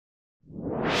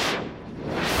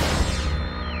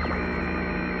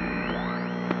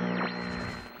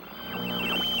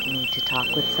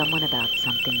talk with someone about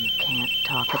something you can't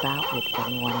talk about with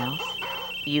anyone else?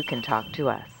 You can talk to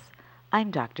us.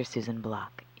 I'm Dr. Susan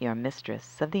Block, your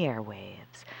mistress of the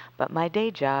airwaves, but my day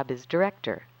job is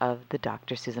director of the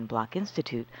Dr. Susan Block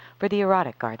Institute for the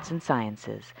Erotic Arts and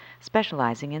Sciences,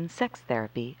 specializing in sex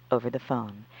therapy over the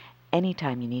phone.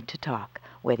 Anytime you need to talk,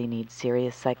 whether you need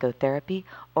serious psychotherapy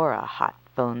or a hot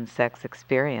phone sex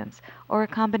experience, or a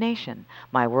combination,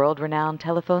 my world-renowned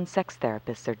telephone sex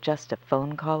therapists are just a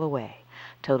phone call away.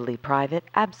 Totally private,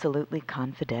 absolutely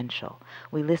confidential.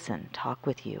 We listen, talk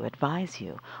with you, advise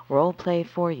you, role play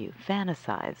for you,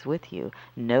 fantasize with you.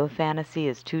 No fantasy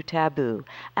is too taboo,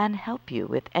 and help you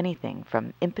with anything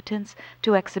from impotence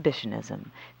to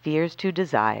exhibitionism, fears to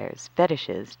desires,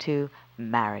 fetishes to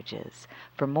marriages.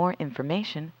 For more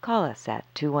information, call us at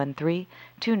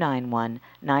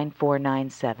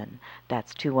 213-291-9497.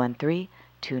 That's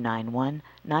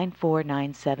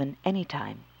 213-291-9497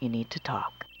 anytime you need to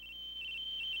talk.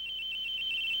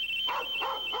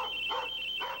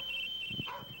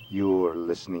 You're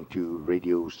listening to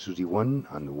Radio Susie One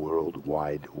on the World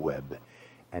Wide Web.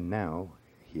 And now,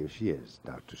 here she is,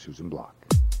 Dr. Susan Block.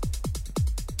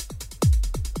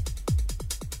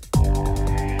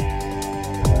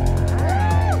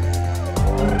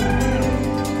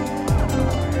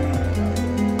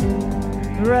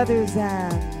 Brothers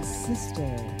and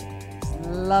sisters,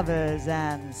 lovers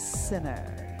and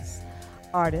sinners,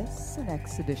 artists and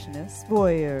exhibitionists,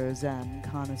 voyeurs and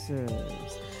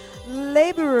connoisseurs,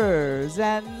 laborers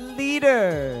and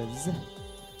leaders,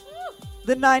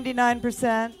 the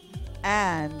 99%,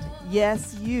 and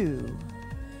yes, you,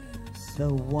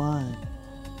 the one.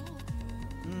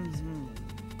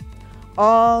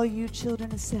 All you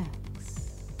children of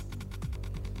sex,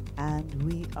 and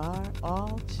we are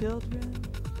all children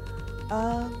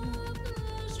of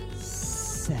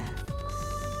sex,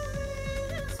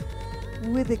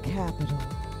 with a capital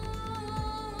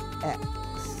X.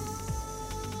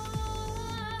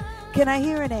 Can I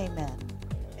hear an amen?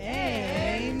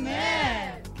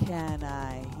 Amen. Can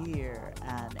I hear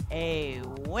an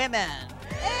A-women?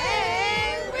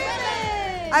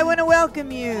 A-women. I want to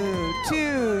welcome you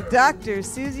to Dr.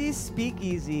 Susie's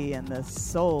Speakeasy in the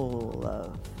soul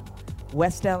of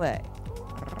West LA.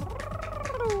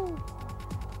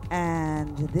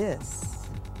 And this,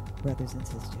 brothers and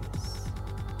sisters,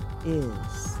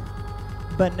 is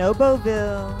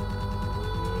Bonoboville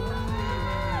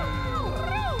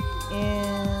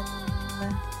in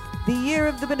the year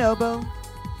of the bonobo,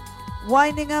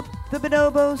 winding up the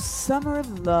bonobo summer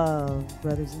of love,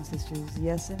 brothers and sisters.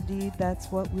 Yes, indeed, that's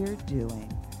what we're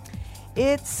doing.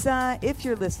 It's, if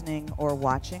you're listening or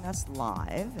watching us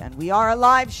live, and we are a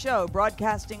live show,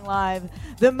 broadcasting live,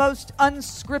 the most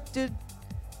unscripted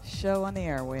show on the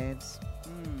airwaves.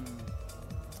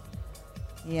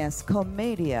 Yes,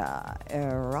 commedia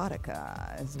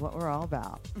erotica is what we're all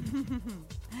about.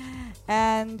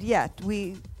 And yet,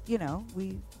 we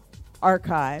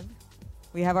archive.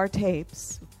 We have our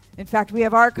tapes. In fact, we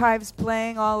have archives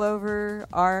playing all over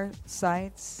our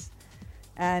sites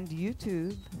and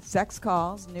YouTube, sex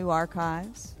calls, new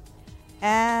archives.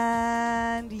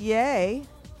 And yay,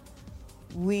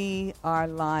 we are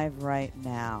live right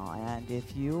now. And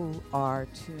if you are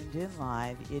tuned in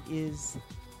live, it is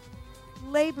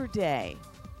Labor Day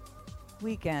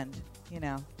weekend,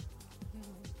 I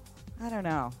don't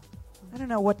know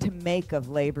what to make of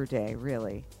Labor Day,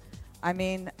 really. I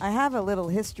mean, I have a little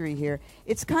history here.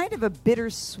 It's kind of a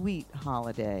bittersweet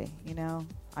holiday,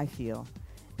 I feel,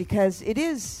 because it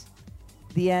is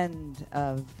the end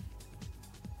of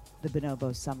the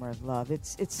bonobo summer of love.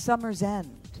 It's summer's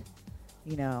end,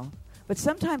 But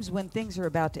sometimes when things are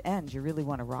about to end, you really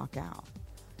want to rock out.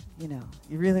 You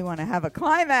really want to have a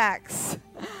climax.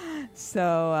 So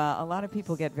a lot of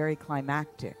people get very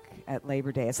climactic at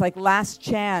Labor Day. It's like last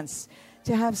chance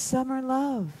to have summer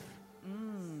love.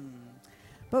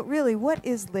 But really, what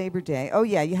is Labor Day? Oh,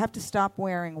 yeah, you have to stop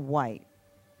wearing white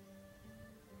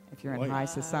if you're in high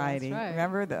society. That's right.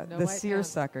 Remember No the white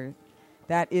seersucker?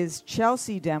 That is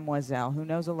Chelsea Demoiselle, who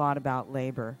knows a lot about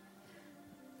labor.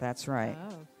 That's right.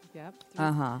 Oh, yep.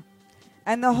 Uh-huh.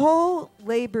 And the whole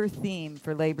labor theme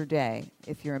for Labor Day,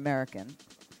 if you're American,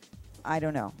 I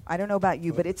don't know. I don't know about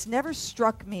you, but it's never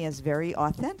struck me as very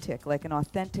authentic, like an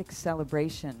authentic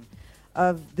celebration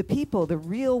of the people, the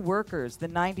real workers, the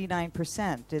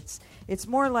 99%. It's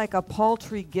more like a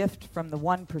paltry gift from the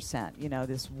 1%,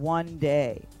 this one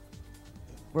day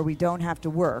where we don't have to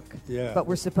work, but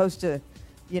we're supposed to,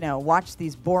 watch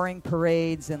these boring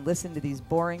parades and listen to these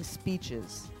boring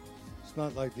speeches. It's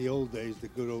not like the old days, the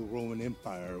good old Roman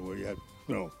Empire, where you had,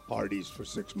 parties for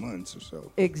 6 months or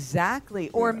so. Exactly.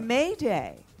 Or May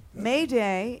Day. May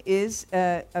Day is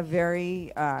a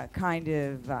very kind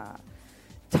of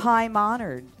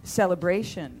time-honored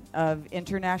celebration of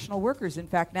international workers. In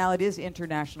fact, now it is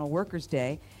International Workers'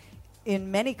 Day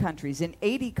in many countries, in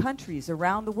 80 countries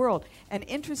around the world. And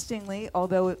interestingly,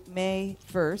 although May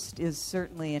 1st is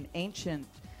certainly an ancient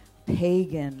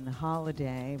pagan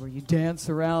holiday where you dance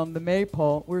around the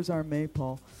maypole. Where's our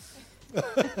maypole?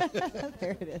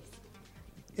 There it is.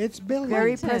 It's Billy.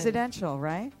 Very presidential,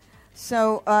 right?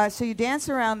 So, so you dance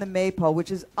around the maypole,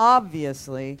 which is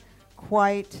obviously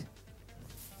quite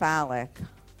phallic.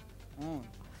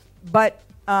 But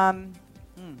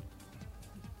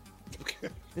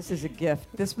this is a gift.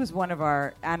 This was one of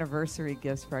our anniversary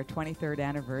gifts for our 23rd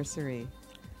anniversary.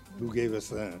 Who gave us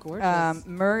that? Gorgeous.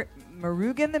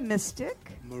 Murugan the Mystic.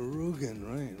 Murugan,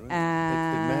 right. It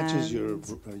And matches your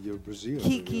brassiere.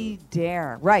 Kiki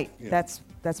Dare. Right. Yeah.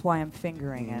 That's why I'm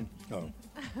fingering it Oh.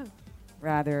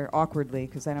 rather awkwardly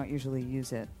because I don't usually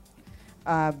use it.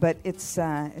 But it's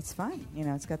fun. You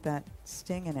know, it's got that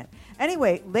sting in it.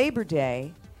 Anyway, Labor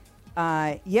Day.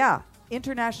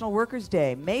 International Workers'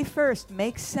 Day. May 1st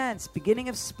makes sense. Beginning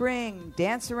of spring.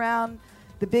 Dance around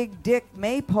the big dick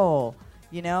maypole.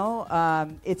 You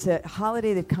know, it's a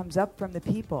holiday that comes up from the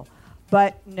people.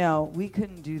 But no, we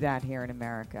couldn't do that here in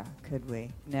America, could we?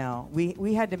 No.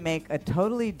 We had to make a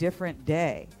totally different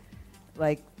day.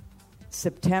 Like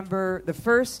September, the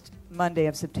first Monday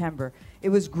of September. It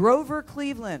was Grover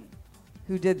Cleveland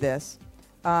who did this.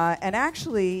 And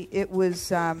actually, it was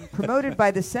promoted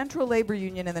by the Central Labor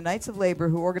Union and the Knights of Labor,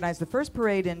 who organized the first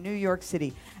parade in New York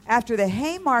City. After the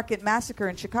Haymarket Massacre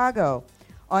in Chicago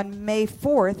on May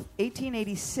 4th,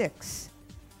 1886,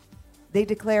 they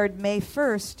declared May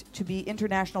 1st to be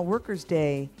International Workers'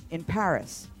 Day in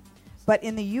Paris. But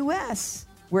in the U.S.,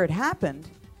 where it happened,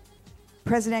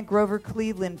 President Grover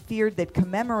Cleveland feared that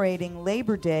commemorating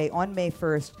Labor Day on May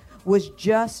 1st was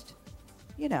just,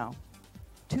 you know,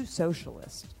 too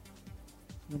socialist,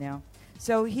 you know.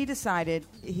 So he decided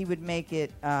he would make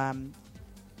it,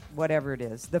 whatever it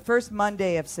is, the first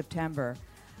Monday of September,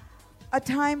 a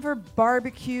time for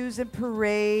barbecues and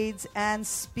parades and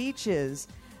speeches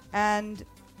and,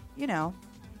 you know,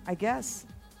 I guess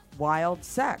wild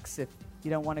sex if you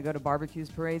don't want to go to barbecues,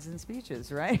 parades, and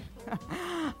speeches, right?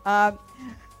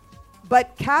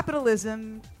 But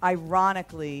capitalism,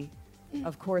 ironically,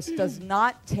 of course, does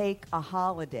not take a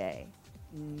holiday.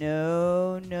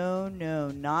 No,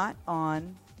 not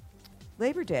on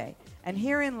Labor Day. And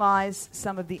herein lies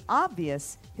some of the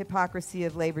obvious hypocrisy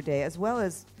of Labor Day, as well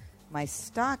as my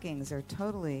stockings are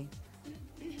totally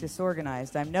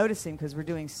disorganized. I'm noticing because we're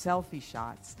doing selfie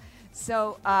shots.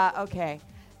 So, okay.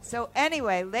 So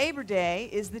anyway, Labor Day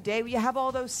is the day where you have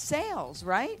all those sales,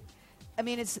 right? I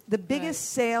mean, it's the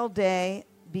biggest sale day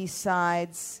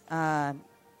besides the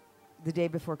day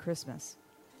before Christmas.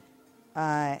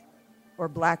 Or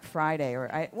Black Friday,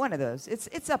 or one of those.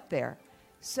 It's up there.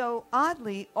 So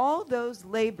oddly, all those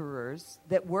laborers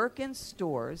that work in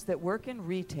stores, that work in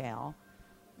retail,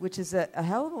 which is a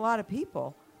hell of a lot of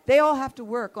people, they all have to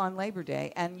work on Labor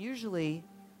Day, and usually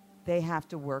they have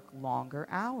to work longer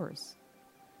hours.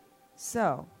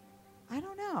 So, I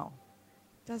don't know.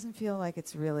 Doesn't feel like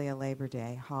it's really a Labor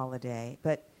Day holiday,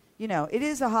 but you know, it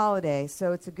is a holiday,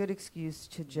 so it's a good excuse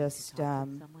to just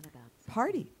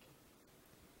party.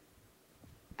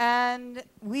 And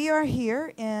we are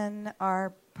here in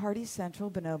our Party Central,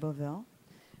 Bonoboville,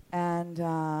 and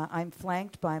I'm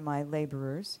flanked by my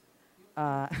laborers.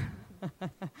 Happy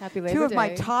Labor Day. Two of my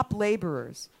top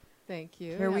laborers. Thank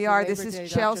you. Here Happy we are. Labor This is Day,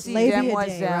 Chelsea Dr. Labia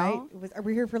Labia. Demoiselle. Right? Are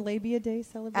we here for Labia Day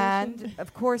celebration? And,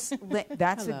 of course,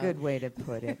 that's a Hello. good way to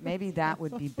put it. Maybe that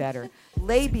would be better.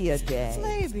 Labia Day.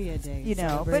 Labia Day You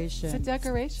know, but It's a celebration.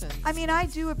 decoration. I mean, I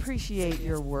do appreciate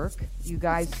your work. You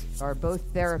guys are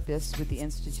both therapists with the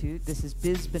Institute. This is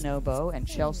Biz Bonobo and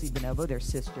Chelsea Bonobo. They're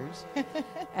sisters.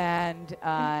 and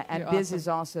You're Biz awesome. is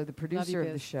also the producer of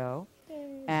the Biz. show.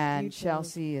 And You too.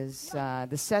 Chelsea is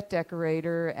the set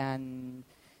decorator and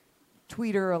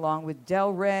tweeter along with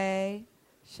Del Rey.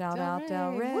 Shout out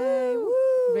Del Rey.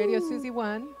 Woo! Radio Susie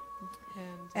 1.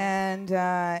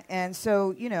 And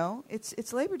so, you know,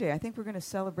 it's Labor Day. I think we're going to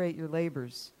celebrate your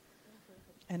labors.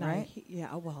 And right?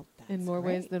 that's In more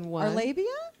ways great. than one. Our labia?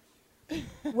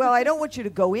 Well, I don't want you to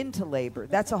go into labor.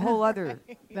 That's a whole other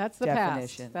That's the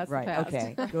definition. past. That's right. the past.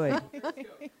 Okay. Good.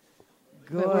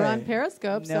 But we're on Good.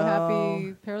 Periscope, so No.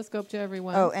 happy Periscope to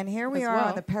everyone. Oh, and here we as are well.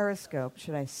 on the Periscope.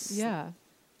 Should I Yeah.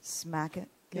 smack it?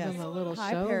 Give Yes. them a little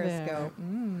Hi, show Periscope.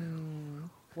 there.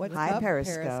 What's Hi, up,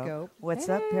 Periscope. What's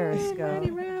up, Hey, Periscope?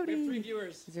 rowdy.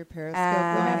 Is your Periscope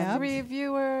And- We going have up? 3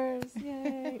 viewers.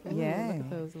 Yay. Ooh, Yay. Look at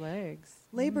those legs.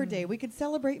 Labor Day. We could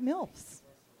celebrate MILFs.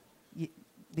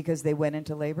 because they went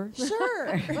into labor?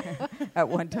 Sure. At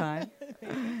one time.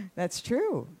 That's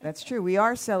true. That's true. We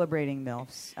are celebrating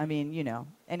MILFs. I mean, you know,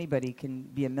 anybody can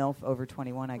be a MILF over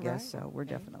 21, I guess, Right. so we're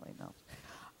definitely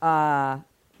MILFs.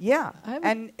 Yeah. I have a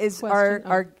And is question.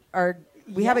 our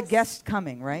we have a Yes. guest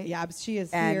coming, right? Yeah, she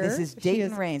is And here. this is She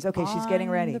Dayton Rains. Okay, she's getting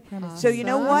on ready. the premises. So you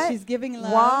know Awesome. what? She's giving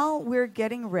love. While we're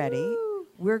getting ready,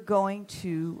 we're going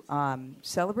to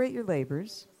celebrate your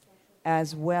labors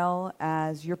as well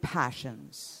as your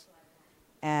passions.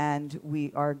 And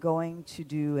we are going to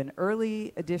do an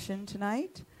early edition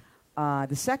tonight, the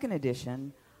second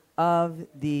edition of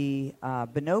the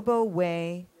Bonobo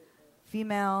Way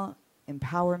Female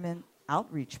Empowerment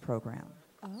Outreach Program.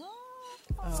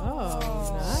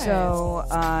 Oh, nice.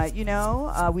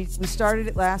 So, we started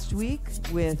it last week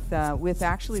with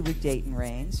Dayton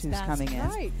Rains, who's That's coming in,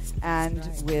 right. and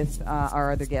Right. with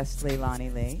our other guest,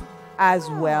 Leilani Lee, as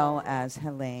well as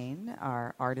Helene,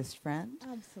 our artist friend,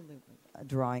 Absolutely.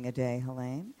 Drawing a Day,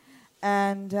 Helene.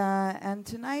 And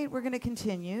tonight we're going to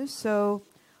continue. So,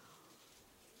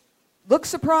 look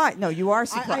surprised. No, you are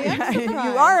surprised. am You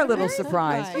surprised. are a little Very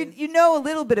surprised. surprised. You know a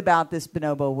little bit about this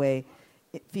Bonobo Way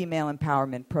Female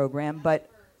Empowerment Program, but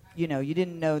you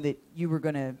didn't know that you were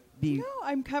going to be. No,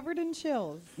 I'm covered in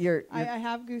chills. You're I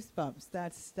have goosebumps.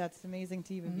 That's amazing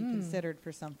to even be considered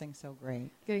for something so great.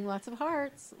 Getting lots of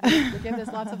hearts. We're giving us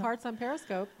lots of hearts on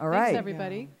Periscope. All Thanks, right.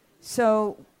 everybody.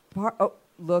 So,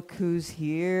 look who's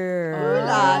here. Ooh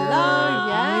la la.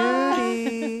 Yeah.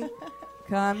 Beauty.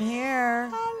 Come here.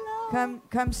 Hello.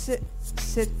 Come sit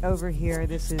over here.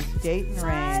 This is Dayton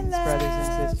Rains, Hello. brothers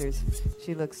and sisters.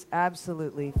 She looks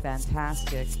absolutely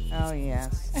fantastic. Oh,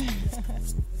 yes.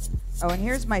 Oh, and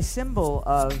here's my symbol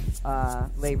of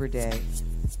Labor Day.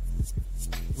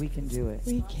 We can do it.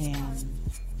 We can.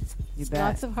 You bet.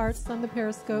 Lots of hearts on the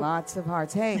Periscope. Lots of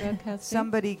hearts. Hey, Broadcasting.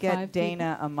 somebody get 5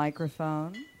 Dana a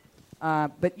microphone.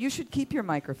 But you should keep your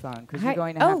microphone because you're Hi-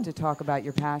 going to have oh. to talk about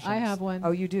your passions. I have one.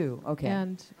 Oh, you do? Okay.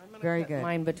 And Very good.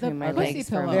 Mine between The my pussy legs.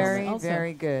 pillows. Very, also.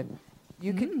 very good.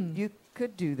 You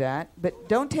could do that, but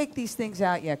don't take these things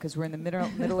out yet because we're in the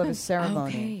middle of a ceremony.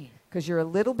 Okay. Because you're a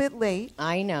little bit late,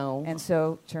 I know. and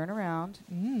so turn around.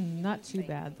 not too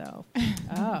bad, though.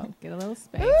 Oh, get a little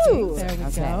spanking. Ooh. There we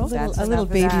Okay, go. that's A little enough of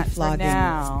baby that for flogging.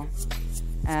 now.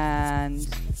 And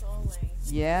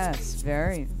yes,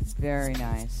 very, very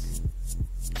nice,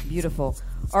 beautiful.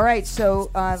 All right, so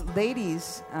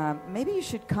ladies, maybe you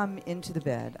should come into the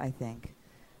bed. I think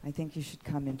you should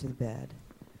come into the bed.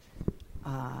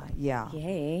 Yeah.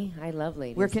 Yay. I love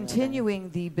ladies. We're in the bed. continuing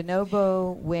the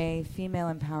Bonobo Way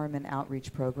Female Empowerment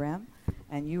Outreach Program,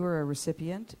 and you were a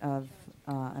recipient of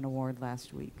an award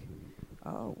last week.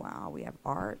 Oh, wow. We have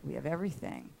art. We have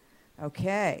everything.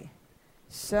 Okay.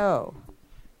 So,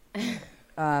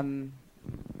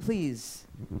 please.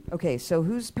 Okay, so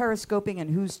who's periscoping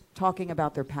and who's talking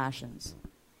about their passions?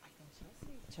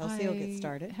 Chelsea will get I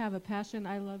started. have a passion.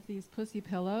 I love these pussy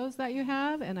pillows that you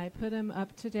have, and I put them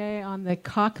up today on the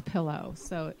cock pillow.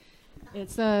 So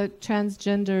it's a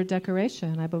transgender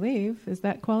decoration, I believe. Does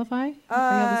that qualify?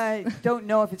 I don't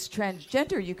know if it's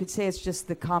transgender. You could say it's just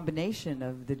the combination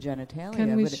of the genitalia.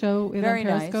 Can we but show it very on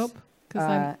nice. Periscope?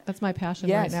 Because that's my passion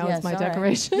right now. Is my all right.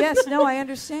 decoration. Yes, no, I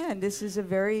understand. This is a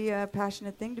very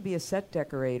passionate thing to be a set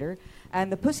decorator. And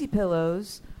the pussy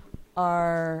pillows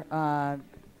are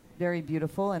very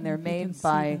beautiful, and they're If you can made see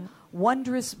by that.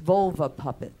 Wondrous Vulva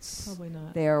Puppets. Probably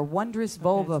not. They are Wondrous Okay,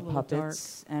 Vulva it's a little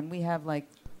Puppets, and we have like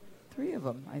 3 of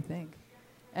them, I think.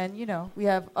 And, we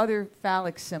have other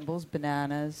phallic symbols,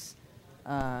 bananas,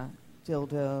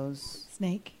 dildos.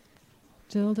 Snake.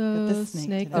 Dildos, With the snake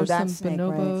snake. today. Oh, There's that's some snake,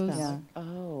 right. bonobos. Yeah.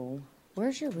 Oh.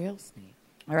 Where's your real snake?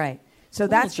 All right. So a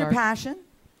little that's your dark. passion.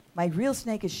 My real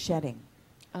snake is shedding.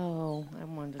 Oh, I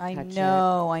wanted to I touch it.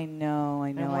 know.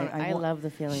 I, I love the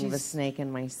feeling of a she's- snake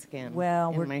in my skin.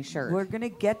 Well, in my shirt. we're going to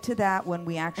get to that when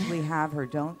we actually have her.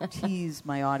 Don't tease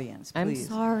my audience, I'm please.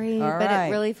 sorry, All but right.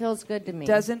 it really feels good to me.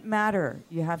 Doesn't matter.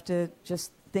 You have to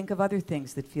just think of other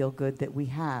things that feel good that we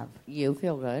have. You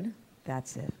feel good.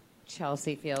 That's it.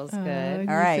 Chelsea feels Oh, good. you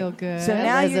All right. feel good. So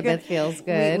now you're Elizabeth feels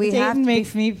good. We have to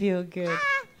makes me feel good.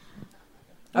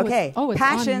 Oh, okay, it's on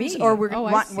passions, me. or we're Oh,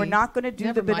 I we're see. not going to do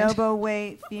Never the mind. Bonobo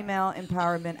Way Female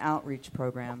Empowerment Outreach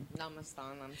Program. Namaste.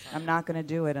 I'm sorry. I'm not going to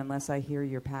do it unless I hear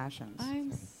your passions.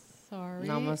 I'm sorry.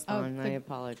 Namaste. Oh, I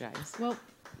apologize. well,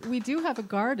 we do have a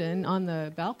garden on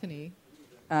the balcony.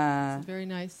 Uh, It's a very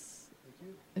nice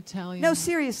Italian. no,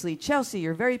 seriously, Chelsea,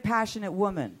 you're a very passionate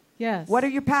woman. Yes. What are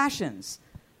your passions?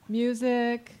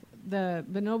 Music, the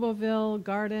Bonoboville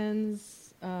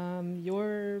Gardens,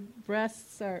 your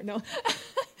breasts are... No,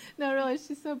 no, really,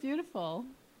 she's so beautiful.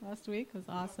 Last week was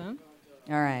awesome.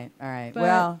 All right. But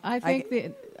well, I think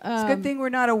it's a good thing we're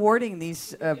not awarding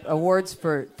these awards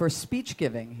for speech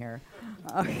giving here.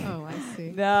 Oh, I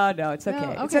see. No, it's okay.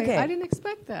 No, It's okay. I didn't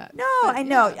expect that. No, But I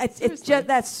know. yeah, It's seriously. just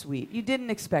that's sweet. You didn't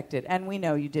expect it, and we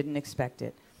know you didn't expect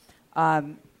it.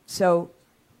 So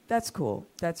that's cool.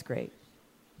 That's great.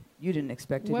 You didn't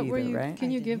expect it What either, were you? right?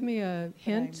 Can you give me a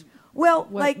hint? Well,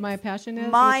 What like my passion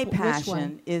is? my Which passion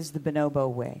one? is the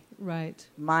bonobo way. Right.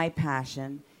 My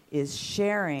passion is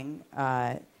sharing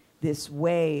this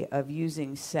way of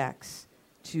using sex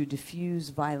to diffuse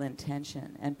violent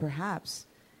tension and perhaps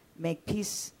make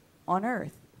peace on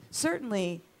earth.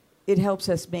 Certainly, it helps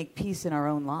us make peace in our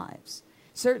own lives.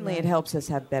 Certainly, it Right. helps us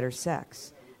have better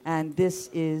sex. And this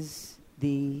is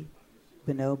the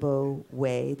bonobo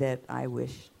way that I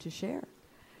wish to share.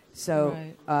 So,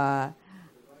 Right.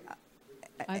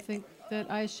 I think that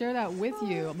I share that with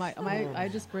you. I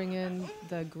just bring in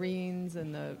the greens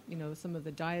and the some of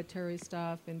the dietary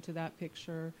stuff into that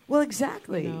picture. well,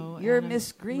 exactly. You know, You're and I'm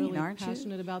Miss Green, really aren't you?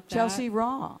 passionate about that. Chelsea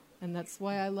Raw. And that's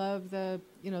why I love the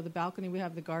balcony. We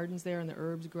have the gardens there and the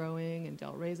herbs growing, and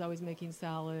Del Rey's always making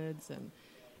salads,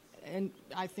 and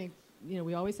I think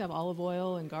we always have olive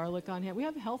oil and garlic on hand. We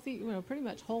have healthy, pretty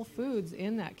much whole foods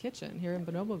in that kitchen here in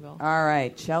Bonoboville. All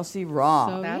right, Chelsea Raw.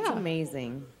 So, That's yeah.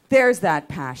 amazing. There's that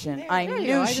passion. I there you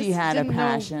knew go. I she just had a didn't know.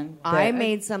 passion. I that-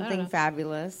 made I something don't know.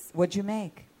 fabulous. What'd you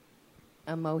make?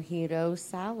 A mojito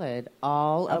salad,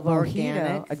 all A of mojito,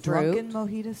 organic a fruit. drunken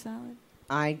mojito salad.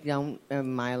 I don't.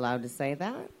 Am I allowed to say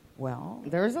that? Well,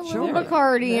 There's a sure. little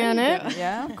Bacardi in it,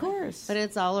 Yeah, of course. but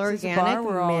it's all This is a organic bar,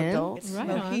 we're all mint. adults. Right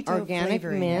on. Mojito Organic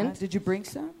flavoring. mint. Did you bring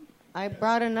some? I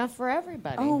brought enough for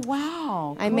everybody. Oh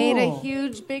wow! I made a cool.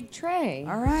 huge big tray.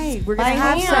 All right, we're By gonna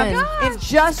have hand. some in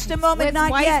just a moment. With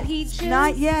Not white yet. peaches?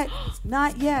 Not yet.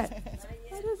 Not yet.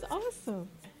 That is awesome.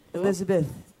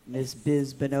 Elizabeth, Miss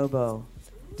Biz Bonobo,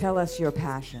 tell us your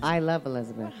passion. I love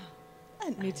Elizabeth.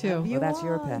 Me too. Well, that's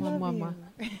your all. passion. Mwah, mwah,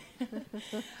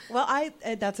 mwah. Well,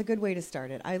 that's a good way to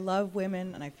start it. I love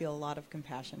women, and I feel a lot of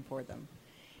compassion for them.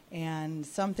 And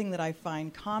something that I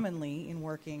find commonly in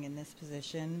working in this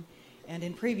position and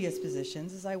in previous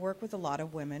positions is I work with a lot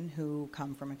of women who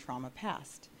come from a trauma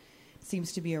past.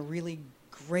 Seems to be a really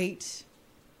great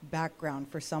background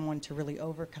for someone to really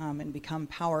overcome and become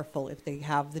powerful if they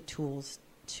have the tools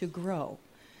to grow.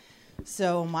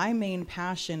 So my main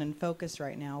passion and focus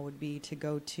right now would be to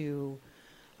go to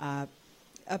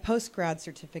a post-grad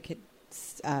certificate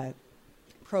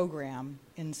program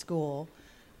in school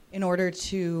in order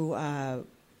to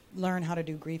learn how to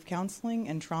do grief counseling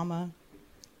and trauma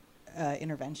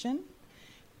intervention.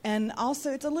 And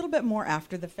also, it's a little bit more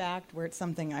after the fact, where it's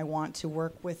something I want to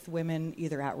work with women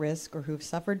either at risk or who've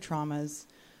suffered traumas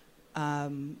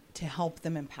to help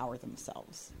them empower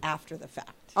themselves after the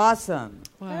fact. Awesome.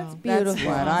 Wow. That's That's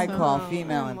beautiful. what I call Oh,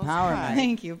 female I almost empowerment. cried.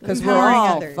 Thank you. Because we're Empowering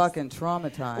all others. fucking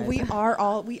traumatized.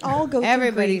 We all go through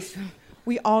Everybody's. grief.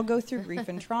 We all go through grief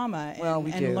and trauma, Well, and,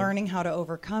 we and do. learning how to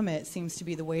overcome it seems to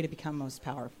be the way to become most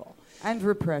powerful. And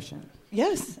repression.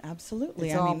 Yes, absolutely.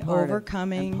 It's I all mean, part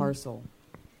overcoming, and parcel.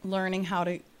 learning how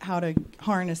to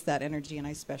harness that energy, and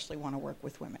I especially want to work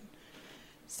with women.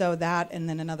 So that, and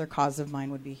then another cause of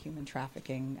mine would be human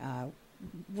trafficking,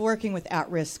 working with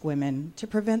at-risk women to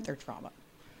prevent their trauma.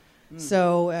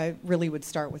 So I really would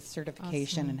start with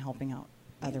certification Awesome. and helping out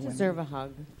other women. Deserve a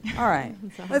hug. All right.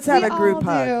 Let's have We a group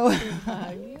all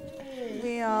hug. do.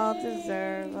 We all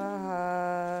deserve a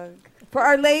hug. For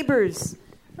our labors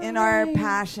in our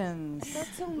passions.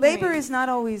 Labor is not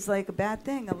always like a bad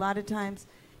thing. A lot of times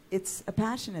it's a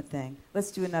passionate thing.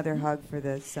 Let's do another hug for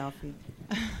the selfie.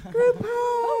 Group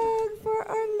hug for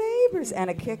our labors. And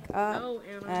a kick up. Oh,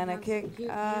 And a kick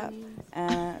up.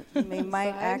 And we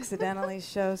might accidentally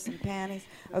show some panties.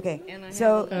 Okay, And I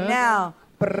so have a- now,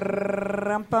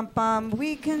 brrrrum-pum-pum,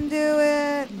 we can do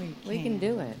it. We can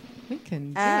do it. We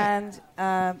can do it. And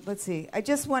let's see. I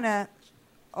just want to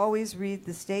always read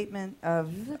the statement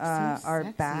of You look so our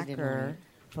sexy backer, tonight.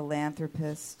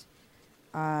 philanthropist,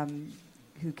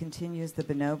 who continues the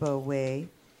Bonobo Way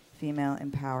Female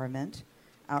Empowerment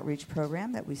Outreach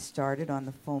Program that we started on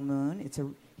the full moon.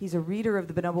 He's a reader of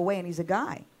the Bonobo Way, and he's a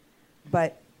guy,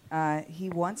 but he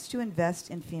wants to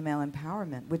invest in female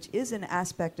empowerment, which is an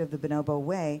aspect of the Bonobo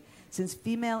Way, since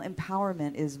female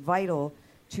empowerment is vital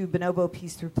to Bonobo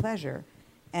Peace Through Pleasure.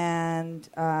 And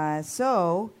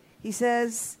so he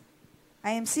says,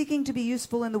 I am seeking to be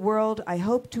useful in the world. I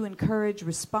hope to encourage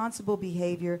responsible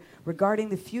behavior regarding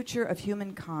the future of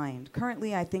humankind.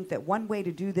 Currently, I think that one way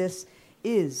to do this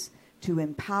is to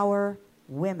empower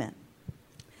women.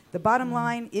 The bottom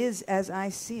line is, as I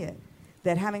see it,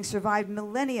 that having survived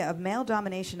millennia of male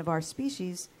domination of our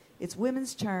species, it's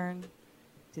women's turn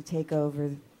to take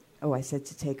over. Oh, I said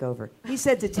to take over. He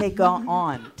said to take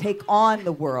take on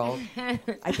the world.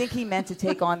 I think he meant to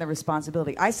take on the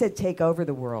responsibility. I said take over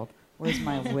the world. Where's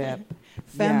my whip?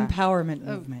 Fempowerment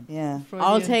movement. Yeah,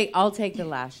 I'll take the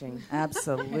lashing.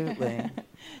 absolutely.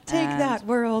 Take that,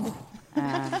 world.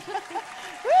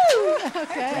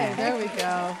 Okay, there we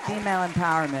go. Female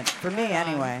empowerment for me,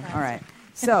 anyway. All right.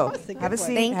 So have a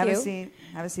seat. Thank have you. a seat.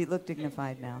 Have a seat. Look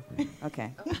dignified now.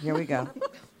 Okay. Here we go.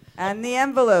 And the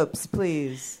envelopes,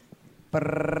 please.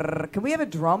 Brrr. Can we have a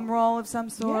drum roll of some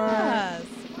sort? Yes.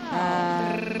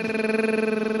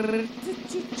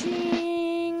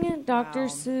 Ching. Dr.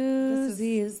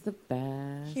 Susie is the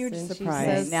best. huge and she surprise.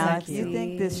 says Now, if sexy. you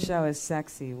think this show is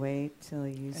sexy, wait till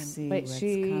you see But what's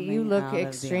you coming look out of the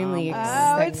extremely envelope.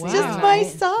 Oh, it's Wow. just my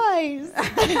size.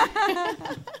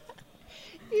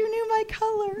 You knew my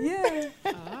color. Yeah.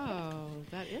 Oh,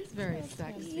 that is very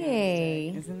sexy. Yay.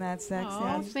 Isn't that sexy?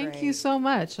 Oh, thank you so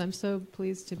much. I'm so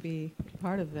pleased to be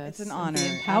part of this. It's an and be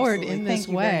honor. empowered Absolutely. in Thank this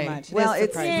you way. very much. It Well, is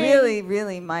it's surprising. really,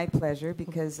 really my pleasure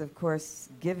because, of course,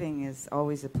 giving is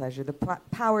always a pleasure. The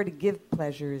power to give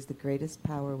pleasure is the greatest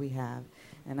power we have.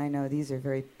 And I know these are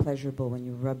very pleasurable when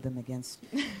you rub them against,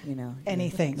 your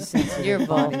Anything. sensitive Your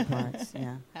body vulva. parts.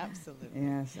 Yeah. Absolutely.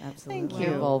 Yes, absolutely. Thank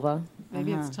Your vulva.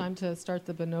 Maybe Uh-huh. it's time to start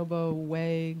the Bonobo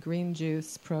Way green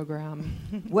juice program.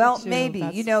 Well, too. maybe.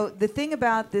 That's- The thing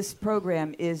about this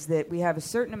program is that we have a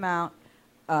certain amount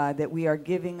that we are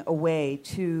giving away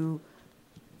to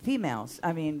females.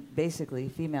 I mean, basically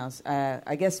females.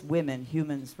 I guess women,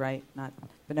 humans, right? Not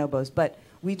bonobos. But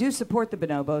we do support the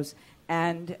bonobos.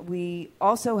 And we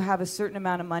also have a certain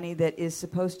amount of money that is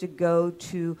supposed to go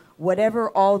to whatever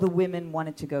all the women want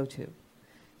it to go to.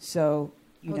 So,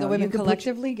 The you women can put-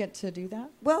 collectively get to do that?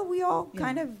 well, we all Yeah.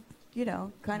 kind of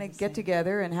Have a get say.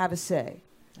 together and have a say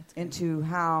That's good. into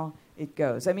how it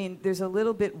goes. I mean, there's a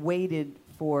little bit weighted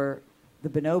for the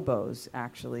bonobos,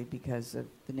 actually, because of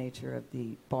the nature of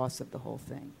the boss of the whole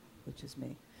thing, which is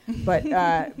me. But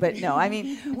no, I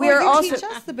mean, we're you also teach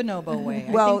us the bonobo way.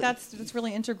 I Well- think that's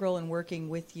really integral in working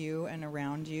with you and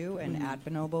around you and at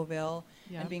Bonoboville.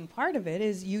 Yep. And being part of it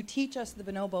is you teach us the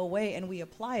bonobo way and we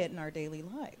apply it in our daily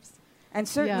lives. And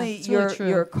certainly it's really true.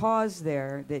 your cause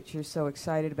there that you're so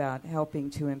excited about, helping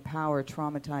to empower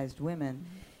traumatized women,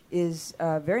 is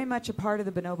very much a part of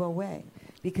the bonobo way.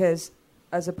 Because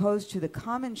as opposed to the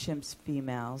common chimps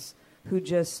females who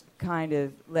just kind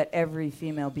of let every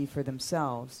female be for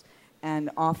themselves and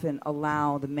often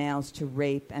allow the males to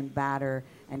rape and batter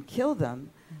and kill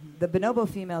them, the bonobo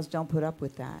females don't put up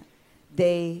with that.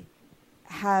 They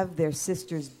have their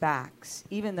sisters' backs,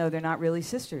 even though they're not really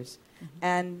sisters.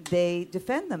 And they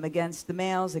defend them against the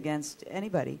males, against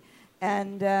anybody.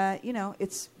 And,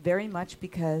 it's very much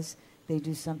because they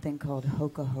do something called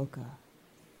hoka hoka.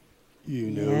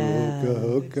 You know, Yeah.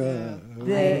 hookah,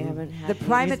 hookah. haven't had The these.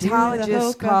 primatologists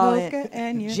hoka call hoka it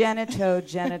and you-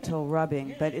 genital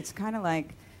rubbing, but it's kind of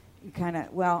like, you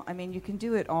can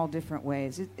do it all different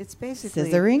ways. It's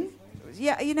basically... Scissoring?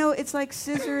 Yeah, it's like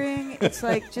scissoring. It's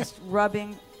like just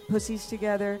rubbing pussies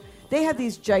together. They have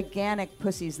these gigantic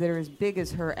pussies that are as big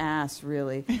as her ass,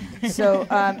 really. So,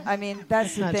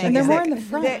 that's the not thing. And they're is more that in the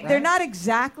front, They're right? not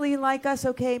exactly like us,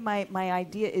 okay? My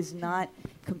idea is not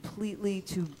completely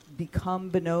to become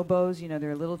bonobos.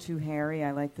 They're a little too hairy.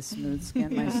 I like the smooth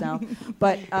skin myself.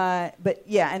 But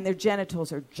yeah, and their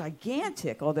genitals are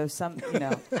gigantic, although some,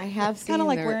 I have seen kinda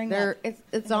like their- wearing their- that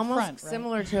It's the almost front, right?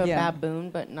 similar to a Yeah. baboon,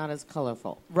 but not as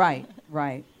colorful. Right.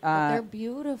 But they're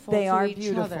beautiful They to are each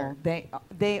beautiful. other.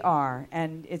 They are,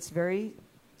 and it's very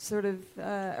sort of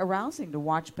arousing to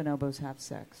watch bonobos have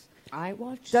sex. I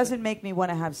watched Doesn't make me want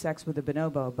to have sex with a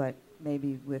bonobo, but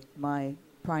maybe with my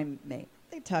primate.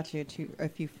 They taught you a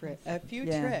few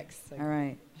Yeah. tricks. All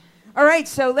right. All right,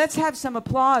 so let's have some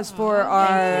applause for our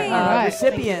All right.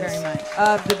 recipients Thank you very much.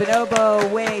 of the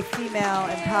Bonobo Way Female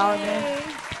Empowerment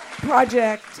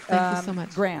Project Thank you so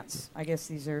much. grants. I guess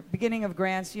these are beginning of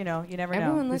grants. You never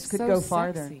Everyone know. looks This could so go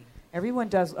farther. sexy. Everyone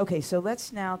does. Okay, so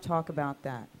let's now talk about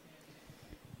that.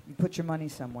 You put your money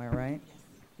somewhere, right?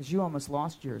 Because you almost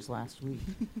lost yours last week.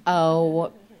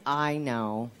 Oh, I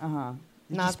know. Uh-huh.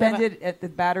 Did you Not spend that it at the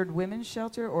battered women's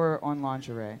shelter or on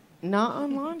lingerie? Not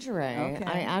on lingerie. Okay.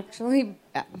 I actually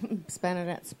spent it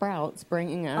at Sprouts,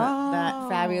 bringing out that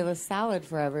fabulous salad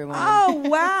for everyone. Oh,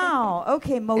 wow.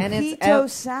 Okay, And mojito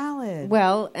it's salad.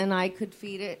 Well, and I could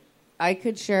feed it. I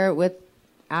could share it with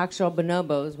actual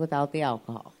bonobos without the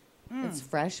alcohol. It's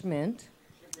fresh mint.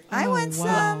 I want wow.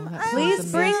 some. That I sounds want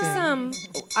Please bring amazing.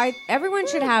 some. Everyone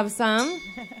should have some.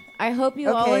 I hope you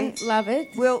Okay. all love it.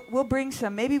 We'll bring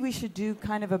some. Maybe we should do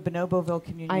kind of a Bonoboville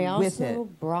communion I with it. also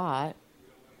brought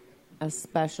a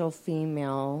special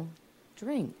female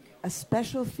drink. A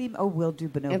special theme. Oh, we'll do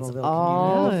bonobo. It's Lil.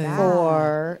 all Really?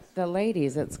 for the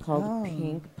ladies. It's called Oh.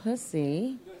 Pink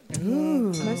Pussy.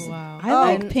 Ooh. Oh, wow. I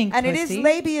like And- pink And pussy. it is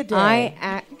Labia Day.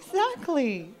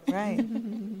 Exactly. Right.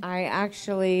 I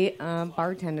actually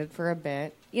bartended for a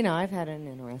bit. You know, I've had an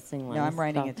interesting life. No, I'm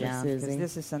writing it Dr. down because Susie.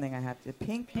 this is something I have to.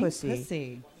 Pink Pink pussy.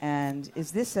 pussy. And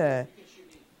is this a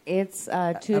It's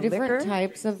two a different liquor?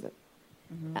 types of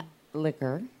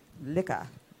liquor. liquor?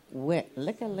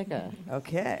 Liquor.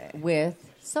 Okay. With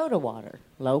soda water.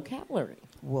 Low calorie.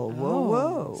 Whoa, whoa,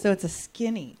 whoa. So it's a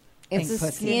skinny. It's pink a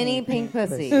pussy. skinny pink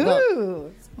pussy.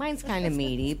 Well, mine's kind of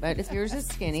meaty, but if yours is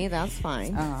skinny, that's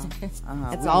fine.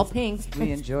 It's all pink.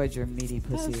 We enjoyed your meaty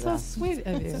pussy That's so last sweet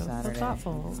of you. So Saturday.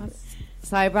 thoughtful. That's,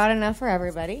 So I brought enough for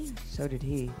everybody. So did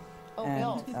he. Oh,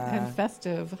 and, Bill. and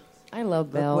festive. I love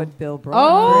look Bill. what Bill brought.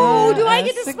 Oh, do I A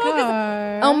get to smoke?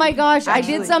 cigar. Oh my gosh, I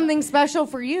Actually- did something special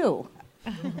for you.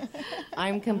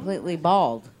 I'm completely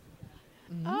bald.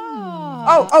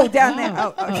 Oh, down there.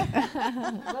 Oh, okay.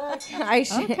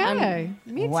 Okay.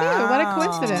 Me too. What a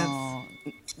coincidence.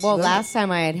 Well, last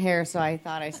time I had hair, so I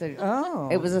thought I said Oh.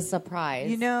 it was a surprise.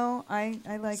 You know, I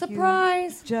like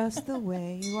Surprise. you just the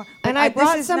way you are. And But I this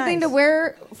brought is something nice. to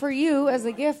wear for you as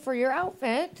a gift for your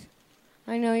outfit.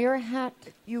 I know you're a hat.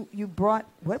 You brought,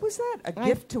 what was that? A I-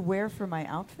 gift to wear for my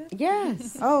outfit?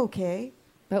 Yes. Oh, okay.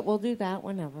 But we'll do that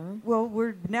whenever. Well,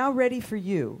 we're now ready for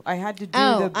you. I had to do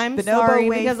Oh, the I'm bonobo sorry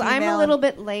way because I'm a female little and-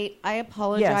 bit late. I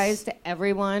apologize Yes. to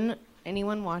everyone,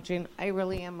 anyone watching. I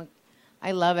really am.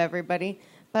 I love everybody,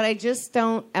 but I just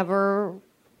don't ever.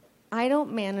 I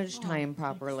don't manage time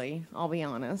properly. I'll be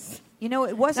honest. You know,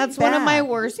 it wasn't That's one of my bad.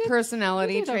 worst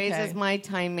personality you did traits. okay. Is my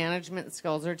time management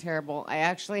skills are terrible. I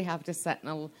actually have to set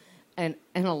an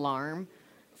alarm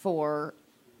for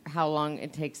how long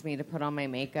it takes me to put on my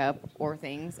makeup or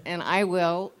things, and I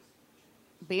will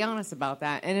be honest about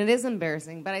that. And it is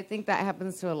embarrassing, but I think that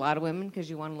happens to a lot of women because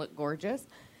you want to look gorgeous,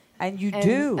 And you and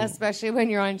do. especially when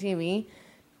you're on TV.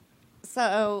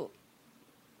 So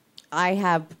I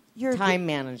have You're time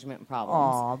management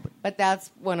problems, Aw, but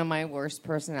that's one of my worst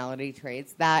personality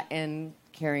traits. That and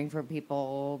caring for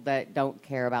people that don't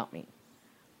care about me.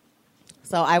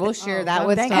 So I will share that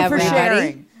with Thank you for everybody.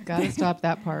 sharing. Got to stop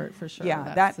that part for sure.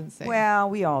 Yeah, That's that. insane. Well,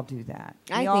 we all do that.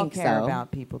 I We all think care so.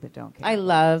 about people that don't care. I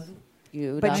love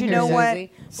you, But Dr. you know what?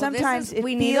 Susie. Well, Sometimes this is-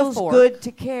 we it need a feels fork. good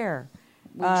to care.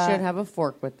 We should have a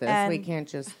fork with this. We and- can't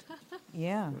just.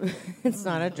 Yeah. It's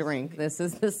not a drink. This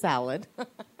is the salad.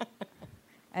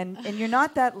 And you're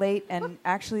not that late, and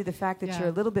actually the fact that Yeah. you're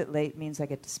a little bit late means I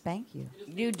get to spank you.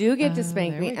 You do get to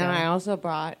spank there me, we and go. I also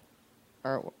brought.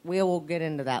 Or we will get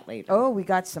into that later. Oh, we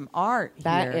got some art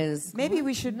That here. is- Maybe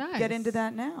we should Nice. get into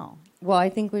that now. Well, I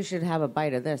think we should have a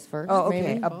bite of this first. Oh, okay.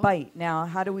 Maybe. A bite. Now,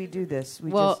 how do we do this? We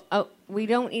Well, just we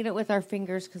don't eat it with our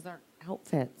fingers because our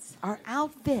outfits. our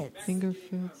outfits. Finger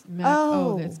foods.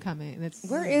 Oh. It's coming. It's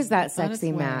Where is that it's on its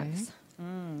sexy way. Max?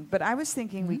 But I was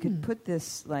thinking we could put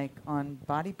this like on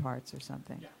body parts or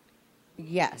something.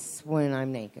 Yes, when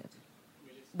I'm naked.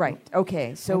 Right.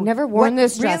 Okay. So I've never worn what-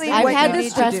 this dress. really I've what had you this need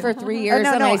to dress do- for 3 Oh, years,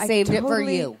 no, and no, I saved it for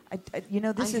totally- you. you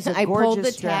know, this is a I gorgeous pulled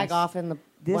the tag dress. off when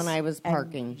This- I was and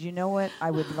parking. You know what I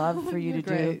would love for you to do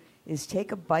Great. is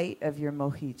take a bite of your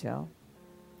mojito.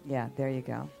 Yeah, there you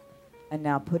go. And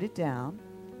now put it down.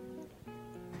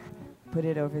 Put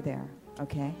it over there.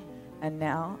 Okay. And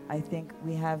now I think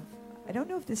we have. I don't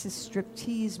know if this is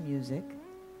striptease music.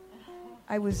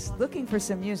 I was looking for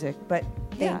some music, but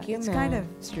Thank you, it's ma'am. kind of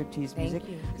striptease Thank music.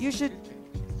 you. You should.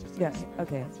 Yeah.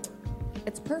 Okay.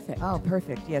 It's perfect. Oh,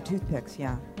 perfect. Yeah, toothpicks.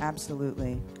 Yeah,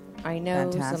 absolutely. I know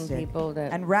some Fantastic. people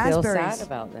that And feel raspberries sad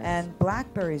about this. and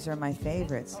blackberries are my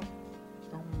favorites.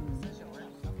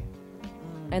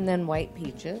 And then white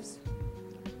peaches.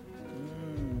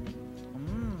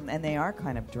 And they are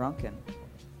kind of drunken.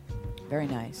 Very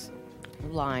nice.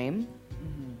 Lime.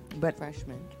 But Fresh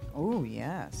mint. oh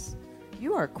yes,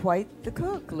 you are quite the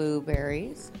cook.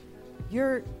 Blueberries.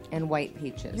 You're And white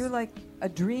peaches. you're like a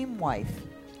dream wife.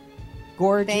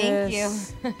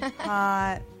 Gorgeous. Thank you.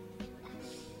 Hot.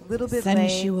 A little bit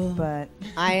Sensual. late, but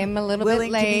I am a little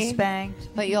willing bit to be late, spanked.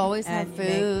 but you always have and you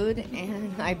make- food,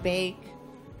 and I bake.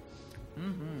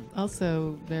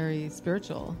 Also very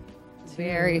spiritual. too,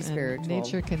 Very and spiritual.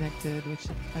 Nature connected, which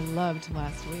I loved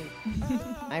last week.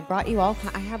 I brought you all.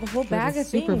 I have a whole For bag the of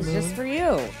things supermoon. just for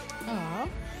you, Aw.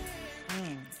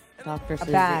 Dr.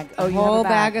 Susie. bag. Oh, a you have a whole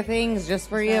bag. bag of things just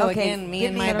for you. Okay, Again, me give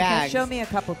and my okay, bag. Show me a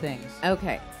couple things.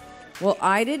 Okay. Well,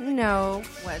 I didn't know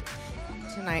what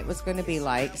tonight was going to be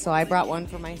like, so I brought one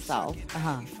for myself. Uh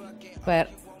huh. But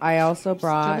I also Do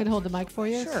you want me brought. to hold the mic for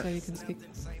you Sure. so you can speak?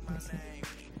 Okay.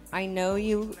 I know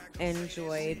you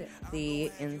enjoyed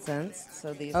the incense,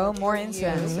 so these. Oh, are more for you.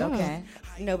 incense. Okay.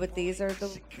 No, but these are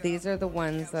the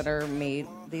ones that are made.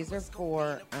 These are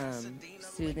for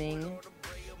soothing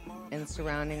and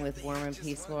surrounding with warm and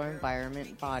peaceful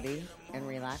environment, body, and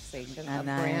relaxation. A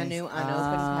brand new unopened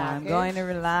package. I'm going to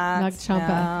relax Nag Champa.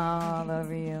 now all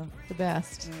over you. The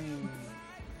best.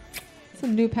 It's a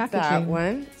new packaging. That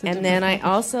one, It's a and different then I package.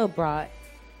 also brought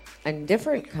a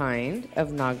different kind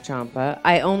of Nag Champa.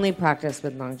 I only practice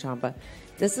with Nag Champa.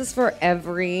 This is for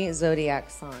every zodiac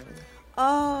sign.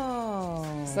 Oh.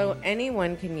 So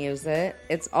anyone can use it.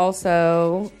 It's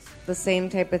also the same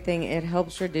type of thing. It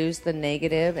helps reduce the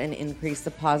negative and increase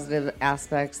the positive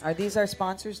aspects. Are these our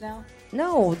sponsors now?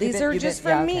 No, these are just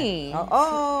for me.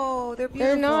 Oh, they're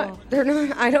beautiful. They're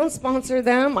not, I don't sponsor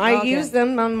them. I Okay. use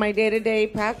them on my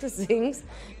day-to-day practicings,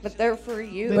 but they're for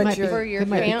you. They But might, you're- for be, your they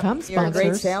might fam- become You're a great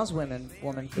sponsors. saleswoman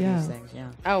for Yeah. these things, yeah.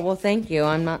 Oh, well, thank you.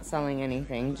 I'm not selling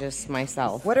anything, just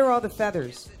myself. What are all the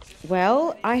feathers?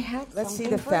 Well, I have Let's see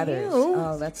something the for feathers. you.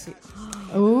 Oh, let's see.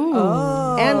 Ooh.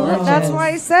 And gorgeous. that's why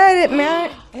I said it,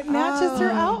 Matt. It matches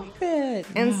her outfit.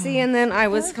 And see, and then I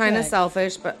was kind of Perfect.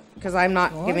 selfish, but because I'm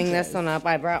not giving this Gorgeous. one up,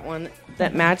 I brought one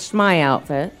that matched my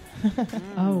outfit.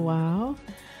 Oh, wow.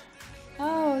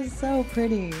 Oh, so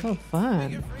pretty. So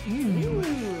fun.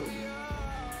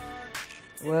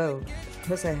 Whoa.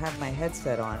 Because I have my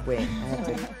headset on. Wait, I have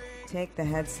to take the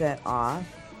headset off.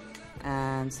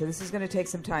 And so this is going to take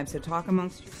some time. So talk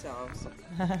amongst yourselves.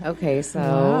 Okay, so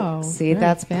Wow, see, very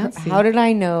that's fancy. how did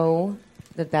I know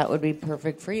that that would be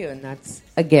perfect for you? And that's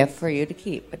a gift for you to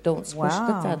keep, but don't squish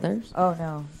the feathers. Oh,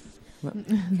 no.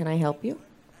 Can I help you?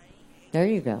 There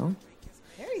you go.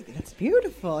 That's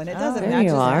beautiful, and it does. It There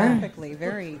matches you are. perfectly.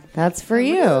 Very. That's for It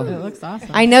you. looks awesome.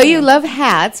 I know you love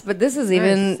hats, but this is Very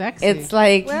even. sexy. It's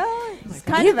like Well, it's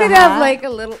kind you of a could hat. have like a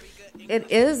little. It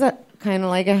is kind of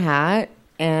like a hat,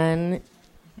 and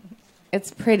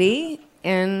it's pretty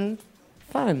and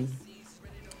fun.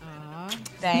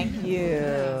 Thank you.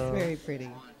 Very pretty.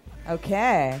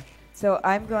 Okay. So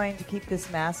I'm going to keep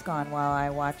this mask on while I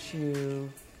watch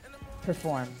you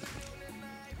perform.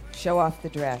 Show off the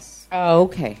dress. Oh,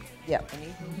 okay. Yep.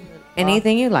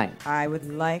 Anything you like. I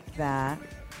would like that.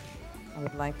 I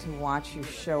would like to watch you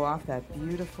show off that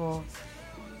beautiful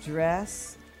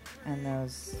dress and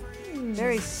those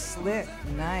very slick,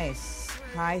 nice,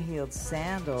 high-heeled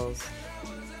sandals.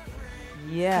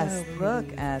 Yes, look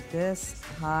at this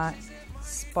hot,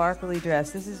 sparkly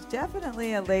dress. This is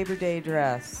definitely a Labor Day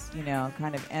dress, you know,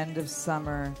 kind of end of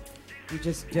summer. You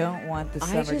just don't want the I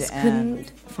summer just to end.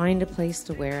 couldn't find a place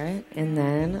to wear it, and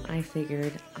then I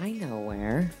figured I know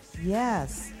where.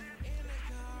 Yes,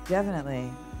 definitely.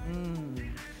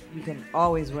 You can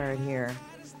always wear it here,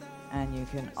 and you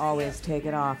can always take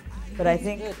it off. But I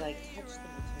think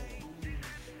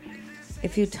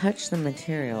If you touch the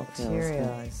material, it feels material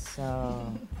good. is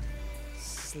so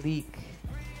sleek,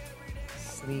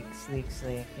 sleek, sleek,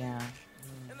 sleek. Yeah.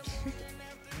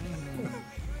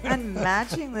 And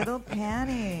matching little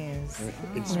panties.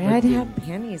 I'd have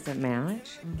panties that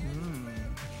match.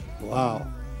 Wow.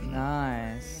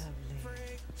 Nice.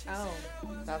 Oh,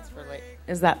 that's for later.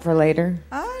 Is that for later?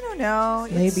 I don't know.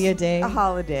 It's Labia Day. a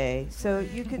holiday, so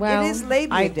you could. Well, it is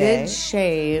Labia I Day, did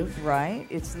shave. right?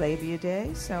 It's Labia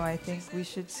Day, so I think we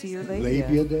should see your labia.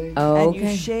 Labia Day? Oh, And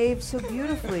okay. you shave so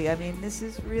beautifully. I mean, this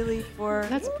is really for.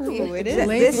 That's pretty. Ooh, it Th- is.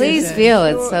 this Please is feel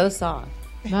it's pure- so soft.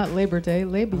 Not Labor Day,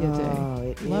 Labia Oh,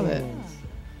 Day. it Love it. is.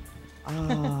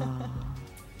 Oh,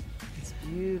 it's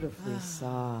beautifully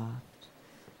soft.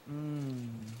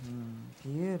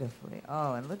 Beautifully.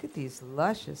 Oh, and look at these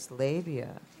luscious labia.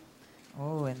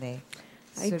 Oh, and they.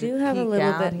 I sort do of have a peek little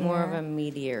out bit more of here. a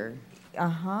meteor,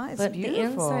 It's but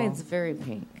beautiful. the inside's very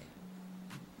pink.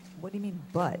 What do you mean,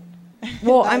 butt?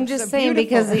 Well, I'm That's just a saying beautiful,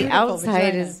 because the beautiful outside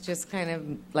vagina. is just kind of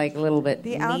like a little bit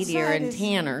The meatier outside and is-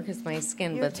 tanner because my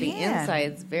skin, You're but the tan.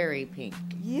 inside's very pink.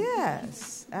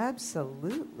 Yes,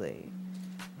 absolutely.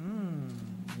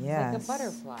 Yes. Like a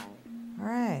butterfly. All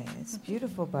right, it's a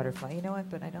beautiful butterfly. You know what?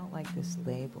 But I don't like this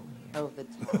label here. Oh, the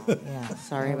tag. Yeah.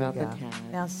 Sorry there we about the go. tag.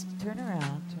 Now turn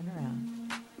around. Turn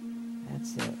around.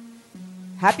 That's it.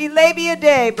 Happy Labia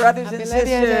Day, brothers Happy and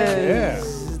Labia Day.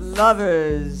 sisters,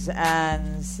 lovers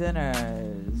and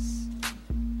sinners.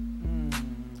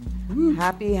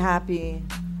 Happy, happy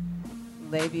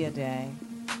Labia Day.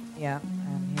 Yeah,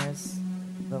 and here's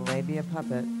the labia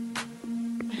puppet.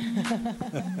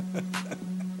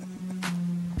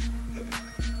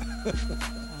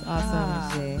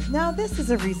 Awesome. See? Now this is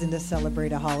a reason to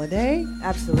celebrate a holiday.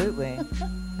 Absolutely.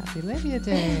 Happy Labia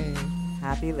Day.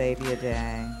 Happy Labia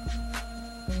Day.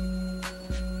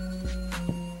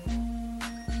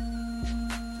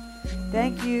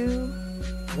 Thank you,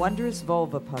 Wondrous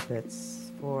Vulva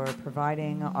Puppets, for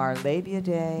providing our Labia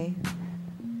Day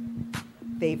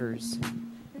favors.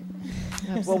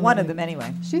 Well, one of them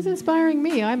anyway. She's inspiring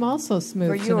me. I'm also smooth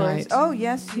For yours. tonight. Oh,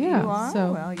 yes, Yeah, you are.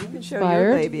 so Well, you can show inspired.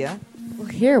 your labia. Well,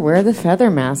 here, wear the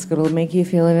feather mask. It'll make you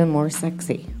feel even more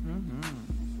sexy.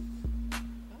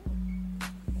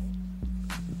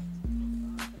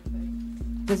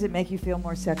 Does it make you feel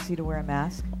more sexy to wear a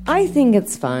mask? I think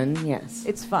it's fun, yes.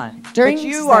 It's fun. During but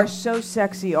you se- are so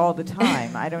sexy all the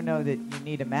time. I don't know that you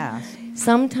need a mask.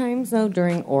 Sometimes, though,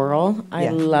 during oral, I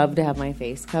Yeah. love to have my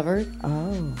face covered.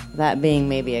 Oh. That being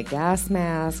maybe a gas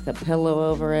mask, a pillow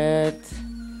over it.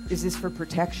 Is this for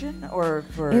protection or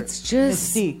for It's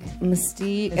just mystique?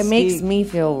 It makes Mystique. me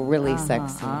feel really Uh-huh,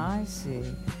 sexy. I see.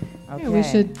 Okay. Yeah, we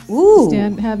should Ooh,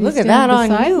 have you look at stand that on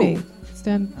beside you. me.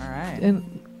 Stand. All right. And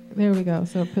there we go.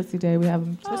 So Pussy Day, we have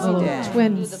them little Day.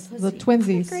 twins, the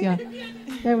twinsies. Yeah.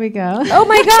 There we go. Oh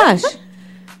my gosh!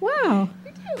 Wow.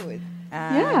 And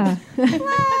Yeah.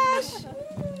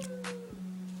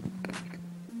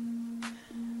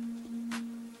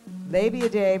 Labia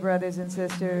Day, brothers and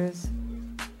sisters.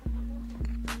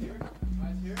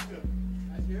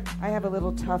 I have a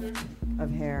little tuft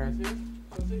of hair.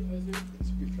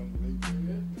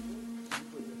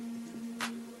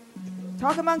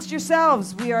 Talk amongst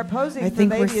yourselves. We are posing I for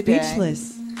think we're Labia Day.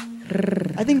 speechless.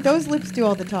 I think those lips do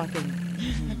all the talking.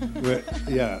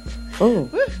 Yeah, Oh,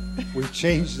 we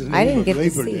changed the name I didn't of get to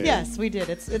Labor see Day. it. Yes, we did.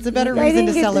 It's a better I reason didn't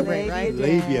to get to celebrate, Labia right?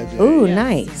 Day. Labia Day. ooh, Yes.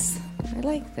 nice. I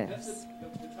like this.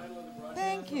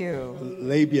 Thank you.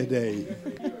 Labia Day.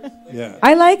 Yeah.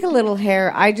 I like a little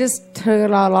hair. I just took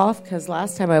it all off because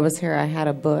last time I was here, I had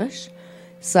a bush.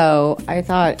 So I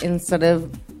thought instead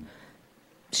of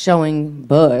showing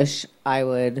bush, I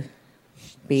would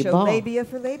be Show bald. labia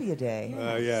for Labia Day.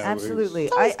 Yeah. Absolutely.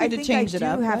 It's always I good to think change I it do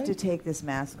up, have right? to take this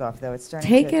mask off, though. It's starting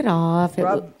Take to it off. It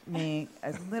rub me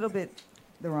a little bit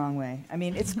the wrong way. I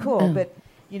mean, it's cool, Oh. but,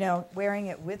 you know, wearing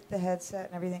it with the headset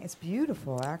and everything, it's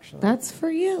beautiful, actually. That's for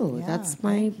you. Yeah, That's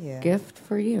my thank you. gift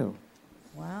for you.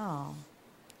 Wow.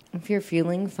 If you're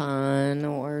feeling fun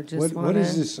or just What want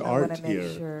is this I art want to make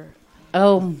here? sure.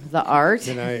 Oh, the art?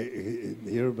 Can I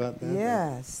hear about that?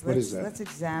 Yes. What let's, is that? Let's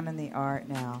examine the art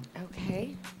now.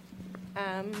 Okay.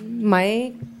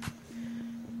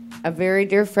 A very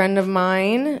dear friend of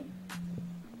mine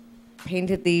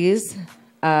painted these.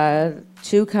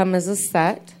 Two come as a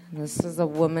set. This is a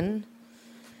woman.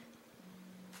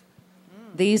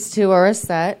 These two are a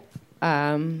set.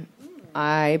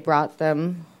 I brought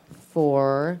them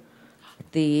for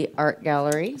the art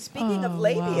gallery. Speaking of Oh,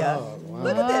 labia, wow.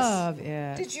 look at this. Love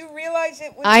it. Did you realize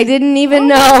it was I didn't even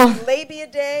know. Labia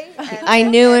Day? I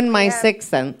knew in my we have- sixth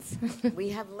sense. We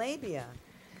have labia.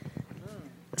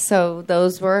 So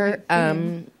those were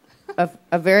a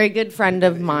very good friend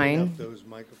of Even mine, up those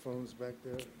microphones back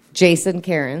there. Jason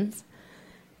Cairns.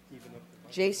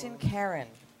 Jason Karen.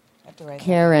 At the right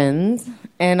Cairns,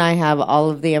 and I have all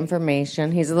of the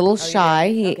information. He's a little shy.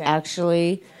 do? He Okay.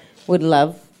 actually would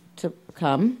love to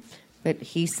come, but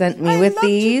he sent me I with love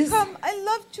these. To come. I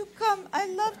love to come. I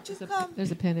love to come.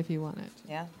 There's a pen if you want it.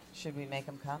 Yeah. Should we make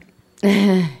him come?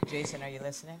 Jason, are you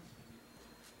listening?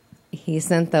 He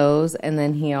sent those, and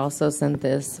then he also sent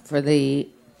this for the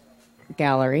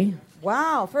gallery.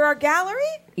 Wow. For our gallery?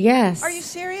 Yes. Are you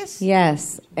serious?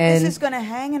 Yes, This and is going to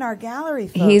hang in our gallery,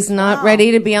 folks. he's not Wow.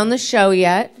 ready to be on the show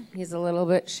yet. He's a little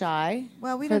bit shy.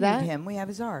 Well, we for don't that. need him. We have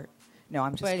his art. No,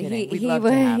 I'm just But kidding. We'd he love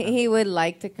would to have him. he would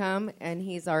like to come, and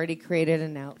he's already created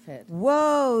an outfit.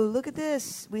 Whoa, look at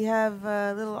this. We have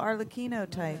a little Arlecchino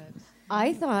type.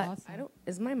 I thought Awesome. I don't.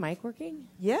 Is my mic working?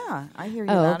 Yeah, I hear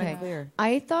you Oh, loud okay. and clear.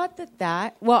 I thought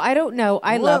that. Well, I don't know.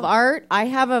 I Whoa. love art. I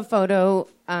have a photo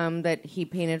that he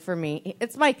painted for me.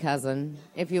 It's my cousin.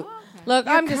 If you look,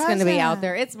 Your I'm just going to be out cousin.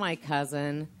 there. It's my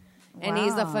cousin, and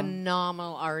he's a Wow.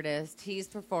 phenomenal artist. He's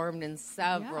performed in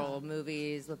several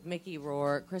movies with Mickey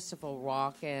Rourke, Christopher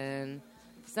Walken.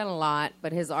 He's done a lot,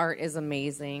 but his art is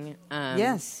amazing.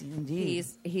 Yes, indeed.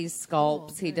 He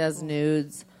sculpts. He does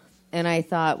nudes, and I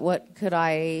thought, what could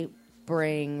I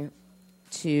bring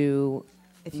to?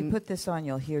 If you put this on,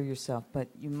 you'll hear yourself, but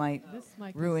you might This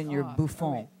mic ruin is your off.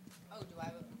 bouffon. Oh, do I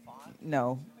have a font?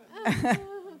 No.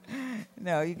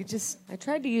 No, you could just. I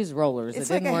tried to use rollers. It's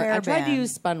It didn't like a work. I tried to hairband.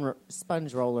 use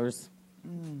sponge rollers.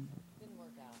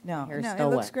 No, Hair's no, it still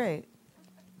looks wet. great.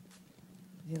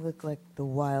 You look like the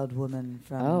wild woman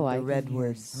from Oh, I the can hear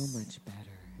Redwoods. so much better.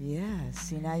 Yeah,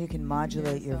 see, now you can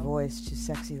modulate your voice to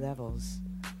sexy levels.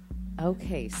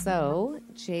 Okay, so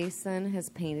Jason has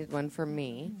painted one for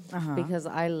me Uh-huh. because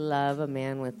I love a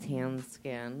man with tan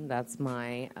skin. That's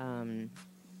my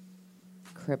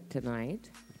kryptonite.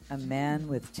 A man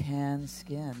with tan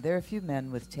skin. There are a few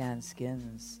men with tan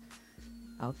skins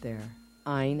out there.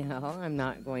 I know. I'm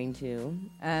not going to.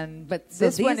 But so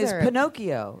this one is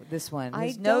Pinocchio. This one.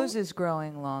 His nose is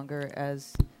growing longer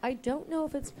as... I don't know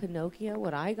if it's Pinocchio.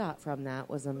 What I got from that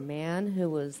was a man who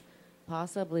was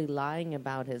possibly lying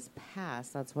about his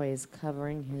past. That's why he's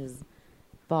covering his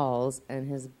balls and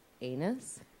his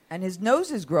anus. And his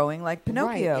nose is growing like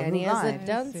Pinocchio. Right, and he has a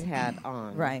dunce hat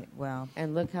on. Right, well.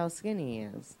 And look how skinny he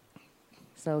is.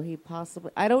 So he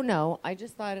possibly, I don't know. I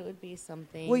just thought it would be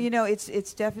something. Well, you know,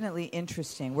 it's definitely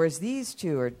interesting. Whereas these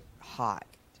two are hot.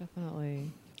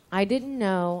 Definitely. I didn't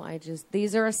know.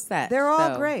 These are a set. They're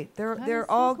all great. They're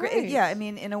all so great. Yeah, I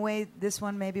mean, in a way, this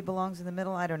one maybe belongs in the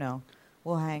middle. I don't know.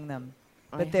 We'll hang them.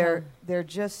 But they're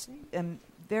just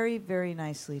very, very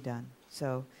nicely done.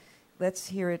 So let's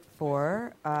hear it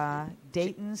for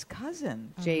Dayton's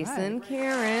cousin. Jason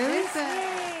Karen.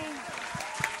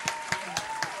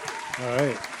 All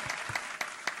right.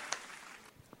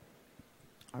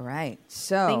 All right.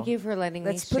 So thank you for letting me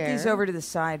share. Let's put these over to the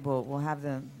side. We'll have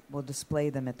them. We'll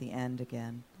display them at the end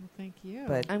again. Well, thank you.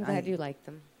 But I'm glad you like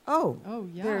them. Oh,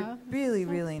 yeah. They're really, so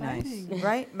really exciting. nice,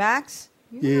 right, Max?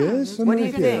 Yes, what do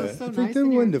you think? I think they're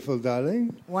wonderful,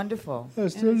 darling. Wonderful. They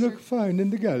still look fine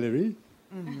in the gallery.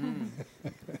 Mm-hmm.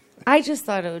 I just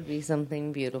thought it would be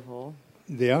something beautiful.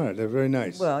 They are. They're very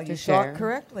nice. Well, you thought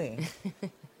correctly.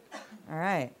 All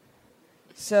right.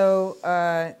 So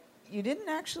you didn't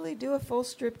actually do a full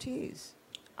striptease.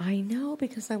 I know,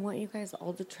 because I want you guys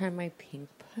all to try my pink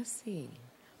pussy.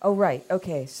 Oh, right.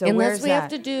 Okay. So unless where's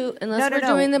that? We're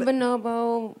doing the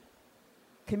bonobo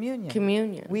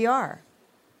communion. We are.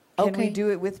 Can we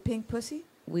do it with pink pussy?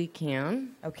 We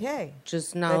can. Okay.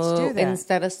 Just no. Let's do that.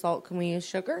 Instead of salt, can we use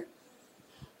sugar?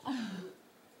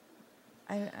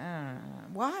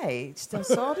 Why?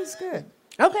 Salt is good.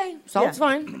 Okay, salt's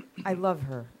fine. I love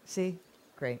her. See?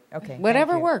 Great. Okay.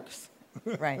 Whatever works.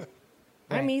 Right.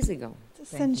 I'm easy going.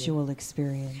 It's a sensual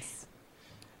experience.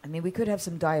 I mean, we could have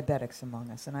some diabetics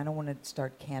among us, and I don't want to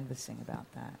start canvassing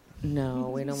about that. No,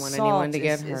 we don't want Salt anyone to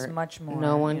get is hurt. Much more.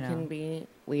 No one can be.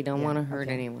 We don't want to hurt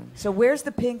anyone. So where's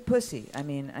the pink pussy? I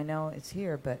mean, I know it's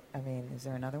here, but I mean, is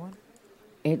there another one?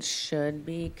 It should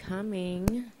be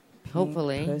coming.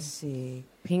 Hopefully. Pussy.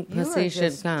 Pink pussy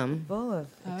should come. Full of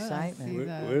excitement.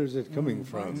 Where is it coming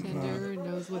from? Bartender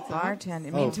knows what's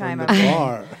Bartender. Meantime, from the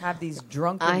bar. I have these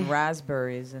drunken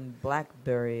raspberries and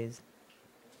blackberries.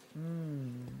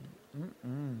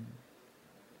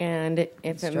 And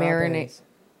if it marinates,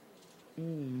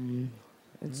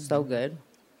 it's so good.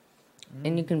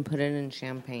 And you can put it in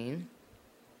champagne.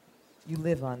 You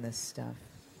live on this stuff.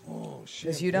 Oh,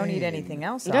 because you don't eat anything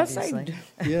else, yes, obviously.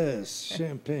 Yes,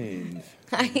 champagne.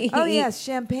 Oh, yes,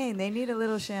 champagne. They need a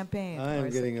little champagne. I am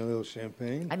getting a little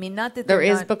champagne. I mean, not that there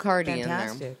is Bacardi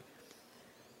fantastic. in there.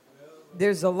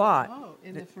 There's a lot. Oh,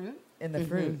 in the fruit? In the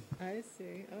fruit. I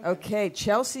see. Okay,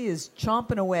 Chelsea is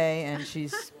chomping away, and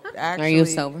she's actually Are you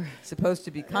sober? Supposed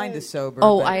to be kind of sober.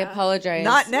 Oh, I apologize.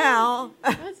 Not now.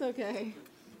 That's okay.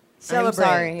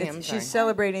 Celebrate. I'm sorry. She's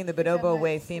celebrating the Bonobo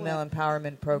Way Female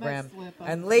Empowerment Program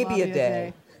and Labia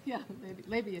Day. Yeah,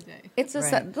 Labia Day. It's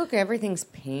a look. Everything's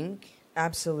pink.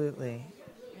 Absolutely.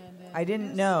 I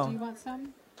didn't know Do you want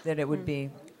some? that it would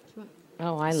be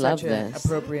Oh, I love such an this.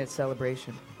 appropriate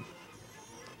celebration.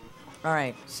 All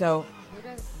right, so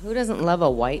Who doesn't love a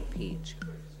white peach?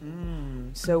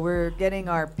 so we're getting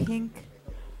our pink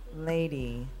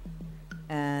lady,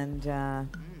 and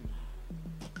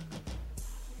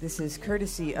this is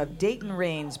courtesy of Dayton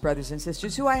Raines Brothers and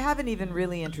Sisters, who I haven't even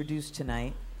really introduced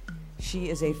tonight. She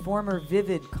is a former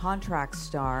Vivid contract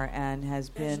star and has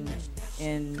been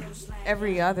in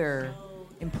every other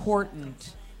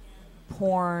important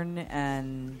porn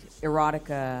and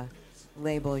erotica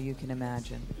label you can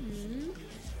imagine.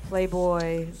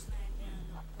 Playboy,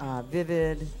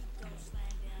 Vivid,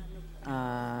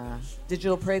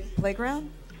 Digital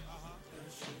Playground.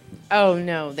 Oh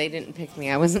no, they didn't pick me.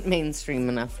 I wasn't mainstream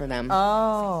enough for them.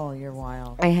 Oh, you're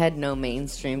wild. I had no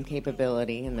mainstream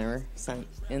capability in their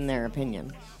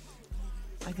opinion.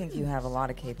 I think you have a lot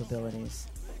of capabilities.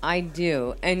 I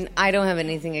do, and I don't have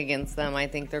anything against them. I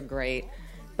think they're great.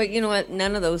 But you know what?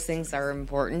 None of those things are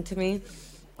important to me.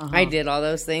 I did all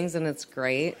those things, and it's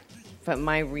great. But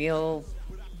my real...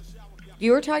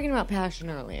 You were talking about passion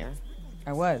earlier.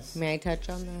 I was. May I touch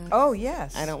on that? Oh,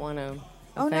 yes. I don't want to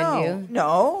Oh, offend no. you.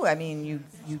 No, I mean, you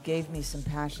gave me some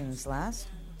passions last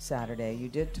Saturday. You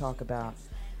did talk about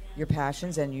your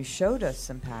passions, and you showed us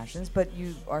some passions, but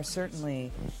you are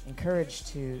certainly encouraged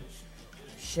to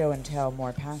show and tell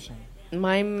more passion.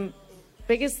 My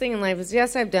biggest thing in life is,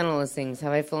 yes, I've done all those things.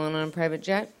 Have I flown on a private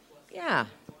jet? Yeah.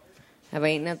 Have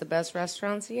I eaten at the best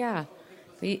restaurants? Yeah.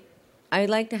 But I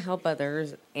like to help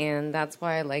others, and that's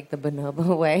why I like the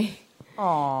bonobo way.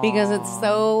 Aww. Because it's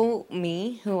so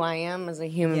me, who I am as a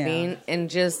human Yeah. being, and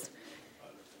just,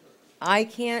 I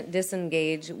can't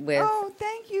disengage with... Oh,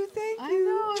 thank you, thank you. I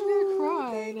know, I'm going to cry.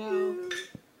 I Thank know. you.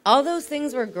 All those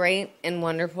things were great and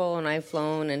wonderful, and I've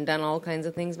flown and done all kinds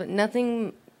of things, but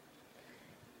nothing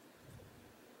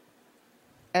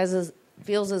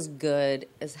feels as good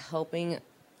as helping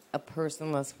a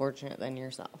person less fortunate than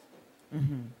yourself.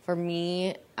 Mm-hmm. For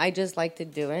me, I just like to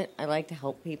do it. I like to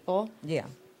help people. Yeah.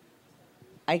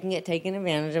 I can get taken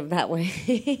advantage of that way,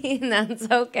 and that's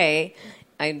okay.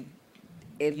 It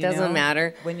You doesn't know,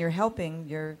 matter, When you're helping,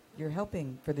 you're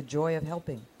helping for the joy of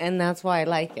helping. and that's why I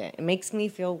like it. It makes me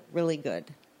feel really good.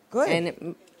 Good. And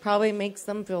it probably makes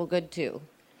them feel good, too.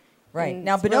 Right. And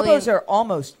Now, it's really- bonobos are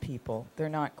almost people. They're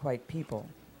not quite people.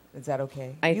 Is that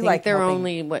okay? I You think like they're helping.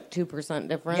 only, 2%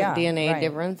 different? Yeah, DNA right.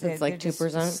 difference? They're It's like just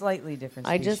 2%? Slightly different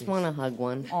I species. just want to hug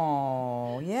one.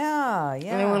 Oh, yeah,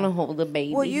 yeah. I want to hold a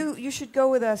baby. Well, you should go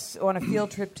with us on a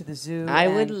field trip to the zoo. I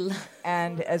and, would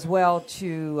and as well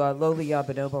to Lolia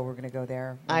Bonobo. We're going to go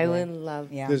there. I one day. would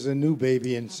love... Yeah. There's a new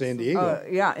baby in San Diego.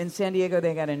 Yeah, in San Diego,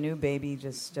 they got a new baby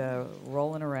just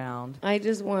rolling around. I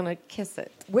just want to kiss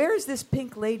it. Where is this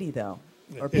pink lady, though?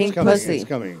 Or It's pink coming, pussy. It's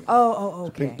coming. Oh,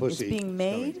 okay. pink pussy. It's being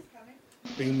made?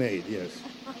 Being made, yes.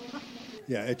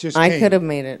 Yeah, it just I came. could have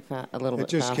made it a little It bit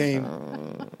just faster. came.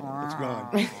 It's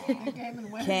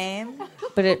gone. Came?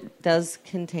 But it does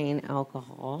contain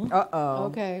alcohol. Uh-oh.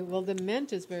 Okay, well, the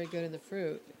mint is very good in the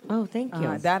fruit. Oh, thank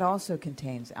you. That also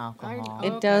contains alcohol. It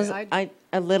Okay, does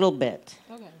a little bit.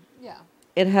 Okay, yeah.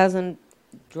 It hasn't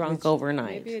drunk Which-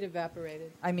 overnight. Maybe it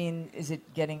evaporated. I mean, is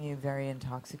it getting you very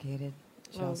intoxicated,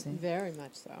 Chelsea? Oh, very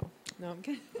much so. No, I'm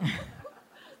kidding.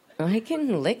 I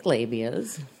can lick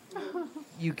labias.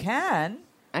 You can.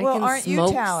 I Well, can aren't you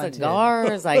smoke talented?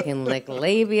 cigars. I can lick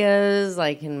labias.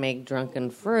 I can make drunken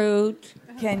fruit.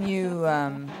 Can you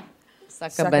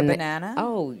Suck, suck a banana?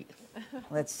 Oh,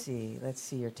 Let's see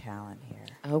your talent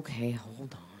here. okay.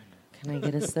 Hold on. Can I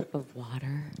get a sip of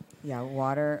water? Yeah,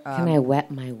 water. Can I wet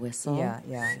my whistle? Yeah.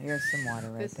 Here's some water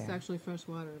right This is there. actually fresh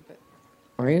water, but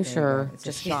Are you There you sure? go. It's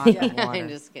a shot of water. I'm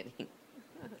just kidding.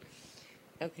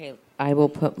 Okay, I will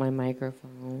put my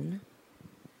microphone.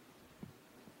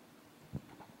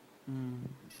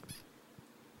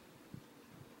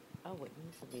 Oh, it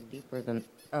needs to be deeper than.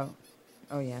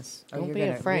 Oh yes. Oh, Don't you're be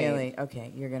gonna afraid. Really,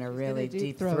 okay, you're gonna really deep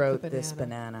deep throat throat the this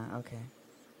banana. Okay.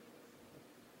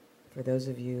 For those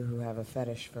of you who have a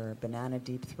fetish for banana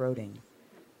deep throating,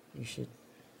 you should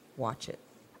watch it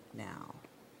now.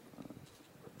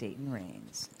 Dayton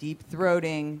Rains. Deep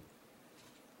throating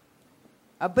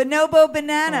a bonobo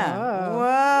banana.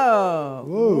 Whoa.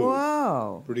 Whoa.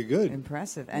 Whoa. Pretty good.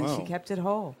 Impressive. And she Wow. kept it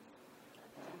whole.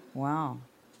 Wow.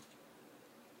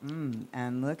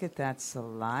 And look at that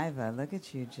saliva. Look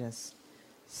at you just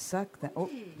suck that. Oh.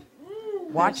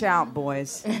 Watch out,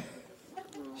 boys.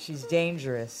 She's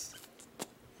dangerous.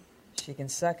 She can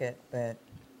suck it, but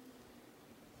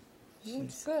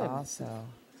she's good. also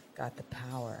got the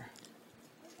power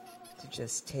to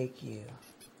just take you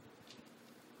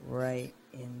right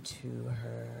into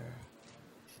her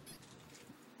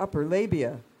upper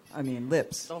labia. I mean,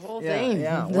 lips. The whole Yeah, thing.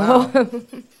 Yeah, The wow. whole-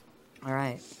 All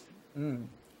right.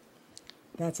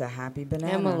 That's a happy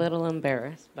banana. I'm a little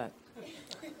embarrassed, but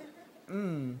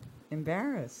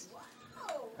Embarrassed.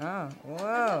 Oh,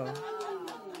 whoa.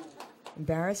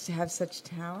 Embarrassed to have such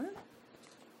talent?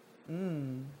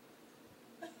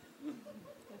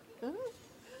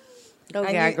 oh, And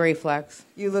gag you- reflex.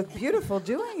 You look beautiful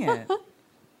doing it,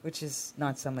 which is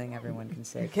not something everyone can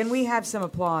say. Can we have some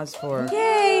applause for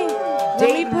Yay!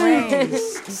 Dayton Rains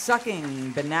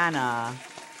sucking banana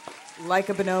like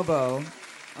a bonobo?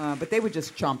 But they would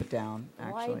just chomp it down,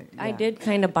 actually. I Yeah. did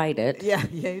kind of bite it. Yeah,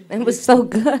 It was so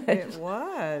good. It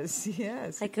was,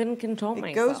 yes. I couldn't control It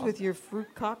myself. goes with your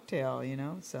fruit cocktail,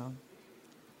 so.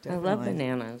 I love definitely.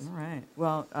 bananas. All right.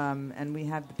 Well, and we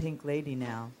have the pink lady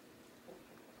now.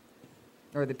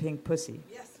 Or the pink pussy.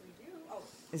 Yes, we do. Oh.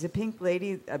 Is a pink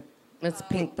lady a It's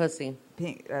pink pussy.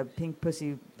 pink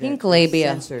pussy? Pink that's labia.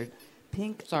 Censored.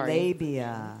 Pink Sorry.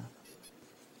 labia.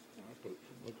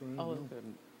 Oh, good.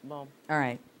 Well, All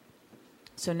right.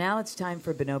 So now it's time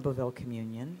for Bonoboville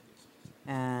Communion.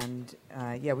 And,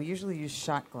 we usually use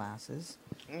shot glasses.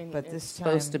 But it's this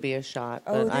supposed time- to be a shot,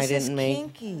 Oh, but I this is didn't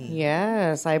make. kinky.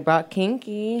 Yes, I brought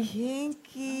kinky.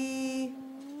 Kinky.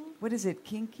 What is it?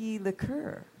 Kinky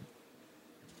liqueur.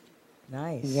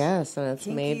 Nice. Yes, and it's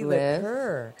Kinky made with.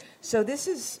 liqueur. So this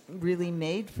is really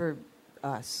made for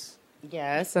us.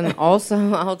 Yes, and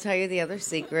also I'll tell you the other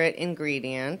secret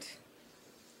ingredient.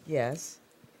 Yes.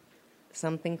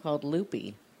 Something called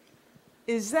loopy.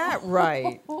 Is that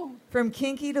right? From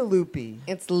kinky to loopy.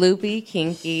 It's loopy,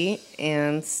 kinky,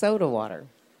 and soda water.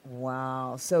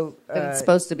 Wow. So But it's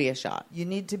supposed to be a shot. you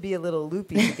need to be a little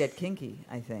loopy to get kinky,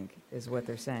 I think, is what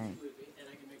they're saying.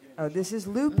 Oh, this is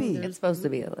loopy. It's supposed to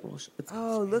be a little.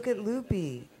 Oh, look at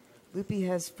loopy. Loopy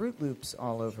has Fruit Loops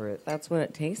all over it. That's what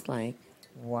it tastes like.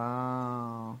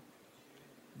 Wow.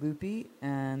 Loopy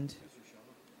and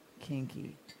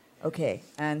kinky. Okay,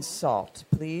 and salt,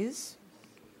 please.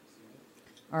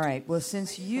 All right. Well,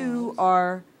 since you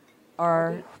are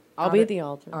I'll be the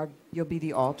altar. You'll be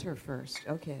the altar first.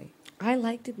 Okay. I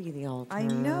like to be the altar. I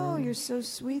know you're so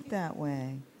sweet that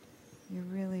way. You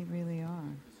really, really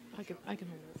are. I can hold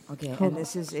it. Okay, Hold and on.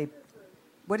 this is a.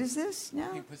 What is this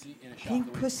now? Pink pussy in a shot.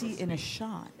 Pink pussy in a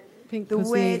shot. Pink The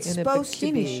pussy way it's in supposed a to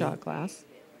bikini be. shot glass.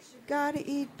 Gotta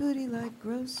eat booty like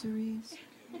groceries.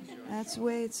 That's the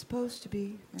way it's supposed to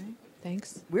be, right?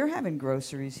 Thanks. We're having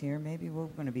groceries here. Maybe we're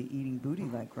going to be eating booty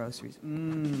like groceries.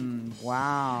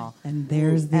 Wow. And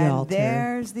there's the And altar.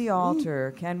 there's the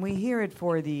altar. Can we hear it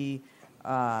for the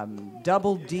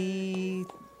double D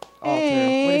altar?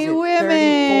 Hey, what is it?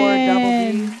 34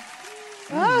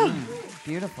 double women. D?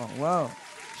 Beautiful. Whoa.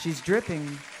 She's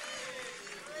dripping.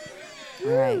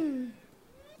 All right.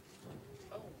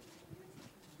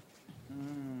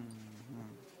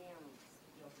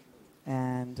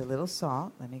 And a little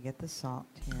salt. Let me get the salt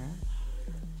here.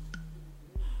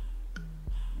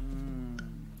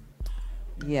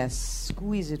 Yes,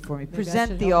 squeeze it for me. Maybe I Present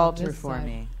should the help on altar this for side.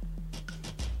 me.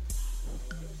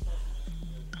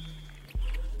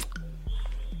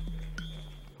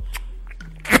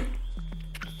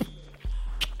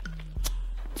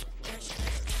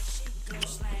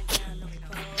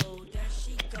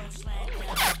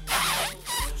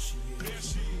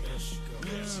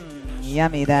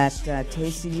 Yummy. That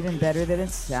tasted even better than it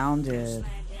sounded.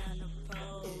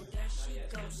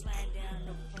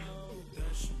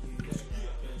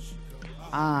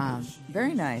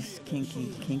 Very nice.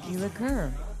 Kinky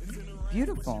liqueur.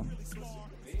 Beautiful.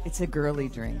 It's a girly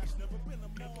drink.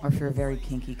 Or for a very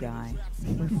kinky guy.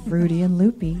 Fruity and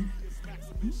loopy.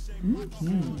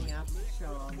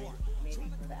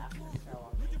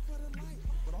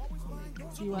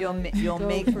 Do you You'll wanna you'll go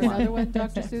make for one. another one,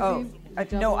 Dr. Susie? Oh, no,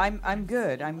 Double? I'm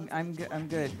good. I'm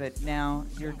good. But now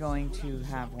you're going to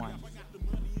have one,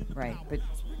 right? But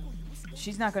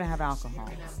she's not going to have alcohol.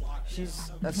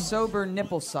 She's a sober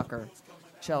nipple sucker,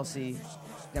 Chelsea,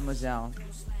 demoiselle.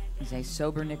 He's a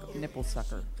sober nipple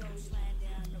sucker.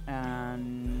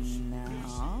 And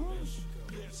now,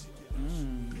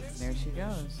 there she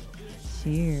goes.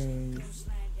 Cheers.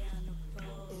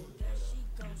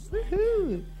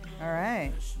 Woohoo! All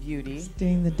right, beauty.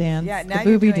 Doing the dance. Yeah, the now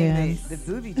you're booby doing dance. the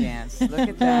booby dance. Look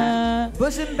at that.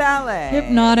 Bosom ballet.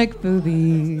 Hypnotic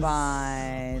boobies.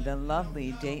 By the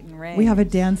lovely Dayton Ray. We have a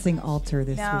dancing altar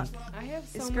this Now, week. I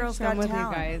have This so much girl's fun got with talent.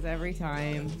 you guys every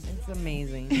time. It's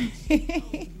amazing.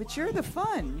 But you're the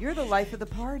fun. You're the life of the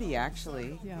party,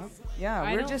 actually. Yeah. Yeah,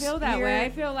 I we're don't just feel that here way. I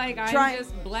feel like try- I'm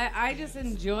just I just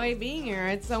enjoy being here.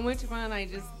 It's so much fun.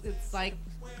 It's like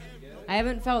I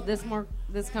haven't felt this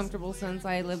comfortable since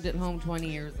I lived at home 20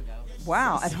 years ago.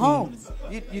 Wow, at home.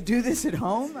 You do this at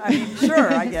home? I mean,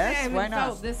 sure, I guess. I haven't Why not?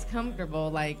 felt this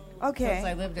comfortable Okay. since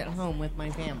I lived at home with my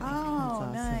family. Oh,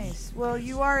 awesome. nice. Well,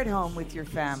 you are at home with your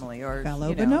family, or Fellow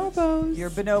you know, bonobos. your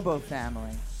bonobo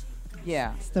family.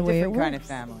 Yeah, It's the way it different kind of works.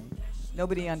 family.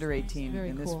 Nobody under 18 Very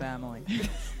in this cool. family.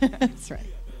 That's right.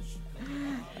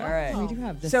 All right. We do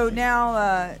have this. So thing.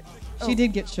 now, She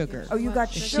did get sugar. oh, you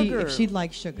got If sugar. If she'd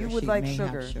like sugar, You would she like may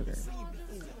sugar. have sugar.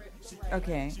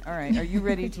 Okay, all right. Are you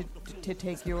ready to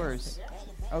take yours?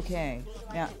 Okay.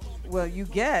 Now, well, you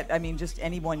get, I mean, just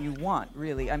anyone you want,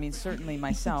 really. I mean, certainly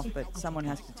myself, but someone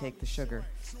has to take the sugar.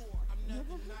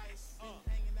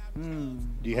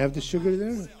 Do you have the sugar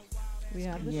there? We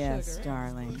have the Yes, sugar.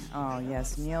 darling. Oh,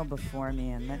 yes. Kneel before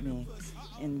me and let me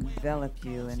envelop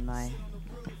you in my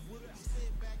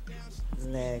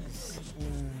legs.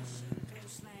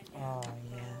 Oh,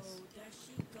 yes.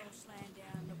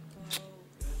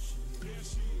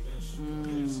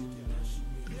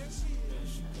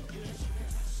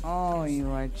 Oh, you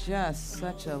are just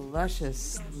such a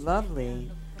luscious, lovely,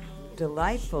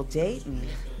 delightful Dayton.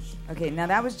 Okay, now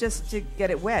that was just to get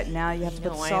it wet. Now you have to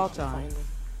put No, I salt have to on. find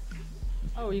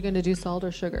Oh, are you going to do salt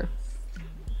or sugar?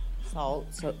 salt,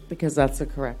 because that's the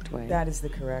correct way. That is the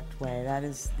correct way. That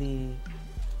is the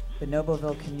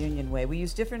Nobleville Communion way. We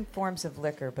use different forms of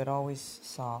liquor, but always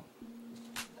salt.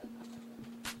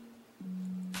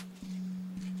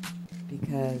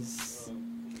 Because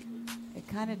it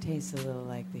kind of tastes a little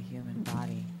like the human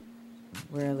body.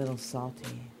 We're a little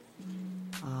salty.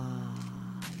 Ah,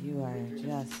 you are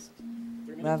just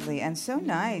lovely. And so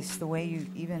nice the way you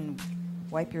even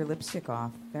wipe your lipstick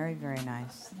off. Very, very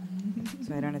nice.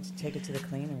 So I don't have to take it to the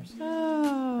cleaners.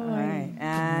 Oh. All right.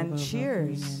 And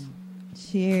cheers.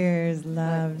 Cheers,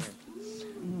 loves.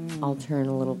 I'll turn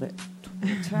a little bit.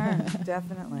 Turn,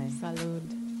 definitely. Salud.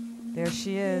 There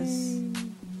she is.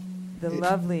 The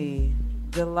lovely,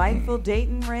 delightful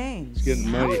Dayton Rains. It's getting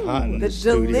mighty hot in The this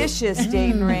studio. delicious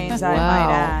Dayton Rains, I Wow.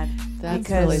 might add. That's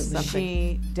because really something.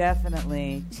 she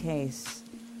definitely tastes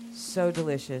so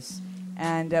delicious.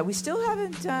 And we still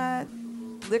haven't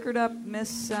liquored up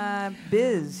Miss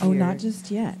Biz here. Oh, not just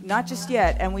yet. Not just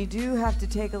yet. And we do have to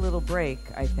take a little break,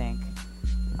 I think.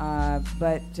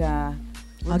 But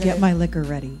I'll get my liquor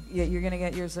ready. Yeah, you're going to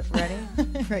get yours ready?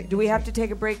 Right. Do we have to take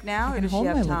a break now, I or can does she hold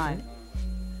have my time?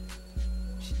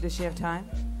 Does she have time?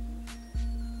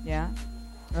 Yeah?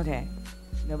 Okay.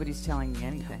 Nobody's telling me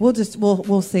anything.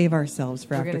 We'll save ourselves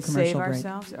for We're after going to commercial save break.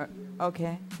 ourselves?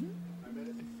 Okay.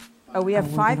 Oh, we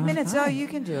have we're 5 good on minutes. 5. Oh, you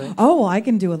can do it. Oh, I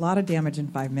can do a lot of damage in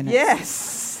 5 minutes.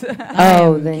 Yes.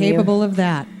 Oh, then Capable of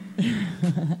that.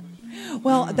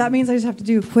 Well, that means I just have to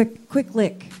do a quick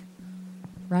lick,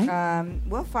 right?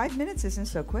 Well, 5 minutes isn't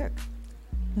so quick.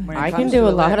 when it I can comes do to a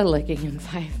the lot lick. of licking in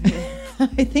 5 minutes.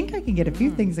 I think I can get a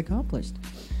few things accomplished.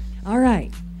 All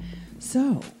right.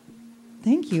 So,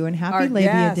 thank you and happy Our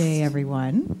Labia guest. Day,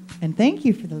 everyone. And thank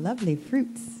you for the lovely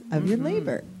fruits of your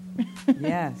labor.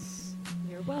 Yes.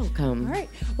 You're welcome. All right.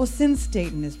 Well, since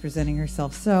Dayton is presenting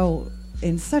herself so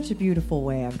in such a beautiful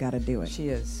way, I've got to do it. She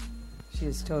is. She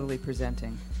is totally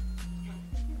presenting.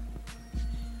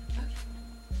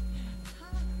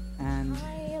 And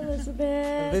Hi,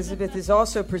 Elizabeth. Elizabeth is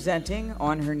also presenting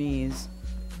on her knees.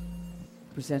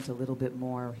 Present a little bit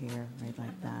more here, right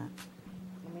like that.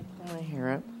 Let me pull my hair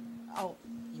up. Oh,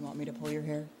 you want me to pull your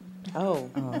hair? Oh.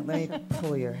 Oh, let me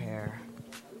pull your hair.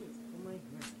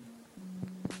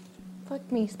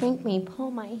 Fuck me, spank me, pull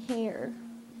my hair.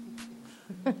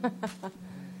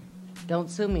 Don't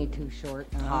sue me too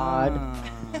short, Todd.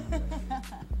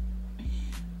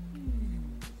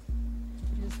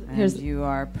 And you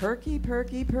are perky,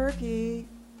 perky, perky.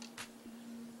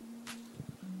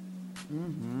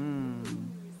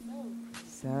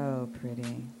 So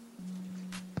pretty.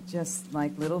 Just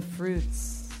like little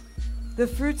fruits. The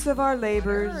fruits of our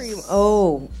labors.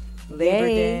 Oh, Labor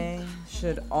yay. Day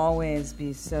should always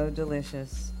be so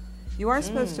delicious. You are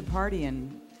supposed to party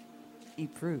and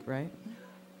eat fruit, right?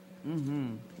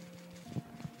 Mm-hmm.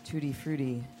 Tutti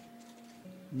frutti.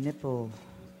 Nipple.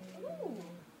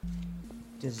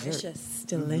 Dessert.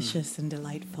 Delicious, and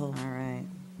delightful. All right.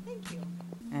 Thank you.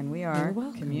 And we are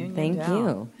welcome. communion Thank down.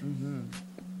 you. Mm-hmm.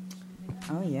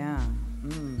 Oh, yeah.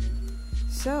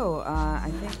 So, I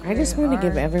think I just we want to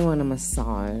give are- everyone a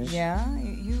massage. Yeah,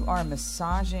 you are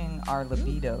massaging our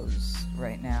libidos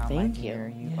right now. Thank my you.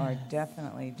 dear. You are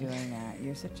definitely doing that.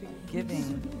 You're such a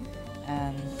giving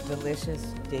and delicious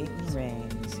Dayton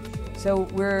Rains. So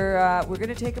we're going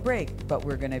to take a break, but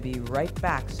we're going to be right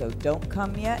back. So don't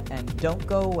come yet and don't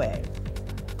go away.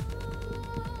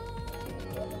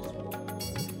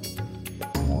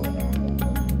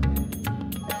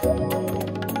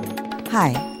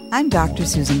 Hi, I'm Dr.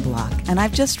 Susan Block, and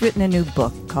I've just written a new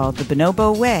book called The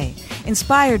Bonobo Way,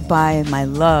 inspired by my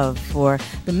love for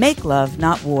the make love,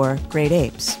 not war great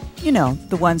apes. You know,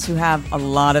 the ones who have a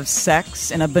lot of sex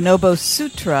in a bonobo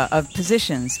sutra of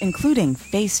positions, including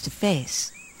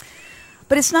face-to-face.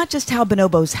 But it's not just how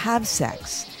bonobos have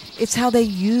sex, it's how they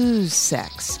use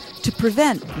sex to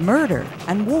prevent murder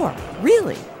and war,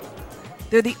 really.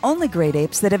 They're the only great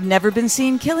apes that have never been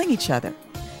seen killing each other.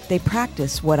 They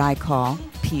practice what I call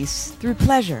peace through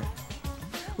pleasure,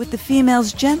 with the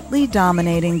females gently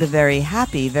dominating the very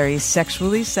happy, very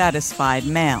sexually satisfied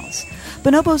males.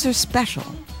 Bonobos are special,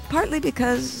 partly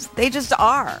because they just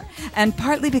are, and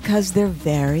partly because they're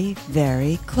very,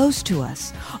 very close to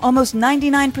us, almost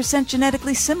 99%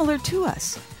 genetically similar to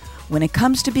us. When it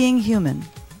comes to being human,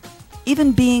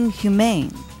 even being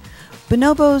humane,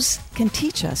 bonobos can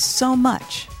teach us so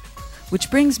much. Which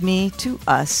brings me to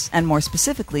us, and more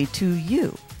specifically to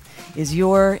you. Is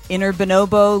your inner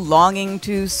bonobo longing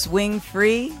to swing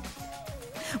free?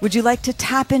 Would you like to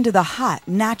tap into the hot,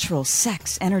 natural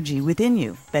sex energy within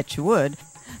you? Bet you would.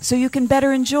 So you can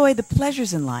better enjoy the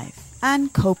pleasures in life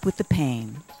and cope with the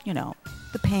pain. You know,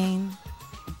 the pain.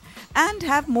 And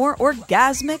have more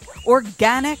orgasmic,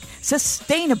 organic,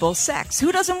 sustainable sex.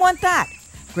 Who doesn't want that?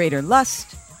 Greater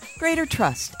lust, greater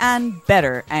trust, and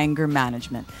better anger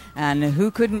management. And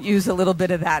who couldn't use a little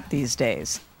bit of that these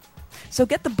days? So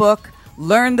get the book,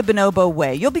 Learn the Bonobo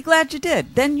way. You'll be glad you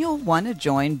did. Then you'll want to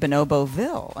join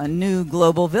Bonoboville, a new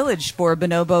global village for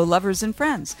bonobo lovers and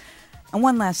friends. And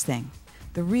one last thing.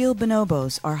 The real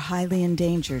bonobos are highly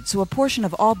endangered, so a portion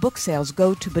of all book sales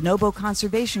go to bonobo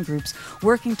conservation groups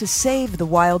working to save the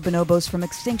wild bonobos from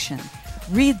extinction.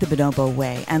 Read The Bonobo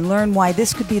Way and learn why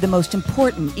this could be the most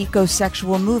important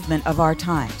ecosexual movement of our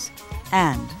times.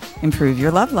 And improve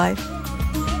your love life.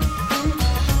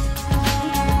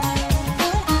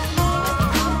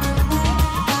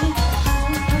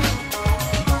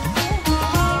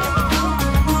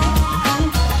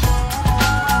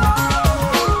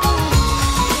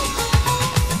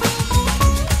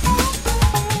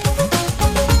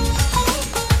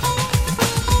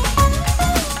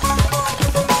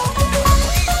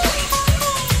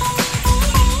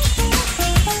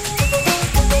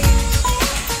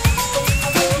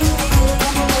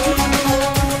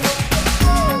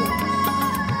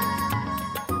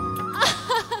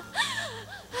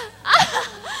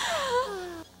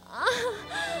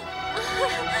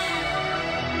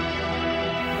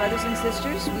 Brothers and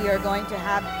sisters, we are going to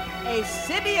have a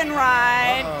Sibian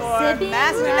ride for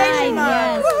Masturbation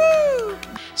Month. Woohoo!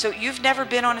 So you've never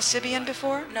been on a Sibian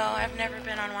before? No, I've never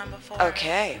been on one before.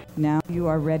 Okay. Now you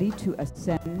are ready to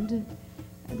ascend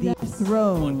the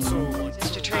throne.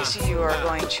 Sister Tracy, you are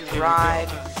going to ride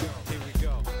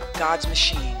God's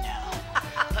machine now.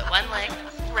 Put one leg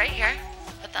right here,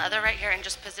 put the other right here, and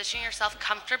just position yourself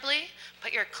comfortably.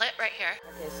 Put your clit right here.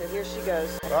 Okay, so here she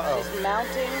goes. She's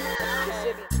mounting the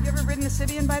Sibian. Have you ever ridden a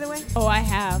Sibian, by the way? Oh, I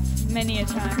have. Many a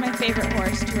time. My favorite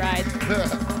horse to ride.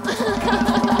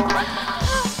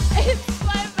 It's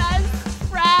my best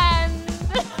friend.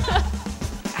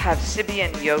 Have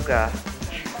Sibian yoga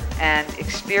and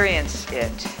experience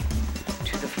it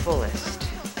to the fullest.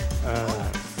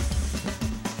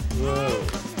 Whoa.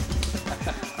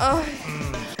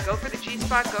 Go for the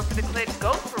G-spot, go for the clit,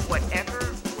 go for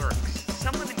whatever works.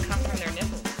 Some women come from their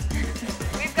nipples.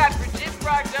 We've got Brigitte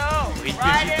Bardot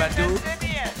riding the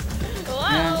Sibian.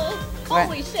 Whoa.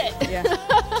 Holy shit. Yeah.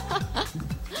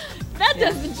 That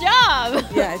does the job.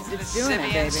 Yeah, it's doing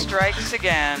it, baby. Strikes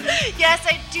again. Yes,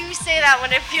 I do say that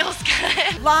when it feels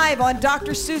good. Live on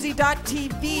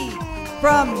drsusie.tv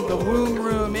from the Womb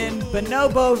Room in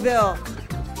Bonoboville.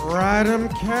 Ride 'em,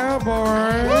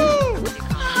 cowboy. Woo!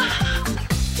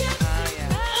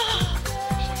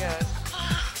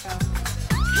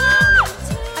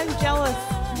 I'm jealous.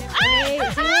 Wait,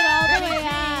 do it all the way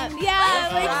up.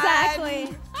 Yeah, exactly.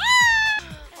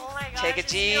 Oh my gosh, Take a it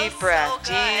feels deep breath, so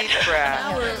good. deep breath.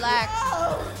 Now relax.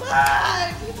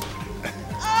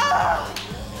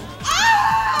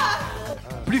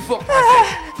 Plus fort,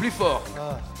 princesse. Plus fort.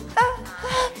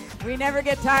 We never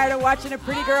get tired of watching a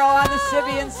pretty girl on the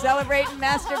Sibian celebrating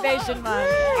Masturbation Month.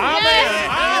 Amen.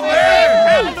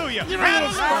 Amen. Hallelujah.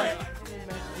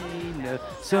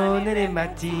 Sonne les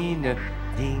matines,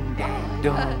 ding ding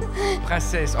dong.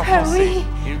 Princesse, en français.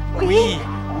 Oui,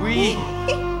 oui.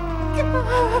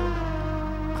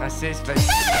 Princesse, vas-y.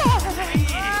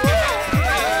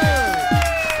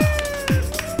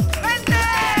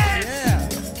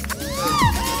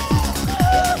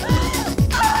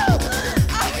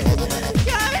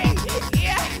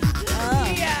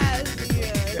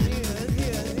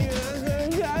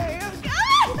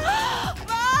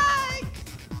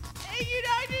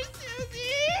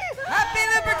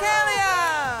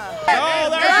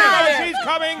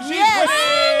 Coming, she's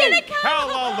winning!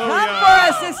 Hallelujah! Come for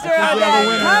us, Sister Odette. Come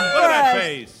Look for at that us.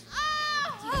 face.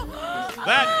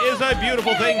 That is a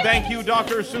beautiful thing. Thank you,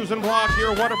 Dr. Susan Block. You're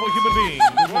a wonderful human being.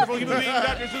 Wonderful human being,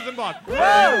 Dr. Susan Block. Wonderful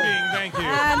human being. Thank you.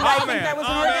 And I think that was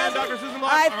an orgasm. Dr. Susan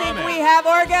Block. I think we have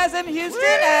orgasm, Houston,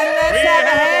 and let's have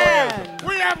a hand.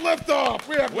 We have liftoff.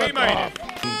 We have We made it.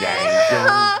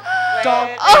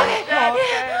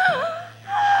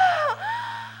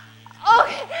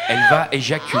 Elle va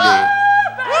éjaculer.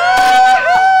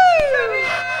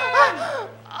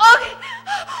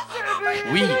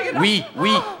 Oui, oui,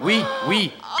 oui, oui,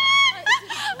 oui.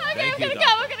 Thank you, We're gonna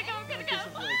go.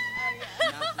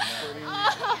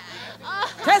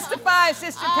 Testify,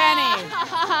 Sister Penny.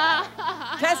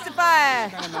 Testify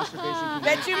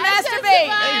that you masturbate.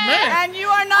 Amen. And you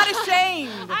are not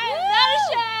ashamed. I'm not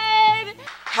ashamed.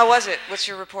 How was it? What's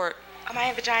your report?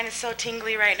 My vagina is so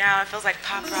tingly right now. It feels like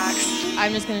pop rocks.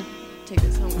 I'm just gonna take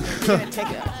this home. You're gonna take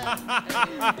it.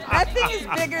 That thing is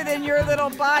bigger than your little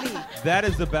body. That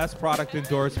is the best product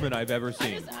endorsement I've ever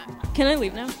seen. Can I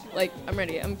leave now? Like, I'm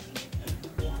ready. Come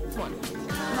on.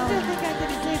 I don't think I can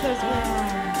say those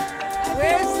words.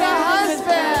 Where's the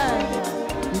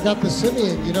husband? You got the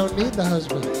Simeon. You don't need the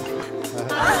husband. Oh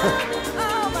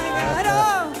my God!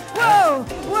 Oh! Whoa!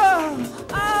 Whoa!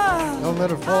 Oh! Don't let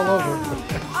her fall over.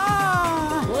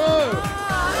 Whoa!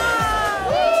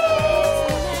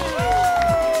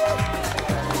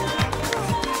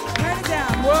 Turn it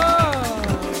down. Whoa!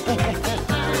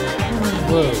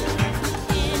 Whoa.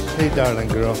 Hey, darling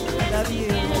girl. Love you.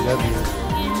 I love you.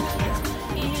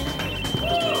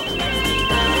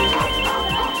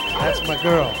 That's my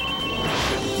girl.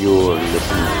 You're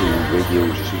listening to Radio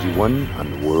Suzy One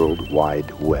on the World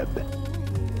Wide Web.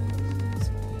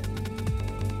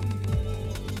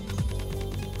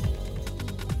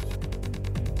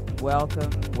 Welcome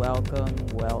back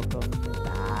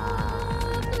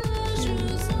to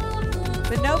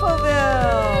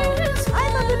Bonoboville.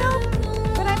 I'm a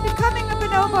bonobo, but I'm becoming a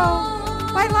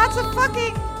bonobo by lots of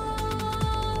fucking.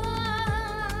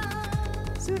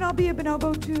 Soon I'll be a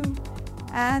bonobo too,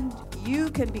 and you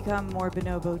can become more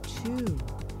bonobo too.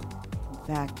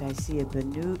 In fact, I see a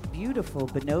beautiful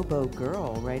bonobo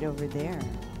girl right over there.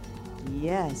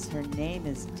 Yes, her name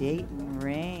is Dayton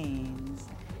Rains.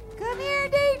 Come here,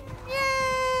 Dayton!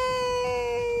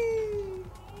 Yay!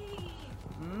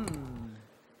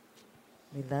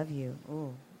 We love you.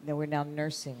 Ooh. No, we're now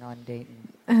nursing on Dayton.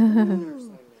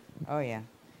 Oh yeah.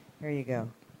 Here you go.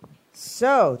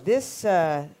 So this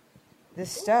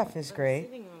stuff is great.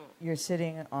 You're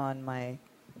sitting on my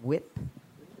whip,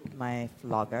 my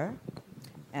flogger,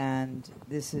 and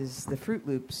this is the Fruit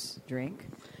Loops drink.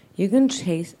 You can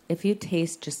if you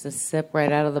taste just a sip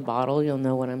right out of the bottle, you'll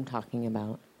know what I'm talking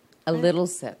about. A little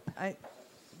sip.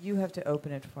 You have to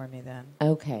open it for me then.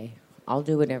 Okay. I'll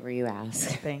do whatever you ask.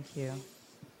 Thank you.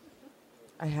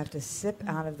 I have to sip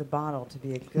out of the bottle to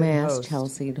be a good May I host. ask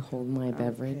Chelsea to hold my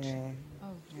beverage? Okay. Oh,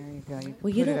 there you go. You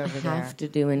Well, you put it don't over have there. to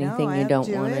do anything No, you I'll don't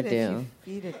do want to it if do. you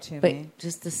feed it to but me.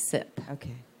 just a sip.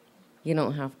 Okay. You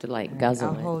don't have to, All right, guzzle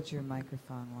I'll it. hold your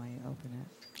microphone while you open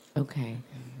it. Okay.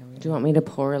 we Do you want me to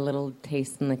pour a little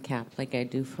taste in the cap like I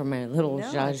do for my little No,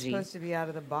 it's Jaji? supposed to be out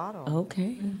of the bottle.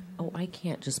 Okay. Oh, I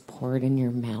can't just pour it in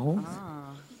your mouth.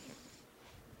 Ah.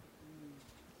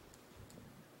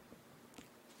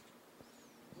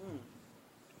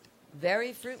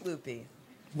 Very Fruit Loopy.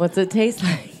 What's it taste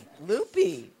like?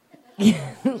 Loopy.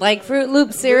 Like Fruit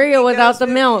Loop cereal without the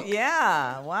milk.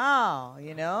 Yeah, wow.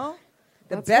 You know?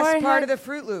 The That's why I best part had- of the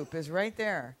Fruit Loop is right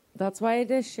there. That's why I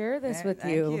did share this Yeah, with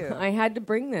thank you. you. I had to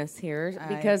bring this here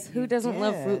because who you doesn't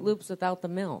love did. Fruit Loops without the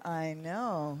milk? I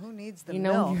know. Who needs the You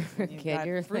know, milk? you're a You've kid. got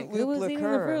You're Fruit like, Loop who was eating the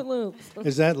liqueur. Fruit Loops?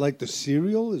 Is that like the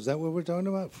cereal? Is that what we're talking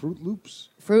about? Fruit Loops?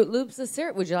 Fruit Loops is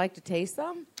syrup. Would you like to taste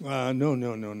them? No.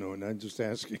 I'm just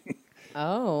asking.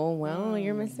 Oh, well,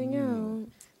 you're missing out.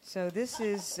 So this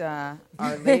is our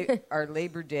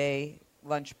Labor Day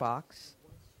lunchbox,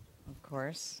 of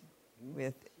course,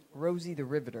 with Rosie the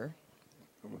Riveter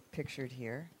pictured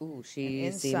here. Ooh, she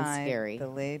and seems inside scary. The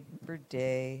Labor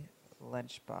Day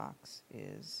lunchbox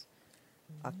is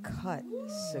a cut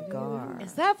cigar.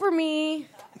 Is that for me?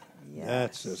 Yes.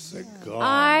 That's a cigar.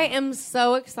 I am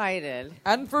so excited.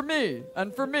 And for me.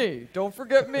 Don't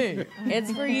forget me.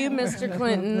 It's for you, Mr.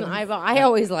 Clinton. I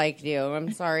always liked you.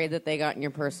 I'm sorry that they got in your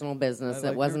personal business.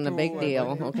 It wasn't a big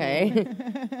deal, okay?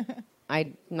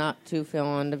 I'm not too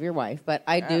fond of your wife, but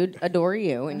I do adore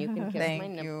you, and you can kiss my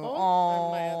Thank nipple. you.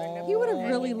 and my other nipple. You would have and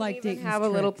really you liked even Dayton's have a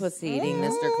little tricks. pussy eating,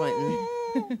 Mr.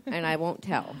 Clinton, and I won't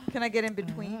tell. Can I get in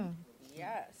between?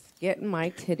 Yes. Get in my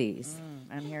titties.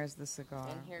 And here's the cigar.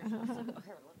 And here's the cigar.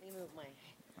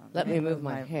 Let me move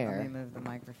my hair. Let me move the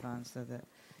microphone so that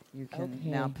you can Okay.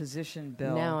 now position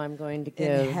Bill. Now I'm going to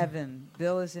in give. heaven.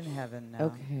 Bill is in heaven now.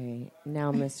 Okay.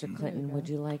 Now, Mr. Clinton, would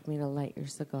you like me to light your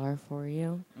cigar for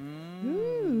you?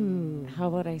 How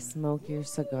about I smoke your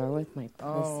cigar with my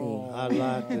pussy? I'd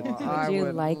like to. Would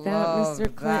you like that,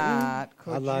 Mr. Clinton?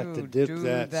 Could I'd like to you dip do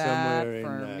that somewhere in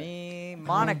for that. me?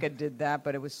 Monica did that,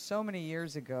 but it was so many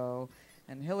years ago,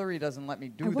 and Hillary doesn't let me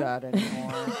do I won't- that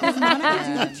anymore. Does Monica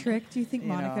do And, the trick? Do you think you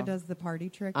Monica know. does the party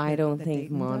trick? I don't that think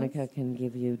Dayton Monica does? can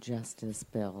give you justice,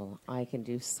 Bill. I can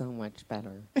do so much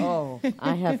better. Oh,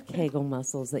 I have Kegel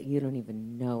muscles that you don't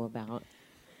even know about.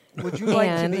 would you like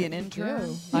to And be an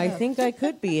intern? I think I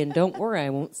could be, and don't worry, I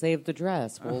won't save the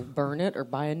dress. We'll burn it or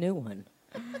buy a new one.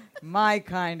 My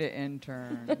kind of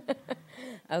intern.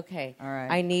 Okay. All right.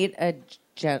 I need a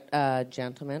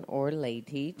gentleman or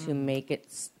lady to make it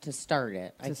to start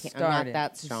it. To I'm start not it,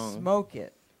 that to strong. smoke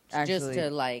it. Just Actually, to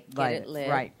get light it lit.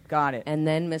 Right, got it. And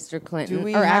then Mr. Clinton. Do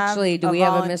we or have actually, do a we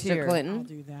have a volunteer? Mr. Clinton? I'll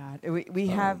do that. We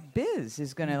have Biz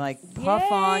is going to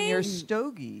puff on your Yay!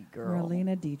 stogie, girl.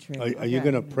 Marlena Dietrich. Are you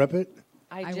going to prep it?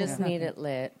 I I just will need have it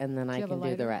lit, and then I you have a can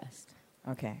do the lighter? rest.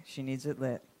 Okay, she needs it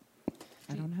lit.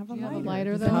 I don't have a Do you have lighter. a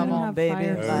lighter, Does though? anyone Come on, have baby.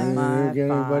 fire? Light my Anybody have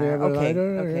a fire. Okay,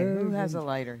 lighter? okay. Who has a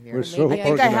lighter here? We're so Maybe I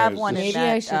think I have organized. one in Maybe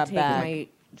that I should take bag. my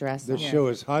dress This off. show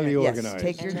is highly Yes, organized.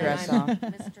 take your And dress then off.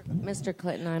 Mr.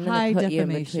 Clinton, I'm High going to put you in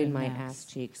defamation, between my Max. ass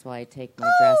cheeks while I take my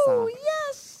dress off.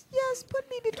 Yes, yes, put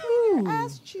me between your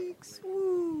ass cheeks.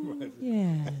 Woo.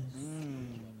 Yes.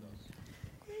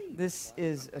 This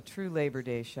is a true Labor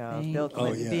Day show. Thank Bill you.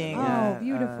 Clinton yeah. being Oh, a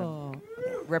beautiful.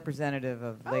 representative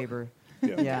of labor.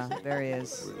 Yeah. Yeah, there he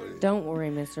is. Don't worry,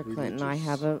 Mr. Clinton. I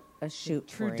have a shoot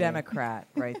True for Democrat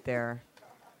right there.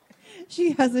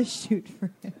 She has a shoot for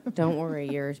him. you. Don't worry,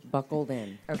 you're buckled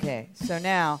in. Okay, so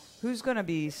now who's going to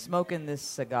be smoking this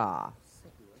cigar?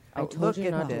 I Oh, told look you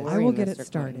at not to this. worry, I will get Mr. it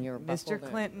started. Clinton. You're Mr. buckled in.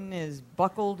 Clinton is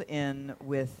buckled in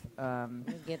with Let me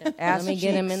get ass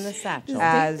him in cheeks the satchel. Does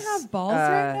as Dayton have balls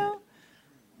right now?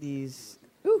 these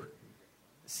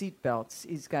seat belts.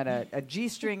 He's got a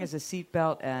G-string as a seat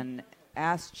belt and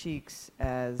ass cheeks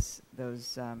as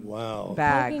those Wow.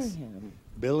 bags. Poking him.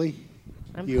 Billy,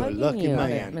 I'm you're a poking lucky you,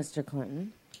 man. Mr.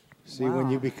 Clinton. See, when Wow.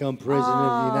 you become president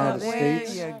of the United there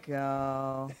States, you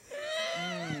go.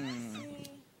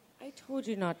 I told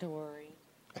you not to worry.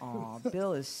 Oh,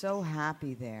 Bill is so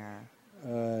happy there.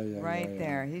 yeah, Right yeah, yeah.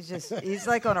 there. He's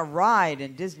like on a ride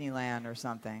in Disneyland or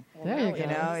something. There you You go.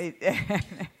 know,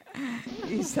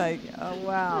 he's like, oh,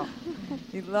 wow.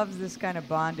 He loves this kind of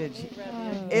bondage.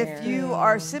 If you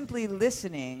are simply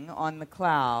listening on the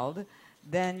cloud,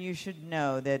 then you should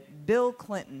know that Bill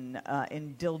Clinton,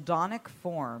 in dildonic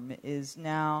form, is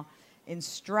now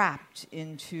enstrapped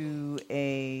into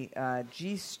a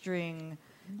G-string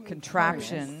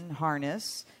contraption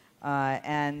harness,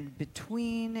 and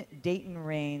between Dayton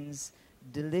Rain's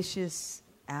delicious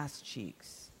ass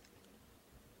cheeks.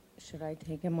 Should I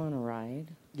take him on a ride?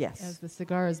 Yes. As the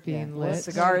cigar is being Well, lit. the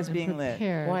cigar is and being lit.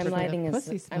 prepared Well, I'm for the lighting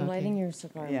pussy I'm lighting smoking. your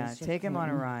cigar. Yeah, Mr. take him on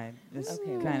a Clinton. ride. Just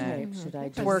Okay, what kind type? of Should I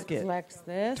just twerk it. flex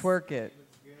this? Twerk it.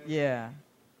 Yeah.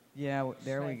 Yeah,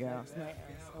 there we Should I go. flex my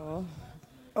asshole?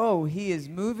 Oh, he is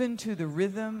moving to the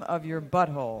rhythm of your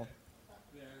butthole.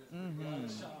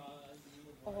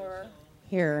 Or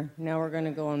here, now we're going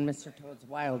to go on Mr. Toad's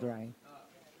wild ride.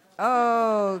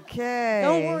 Okay.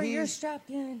 Don't worry, you're He's- strapped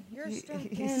in. You're strapped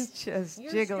in. He's just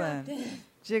You're jiggling. strapped in.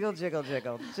 Jiggle, jiggle,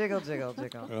 jiggle. Jiggle, jiggle,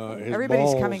 jiggle. His Everybody's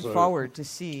balls coming are- forward to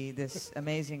see this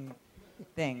amazing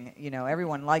thing. You know,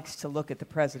 everyone likes to look at the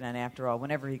president, after all,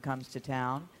 whenever he comes to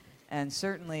town. And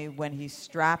certainly when he's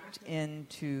strapped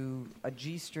into a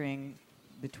G-string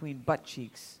between butt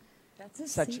cheeks, That's a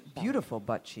such seatbelt. beautiful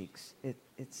butt cheeks,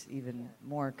 it's even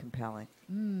more compelling.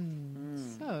 So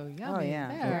yummy. Oh, yeah.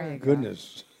 There. There you go.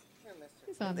 goodness.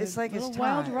 He's on It's this like his little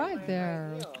wild time. ride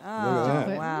there. Oh,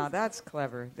 that. wow, that's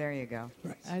clever. There you go.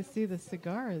 I see the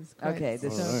cigar is quite Okay, All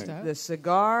stoked right. up. the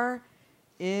cigar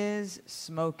is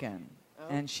smoking,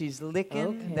 and she's licking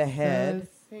Okay. the head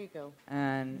There you go.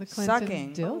 and The Clinton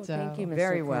sucking dildo. Oh, thank you, Mr.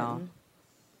 very well. Clinton.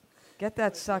 Get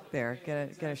that suck there.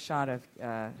 Get a shot of.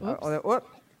 Whoops. Whoop.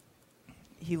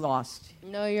 He lost.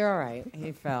 No, you're all right.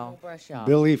 He fell. Brush off.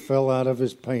 Billy fell out of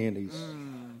his panties.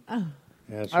 Oh.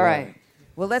 That's All right.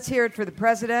 Well, let's hear it for the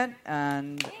president.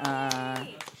 And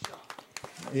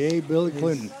Hey, Billy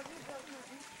Clinton.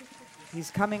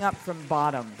 he's coming up from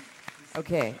bottom.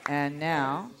 Okay, and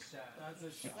now.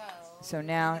 So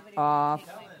now off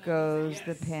goes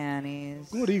the panties.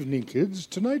 Good evening, kids.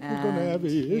 Tonight we're going to have a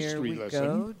And history here we lesson.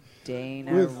 go.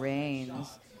 Dana with-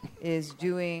 Raines is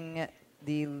doing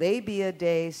the Labia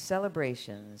Day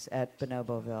celebrations at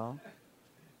Bonoboville.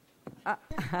 Oh,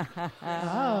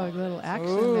 a little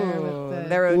action there with the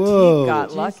Laro Whoa. Teague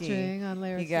got lucky. G-string on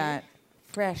Laro He Teague. got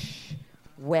fresh,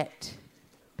 wet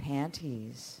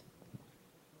panties.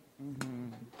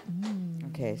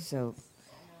 Okay, so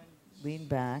lean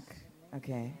back.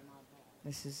 Okay.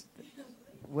 This is,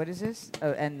 what is this?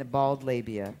 Oh, and the bald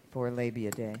labia for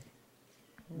Labia Day.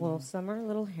 Well, some are a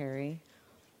little hairy.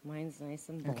 Mine's nice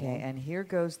and bald. Okay, and here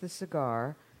goes the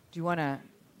cigar. Do you want to,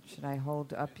 should I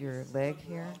hold up your leg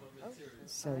here?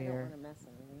 So you're,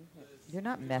 you're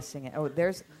not messing it. Oh,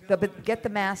 there's, but get the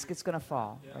mask, it's going to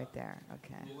fall right there.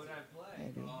 Okay.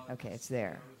 Maybe. Okay, it's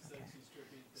there. Okay.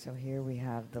 So here we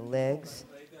have the legs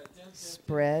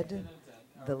spread.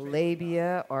 The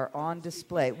labia are on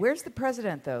display. Where's the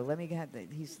president, though? Let me get.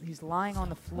 He's lying on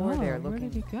the floor there, where looking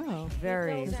did he go?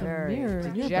 very, There's a very mirror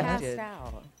nearby. dejected. Passed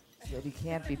out. That he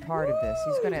can't be part of this.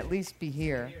 He's going to at least be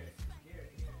here,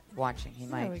 watching. He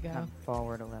There we might go. come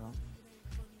forward a little.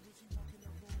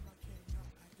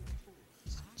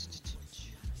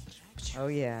 Oh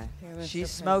yeah, Here, Mr. she's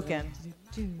smoking.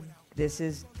 This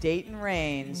is Dayton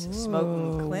Raines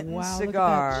smoking Ooh, Clinton's wow,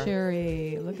 cigar. Look at that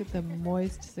cherry. Look at the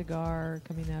moist cigar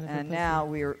coming out of her And pussy. now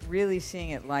we're really seeing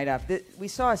it light up. We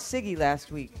saw a ciggy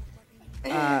last week,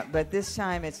 but this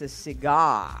time it's a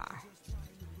cigar.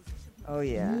 Oh,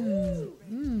 yeah. Oh,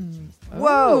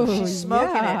 Whoa, she's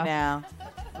smoking yeah. it now.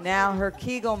 Now her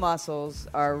Kegel muscles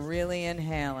are really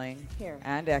inhaling Here.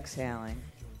 and exhaling.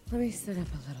 Let me sit up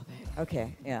a little bit.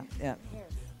 Okay, yeah.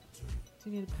 Do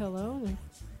you need a pillow?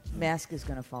 Mask is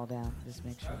going to fall down. Just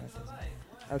make sure that doesn't.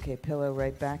 Okay, pillow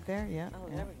right back there. Yeah. Oh,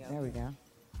 yeah, there we go. There we go.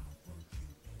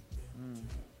 Mm.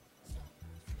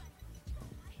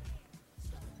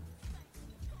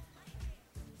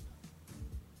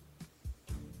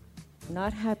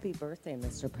 Not happy birthday,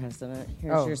 Mr. President.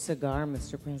 Here's Oh. your cigar,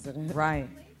 Mr. President. Right.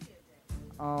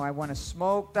 Oh, I want to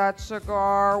smoke that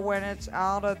cigar when it's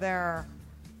out of there.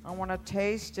 I want to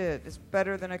taste it. It's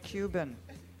better than a Cuban.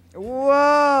 Whoa.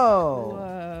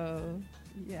 Whoa.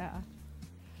 Yeah.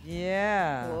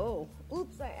 Yeah. Whoa.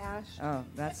 Oops, I ashed. Oh,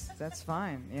 that's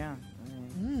fine. Yeah.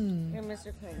 Here,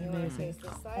 Mr. Clinton, you want to taste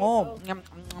this side? Oh,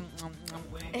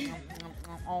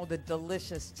 oh, the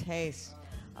delicious taste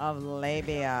of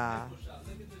labia.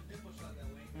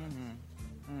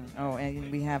 Oh,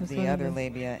 and we have This the one other in the-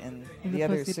 labia and in the the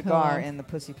other pussy cigar pillow. in the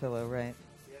pussy pillow, right?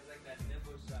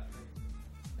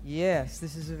 Yes,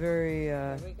 this is a very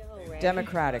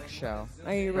democratic show.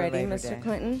 Are you for ready, Labor Mr. Day.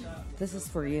 Clinton? This is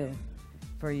for you.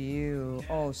 For you.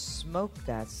 Oh, smoke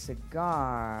that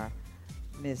cigar,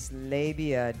 Miss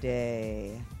Labia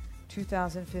Day,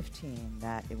 2015.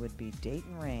 That it would be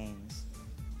Dayton Rains.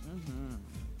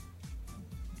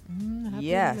 Happy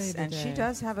Yes, Labor and she Day.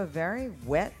 does have a very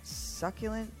wet,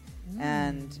 succulent,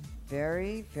 and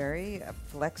very, very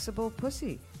flexible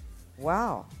pussy.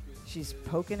 Wow. She's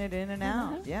poking it in and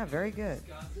out. Yeah, very good.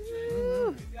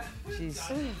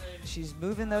 She's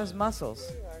moving those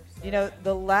muscles. You know,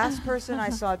 the last person I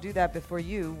saw do that before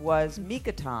you was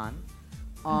Mikaton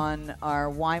on our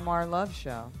Weimar Love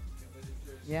show.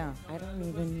 Yeah. I don't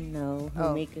even know who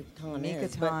Oh, Mikaton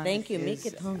is, Mikaton but thank you, is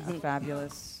Mikaton. a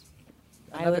fabulous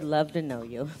I would love to know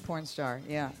you. porn star.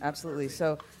 Yeah, absolutely.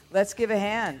 So let's give a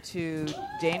hand to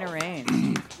Dana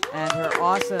Raines and her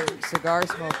awesome cigar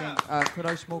smoking. Could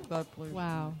I smoke that, please?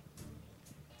 Wow.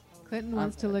 Clinton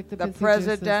wants to lick the The pissy juices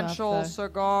presidential off the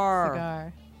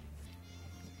cigar.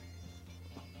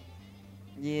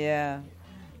 Yeah.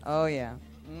 Oh, yeah.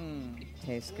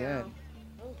 Tastes good.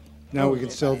 Now we can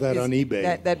sell that on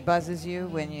eBay. That buzzes you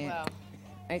when you...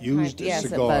 Used yes,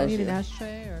 cigar. it Need an buzzes.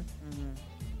 ashtray or?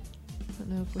 I don't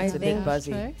know if we I have It's a an bit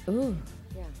buzzy. ashtray. Ooh.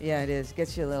 Yeah, it is.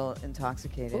 Gets you a little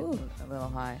intoxicated, Ooh. a little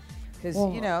high. Because,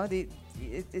 Well- you know,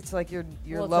 it's like your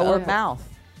Well, it's lower a- mouth.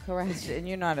 Correct. And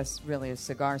you're not really a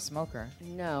cigar smoker.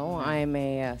 No, I'm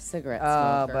a cigarette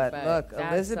Oh, smoker. but look,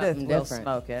 that's Elizabeth something will different.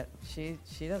 smoke it.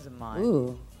 She doesn't mind.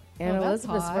 Ooh. And Oh, that's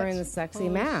Elizabeth's hot. wearing the sexy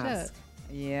Holy mask.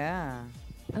 shit. Yeah.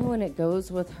 Oh, and it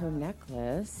goes with her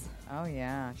necklace. Oh,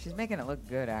 yeah. She's making it look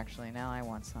good, actually. Now I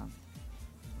want some.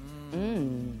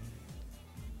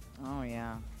 Oh,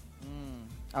 yeah.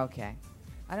 Okay.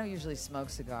 I don't usually smoke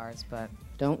cigars, but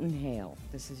Don't inhale.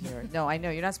 this is your... No, I know.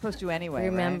 You're not supposed to anyway,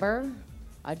 right? Remember?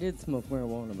 I did smoke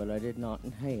marijuana, but I did not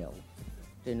inhale.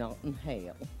 Did not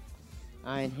inhale.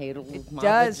 I inhaled with It my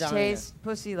does vagina. taste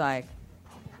pussy-like.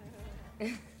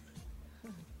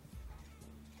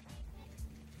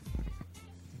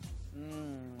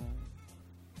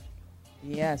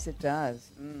 Yes, it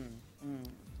does.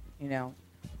 You know,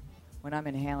 when I'm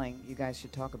inhaling, you guys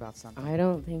should talk about something. I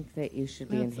don't think that you should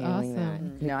be That's inhaling awesome.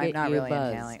 that. Could No, I'm get not you really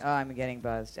buzzed. inhaling. Oh, I'm getting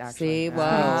buzzed, actually. See,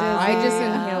 well, I just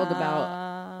inhaled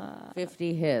about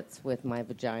 50 hits with my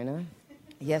vagina.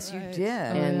 Yes, you Right. did.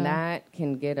 And yeah. that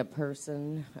can get a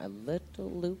person a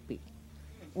little loopy.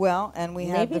 Well, and we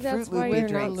have Maybe the that's Fruit why Loopy you're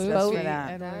not drinks. That's loopy for that.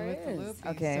 And we're There with the is. loopy,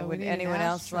 Okay, so we would need an anyone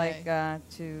else like ashtray.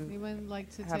 to... Anyone like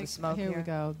to have a take smoke Here here? we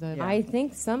go. The Yeah. I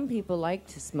think some people like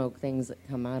to smoke things that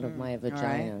come out of my all right.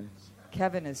 vagina.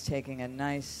 Kevin is taking a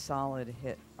nice solid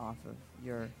hit off of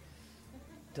your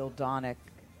dildonic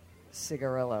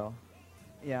cigarillo.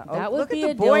 Yeah. That oh, would look be at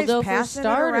a the boys dildo for passing it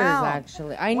starters, around.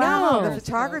 actually. I Wow, know. the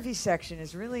photography section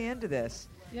is really into this.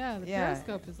 Yeah, the Yeah.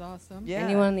 Periscope is awesome. Yeah.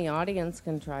 Anyone in the audience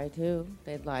can try too.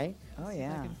 They'd like. Oh, See if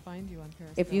yeah. I can find you on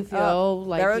Periscope. If you feel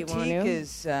like you want Barotique to.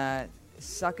 is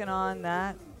sucking on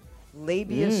that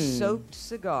labia-soaked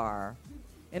cigar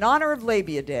in honor of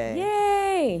Labia Day.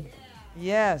 Yay!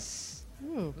 Yes.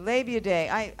 Ooh. Labia Day.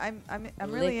 I'm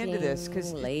really into this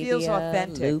because it feels Licking,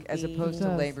 authentic as loopy. opposed It to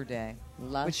does. Labor Day,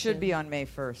 which should Luscious. be on May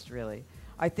 1st, really.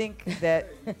 I think that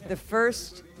the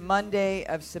first Monday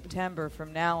of September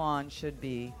from now on should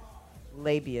be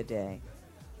Labia Day.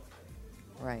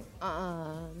 Right.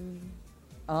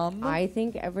 I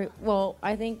think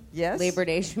I think Yes? Labor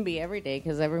Day should be every day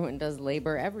because everyone does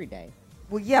labor every day.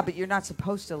 Well, yeah, but you're not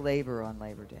supposed to labor on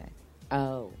Labor Day,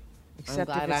 Oh. except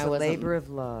glad if it's I a wasn't- labor of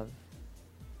love.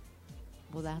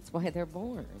 Well, that's why they're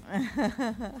born. Right?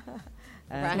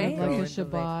 Like a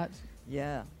Shabbat.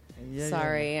 Yeah.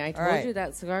 Sorry, I told you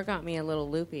that cigar got me a little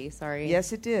loopy. Sorry.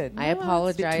 Yes, it did. I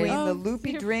apologize. Between the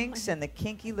loopy drinks and the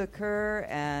kinky liqueur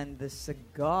and the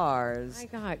cigars, I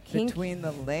got kinky. between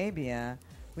the labia,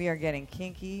 we are getting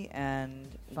kinky and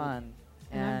fun.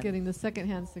 And I'm getting the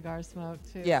secondhand cigar smoke,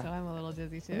 too, Yeah. so I'm a little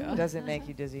dizzy, too. Does it make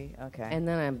you dizzy? Okay. And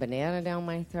then I'm banana down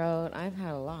my throat. I've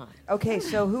had a lot. Okay,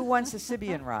 so who wants a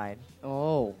Sibian ride?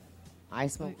 Oh, I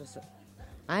smoked a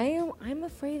I'm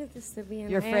afraid of the Sibian.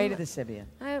 You're afraid of the Sibian.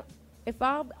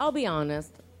 I'll be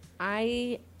honest,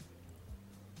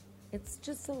 it's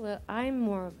just a little. I'm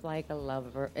more of like a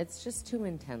lover. It's just too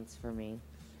intense for me.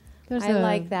 I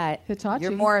like that. Hitachi.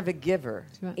 You're more of a giver.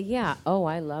 Yeah. Oh,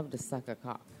 I love to suck a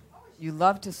cock. You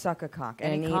love to suck a cock.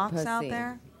 Any and cocks pussy. out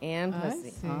there? And I pussy.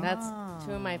 see. That's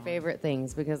two of my favorite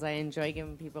things because I enjoy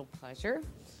giving people pleasure.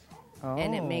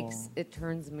 And it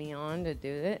turns me on to do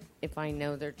it if I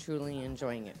know they're truly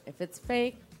enjoying it. If it's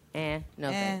fake, no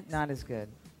thanks. Not as good.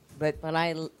 But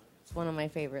it's one of my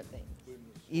favorite things.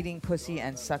 Eating pussy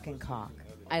and sucking cock.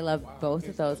 I love both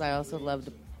of those. I also love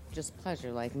just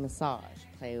pleasure, like massage,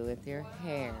 play with your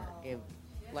hair,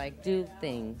 do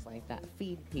things like that,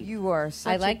 feed people. You are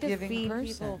such I like a to giving feed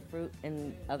person. people fruit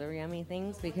and other yummy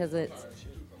things because it's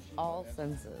all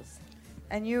senses.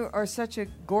 And you are such a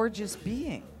gorgeous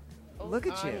being. Look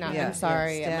at you. I'm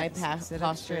sorry. Yeah, My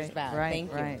posture is bad. Right,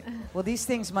 Thank right. you. Well, these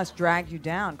things must drag you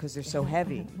down because they're so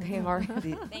heavy. They are.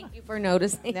 Thank you for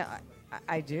noticing. No,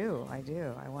 I do. I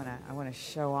want to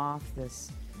show off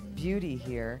this beauty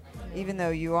here, even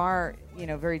though you are,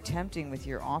 very tempting with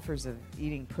your offers of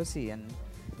eating pussy and.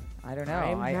 I don't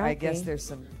know. I guess there's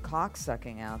some cock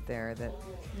sucking out there that.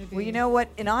 Maybe. Well, you know what?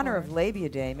 In honor of Labia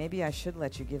Day, maybe I should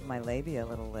let you give my labia a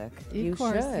little lick. You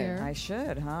should. I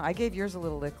should, huh? I gave yours a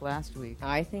little lick last week.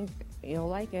 I think you'll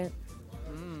like it.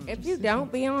 If you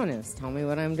don't, be honest. Tell me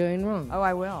what I'm doing wrong. Oh,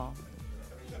 I will.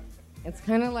 It's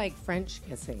kind of like French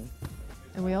kissing.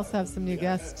 And we also have some new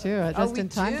guests, too. Just in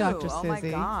time, Dr. Susie. Oh, my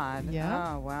God.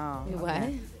 Yeah. Oh, wow. What?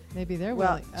 Maybe they're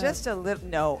well, willing. Just a little.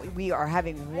 No, we are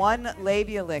having one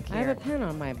labia lick here. I have a pen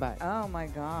on my butt. Oh, my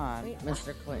God. Wait,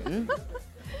 Mr. Clinton.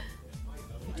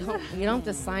 You don't have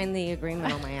to sign the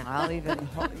agreement on my ass. I'll even.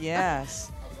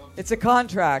 Yes. It's a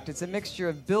contract. It's a mixture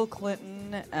of Bill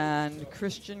Clinton and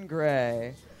Christian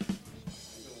Grey.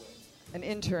 An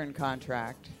intern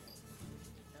contract.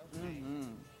 Mm-hmm.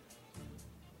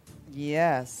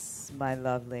 Yes, my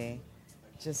lovely.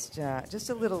 Just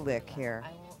a little lick here.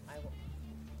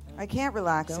 I can't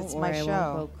relax. Don't it's worry, my I show.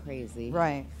 won't go crazy.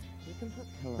 Right. You can put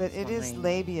pillows But it is behind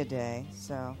labia day,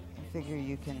 so I figure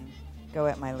you can go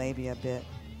at my labia a bit.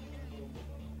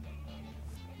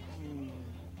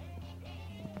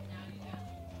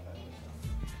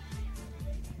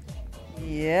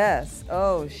 Yes.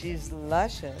 Oh, she's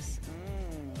luscious.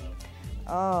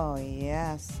 Oh,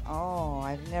 yes. Oh,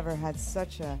 I've never had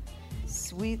such a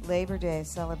sweet Labor Day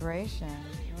celebration.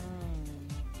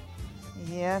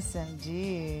 Yes,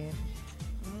 indeed.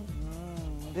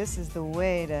 This is the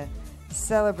way to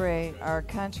celebrate our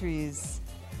country's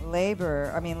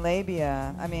labia.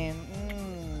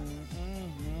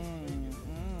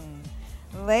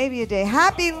 Labia Day.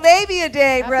 Happy Labia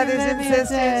Day, brothers and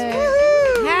sisters.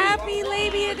 Woo-hoo. Happy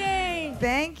Labia Day.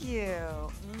 Thank you.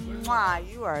 Mwah,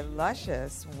 you are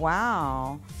luscious.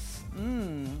 Wow.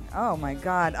 Oh, my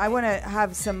God. I want to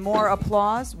have some more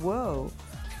applause. Whoa.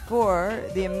 For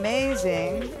the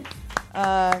amazing,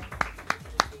 hot,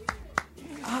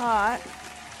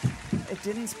 it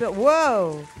didn't spill.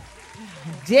 Whoa.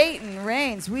 Dayton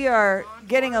Rains. We are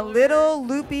getting a little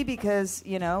loopy because,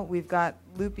 we've got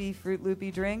Fruit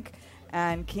Loopy drink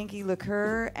and kinky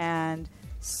liqueur and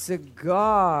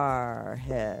cigar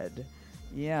head.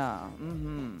 Yeah.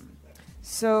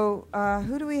 So,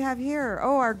 who do we have here?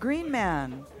 Oh, our green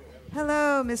man.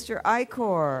 Hello, Mr.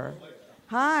 Icor.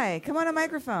 Hi. Come on a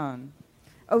microphone.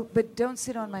 Oh, but don't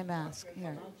sit on my mask.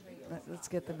 Here. Let's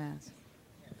get the mask.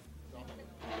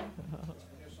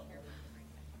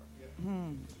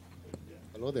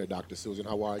 Hello there, Dr. Susan.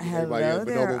 How are you? Hello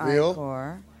Everybody there, Bonoboville?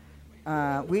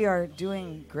 Icor. We are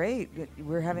doing great.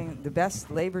 We're having the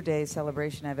best Labor Day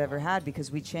celebration I've ever had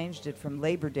because we changed it from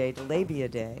Labor Day to Labia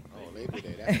Day. Oh, Labor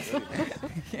Day. That's really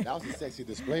nice. That was a sexy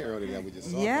display earlier that we just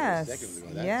saw. Yes, seconds ago.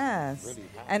 That's yes. Really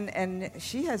hot. And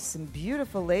she has some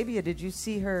beautiful labia. Did you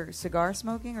see her cigar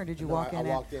smoking, or did you walk in? I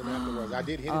walked in afterwards. I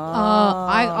did hit it.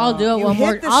 I'll do it You one hit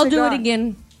more. the I'll do cigar. it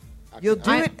again. You'll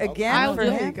do it again I'll for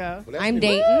do him? it. I'm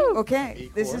Dayton. Okay,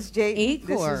 this is Jayden.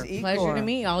 This Ecor. is Ecor. Pleasure to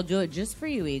meet you. I'll do it just for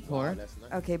you, Ecor.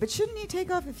 Okay, but shouldn't you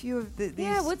take off a few of these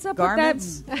what's up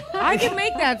garments? with that? I can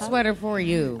make that sweater for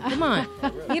you. Come on.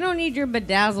 You don't need your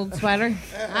bedazzled sweater.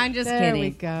 I'm just There kidding. we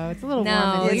go. It's a little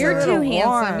no, warm. you're too handsome.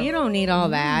 warm. You don't need all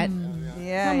that.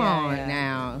 Yeah, Come yeah, on yeah.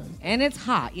 now. And it's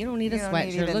hot. You don't need You a don't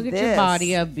need sweatshirt. even Look at this. your body.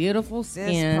 You have beautiful skin.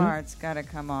 This part's got to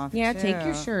come off. Yeah, too. take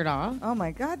your shirt off. Oh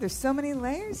my God, there's so many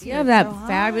layers You here. have It's that so hot.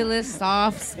 fabulous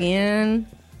soft skin.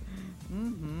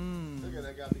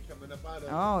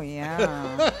 Oh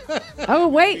yeah. Oh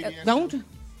wait, don't.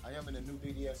 I am in a new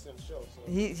BDSM show. So.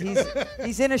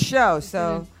 He's in a show,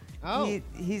 so Oh.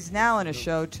 he's now in a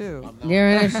show too. You're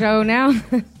in a show now.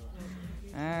 All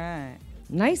right.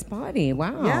 Nice body.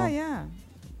 Wow. Yeah, yeah.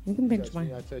 You can pinch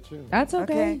mine. I touch you. That's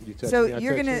okay. You touch So me, I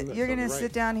you're touch gonna you. you're That's gonna all right.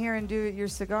 sit down here and do your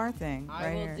cigar thing I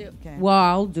right will here. do. Okay. Well,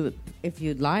 I'll do it if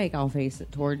you'd like. I'll face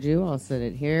it towards you. I'll sit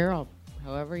it here.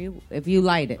 However you, if you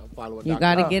light it, following you Dr.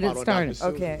 got to Oh, get it following started.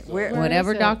 Dr. Susie, Okay. so- Where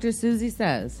Whatever is it? Dr. Susie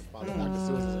says. Follow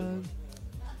Dr.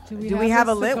 Susie. Do we have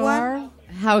a lit cigar? one?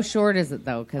 How short is it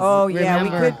though? 'Cause Oh yeah,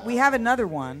 remember, we have another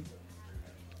one.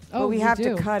 Oh, we you have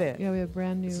do. to cut it. Yeah, we have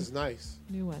brand new. This is nice.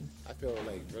 New one. I feel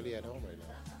like really at home right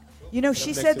now. You know, she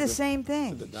next said to the the- same to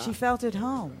thing. the dock. She felt at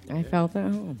home. I felt at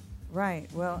home. Right.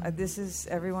 Well, this is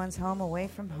everyone's home away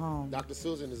from home. Dr.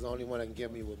 Susan is the only one that can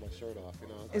get me with my shirt off. You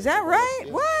know. Is that right?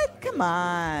 Yeah. What? Come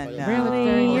on. No.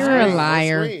 Really? You're Oh, a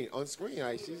liar. On screen,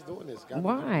 she's doing this. Got me.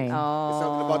 Why? It's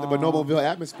something about the Bonoboville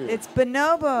atmosphere. It's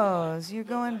bonobos. You're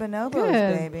going bonobos,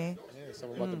 Good. baby. Yeah,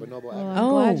 something about the bonobo Well, atmosphere. I'm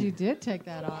Oh. glad you did take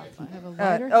that off. I have a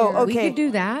lighter here. Okay. We could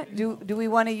do that. Do we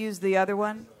want to use the other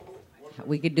one?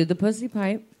 We could do the pussy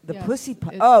pipe. The Yes, pussy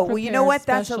pipe. it's Oh, well, you know prepared what?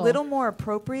 That's a special. little more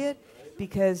appropriate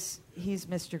because he's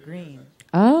Mr. Green.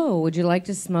 Oh, would you like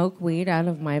to smoke weed out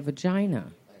of my vagina?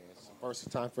 It's the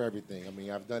first time for everything. I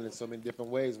mean, I've done it so many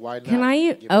different ways. Why not? Can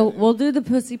I? give Oh, it a- we'll do the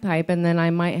pussy pipe, and then I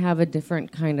might have a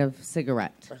different kind of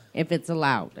cigarette if it's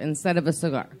allowed instead of a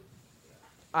cigar.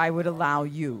 I would allow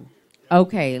you.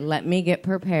 Okay, let me get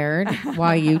prepared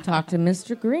while you talk to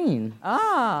Mr. Green.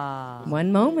 Ah,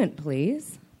 One moment,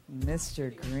 please.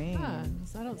 Mr. Green. Ah,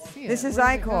 I don't see it. This is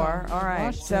Where'd it go? Icor. All I right.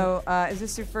 lost So, is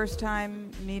this your first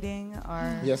time meeting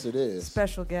our Yes, it is.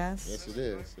 special guest? Yes, it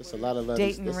is. There's a lot of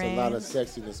Dayton there's a lot of Rains.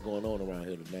 sexiness going on around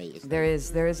here tonight. It's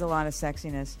There is a lot of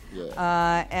sexiness.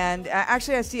 Yeah. And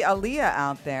actually, I see Aaliyah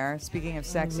out there. Speaking of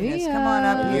sexiness, come on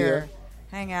up Aaliyah. here.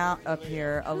 Hang out up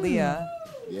here. Aaliyah.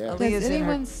 Yeah. Aaliyah's Has in her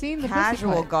anyone seen the pussy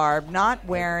casual pipe? garb, not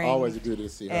wearing Always good to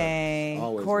see her. a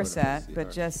Always corset, wonderful to see but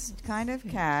her. just kind of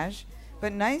cash.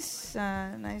 But nice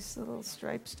little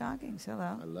striped stockings.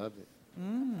 Hello. I love it.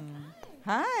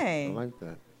 Hi. I like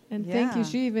that. And thank Yeah. you.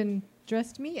 She even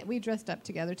dressed me. We dressed up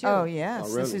together too. Oh yes, Oh,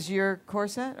 this really? is your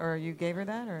corset, or you gave her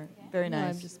that, or very No,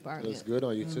 nice. I'm just borrowing Looks it. good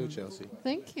on you too, Chelsea.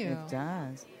 Thank you. It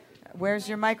does. Where's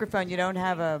your microphone? You don't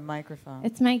have a microphone.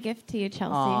 It's my gift to you,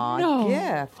 Chelsea. Aw, No.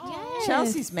 gift. Yes.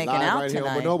 Chelsea's making live out right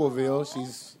tonight. here on Bonoboville.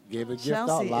 She's gave a gift out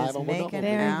Chelsea live is on making Bonobo.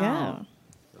 There out. we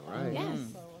go. All right. Yes.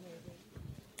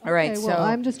 All right, Okay, so well,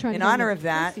 I'm just trying to in find honor the of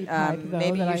that, pussy pipe, though,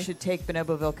 maybe that you I- should take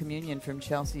Bonoboville communion from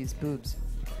Chelsea's boobs.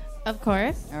 Of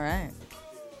course. All right.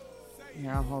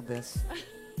 Here, I'll hold this.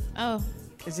 Oh,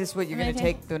 Is this what you're Am I going to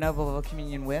take the Bonoboville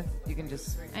communion with? You can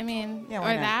just... I mean, Yeah, or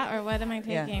why not? that, or what am I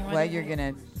taking? Yeah. What Well, is you're it?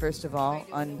 going to, first of all,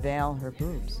 unveil her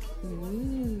boobs.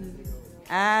 Ooh.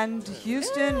 And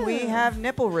Houston, we have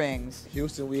nipple rings.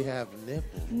 Houston, we have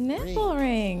Nipple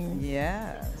ring.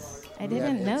 Yes. I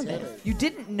didn't know this. You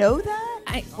didn't know that?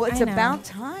 Well, it's I know. about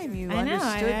time you I know.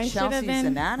 understood I should have Chelsea's been-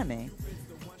 anatomy.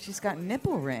 She's got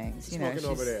nipple rings. You know, Smoking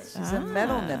over there. she's a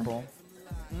metal Ah. nipple.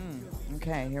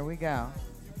 Okay, here we go.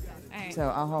 All right. So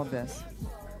I'll hold this.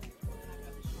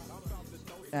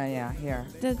 Yeah, here.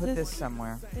 Does Put this- this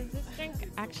somewhere. Does this drink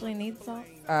actually need salt?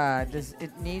 Does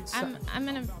it need some? I'm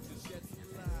gonna.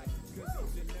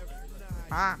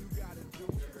 Ah.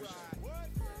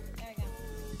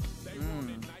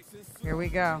 Here we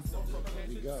go. Here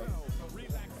we go.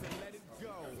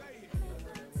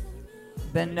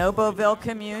 Bonoboville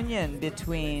communion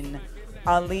between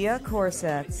Aaliyah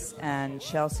Corsets and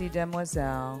Chelsea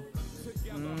Demoiselle.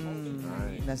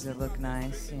 Nice. Does it look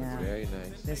nice? Yeah. Very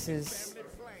nice. This is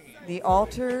the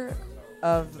altar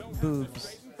of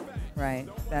boobs, right?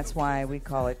 That's why we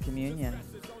call it communion.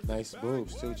 Nice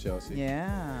boobs too, Chelsea.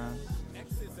 Yeah.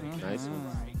 Nice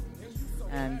ones.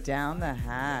 And down the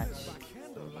hatch.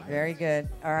 Very good.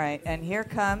 All right. And here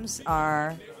comes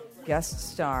our guest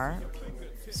star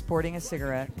sporting a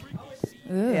cigarette.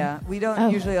 Ooh. Yeah. We don't Oh.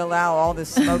 usually allow all this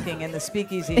smoking in the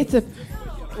speakeasy. It's a.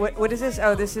 What is this?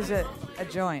 Oh, this is a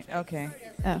joint. Okay.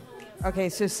 Oh. Okay,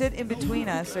 so sit in between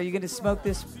us. Are you going to smoke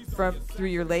this through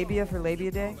your labia for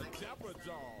Labia Day?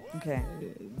 Okay.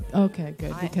 Okay,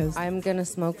 good. Because I'm going to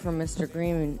smoke from Mr.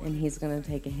 Green, and he's going to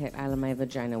take a hit out of my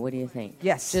vagina. What do you think?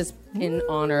 Yes. Just in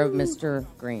honor of Mr.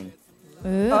 Green.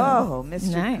 Ooh, Oh,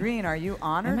 Mr. nice. Green, are you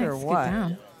honored I might or scoot what?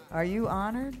 down. Are you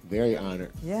honored? Very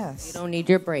honored. Yes. You don't need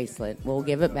your bracelet. We'll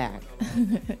give it back.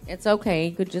 It's okay.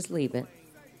 You could just leave it.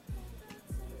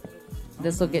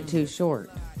 This will get too short.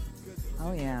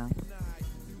 Oh, yeah.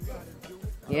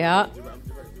 Yeah.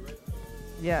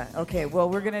 Yeah, okay. Well,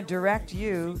 we're going to direct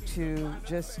you to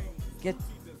just get,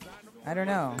 I don't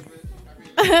know.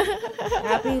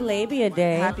 Happy Labia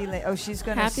Day. She's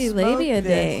going to Happy smoke Labia this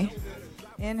Day.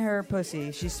 in her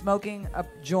pussy. She's smoking a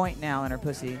joint now in her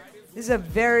pussy. This is a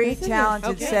very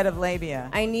talented set of labia.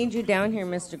 I need you down here,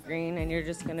 Mr. Green, and you're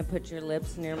just going to put your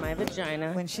lips near my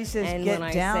vagina. When she says and get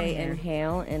when down I say here.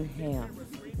 inhale, inhale.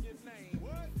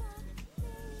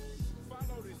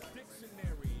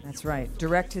 That's right.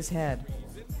 Direct his head.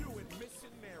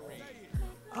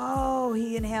 Oh,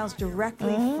 he inhales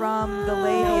directly from the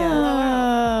labia.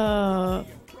 Oh.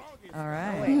 All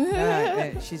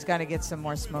right. She's got to get some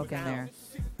more smoke in there.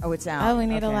 Oh, it's out. Oh, we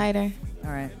need a lighter.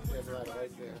 All right.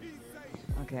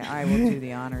 Okay, I will do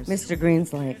the honors. Mr.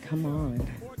 Green's like, come on.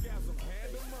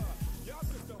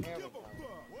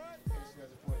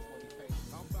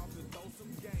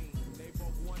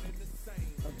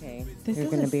 Okay, This you're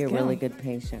is going a to be a skill. really good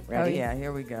patient. Ready? Oh, yeah,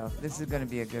 here we go. This is going to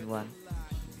be a good one.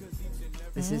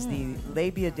 This is the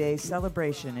Labia Day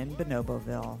celebration in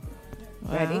Bonoboville.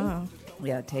 Ready? Wow.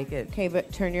 Yeah, take it. Okay,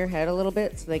 but turn your head a little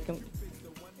bit so they can...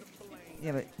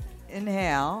 Yeah, but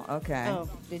inhale. Okay. Oh,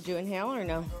 did you inhale or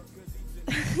no?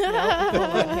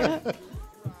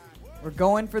 We're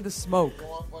going for the smoke.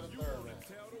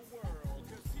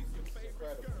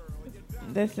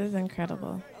 This is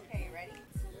incredible.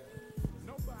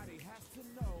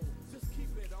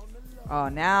 Oh,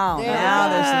 now There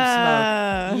there's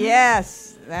some smoke.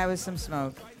 Yes, that was some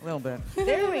smoke. A little bit.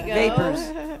 There we go.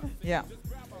 Vapors. Yeah.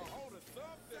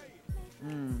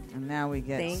 And now we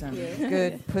get Thank some you.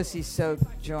 good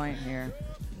pussy-soaked joint here.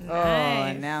 Oh,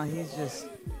 Nice. and now he's just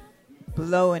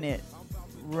blowing it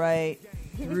right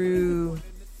through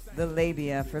the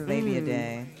labia for Labia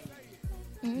Day.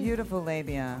 Beautiful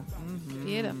labia. Mhm.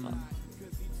 Beautiful.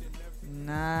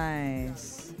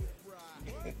 Nice.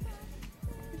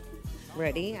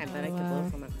 Ready? I bet I could blow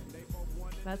from it.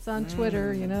 that's on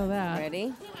Twitter. You know that.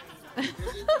 Ready?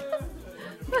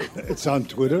 It's on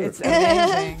Twitter. It's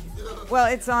amazing. Well,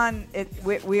 it's on.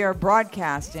 We are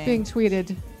broadcasting. Being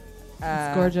tweeted.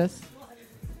 It's gorgeous.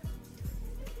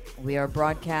 We are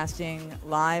broadcasting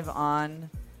live on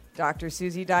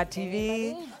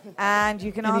drsusie.tv, and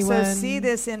you can also Anyone- see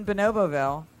this in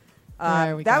Bonoboville.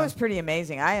 There we that go. was pretty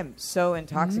amazing. I am so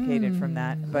intoxicated from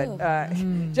that, but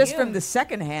just from the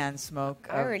secondhand smoke.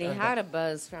 I already had a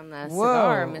buzz from the Whoa,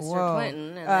 cigar, Mr. whoa.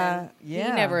 Clinton. And then Yeah.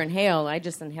 he never inhaled. I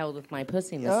just inhaled with my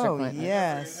pussy, Mr. Oh Clinton.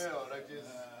 yes.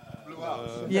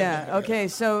 Yeah. Okay.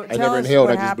 So I tell never us inhaled.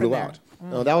 what I just happened blew there. out.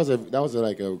 No, that was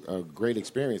a great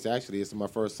experience. Actually, it's my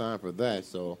first time for that,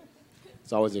 so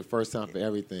it's always the first time for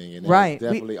everything. And that was Right.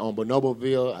 definitely on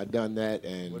Bonoboville. I done that,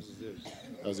 and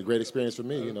that was a great experience for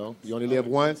me. You know, you only live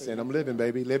once, and I'm living,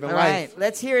 baby, living All life. right.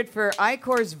 Let's hear it for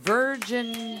Icor's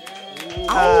Virgin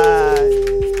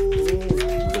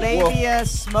Labia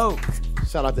Smoke.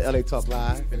 Shout out to LA Talk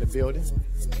Live in the building.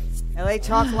 LA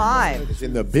Talk Live. It's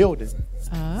in the building.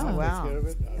 Oh, wow.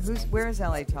 Where is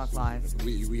LA Talk Live?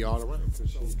 We all around.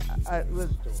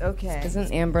 Okay.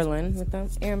 Isn't Amber Lynn with them?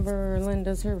 Amber Lynn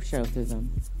does her show through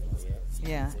them.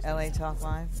 Yeah, LA Talk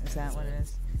Live. Is that what it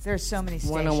is? There are so many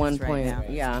stations 101 right point, now.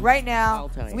 yeah. Right now, I'll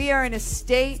tell you. we are in a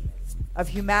state of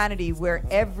humanity where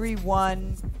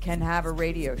everyone can have a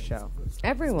radio show.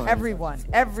 Everyone.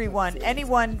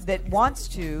 Anyone that wants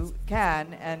to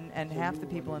can, and half the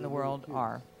people in the world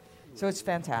are. So it's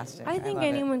fantastic. I think love it.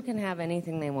 anyone can have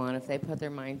anything they want if they put their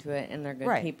mind to it and they're good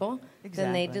Right. people. Then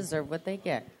Exactly. they deserve what they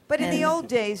get. But in the And- old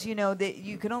days, you know, that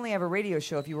you could only have a radio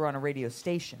show if you were on a radio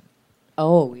station.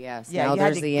 Oh yes. Yeah, now you had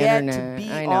there's to the get internet. to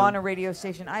be I know. on a radio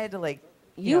station. I had to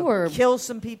You were- kill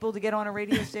some people to get on a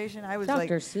radio station. I was like,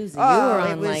 Dr. Susie, oh, you were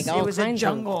it on was, like it all was kinds a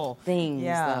jungle of things,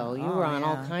 Yeah. though. You Oh, were on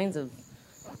all yeah. kinds of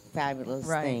fabulous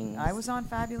Right. things. I was on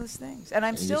fabulous things, and I'm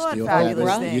And still you're on still fabulous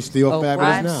fabulous. things. You're still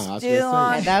fabulous I'm now. I was gonna still say.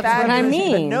 on That's what I fabulous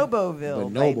mean.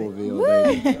 Bonoboville, baby.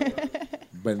 Bonoboville, baby.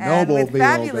 And with Bonoboville,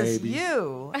 fabulous baby.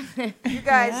 you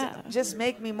guys just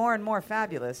make me more and more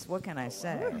fabulous. What can I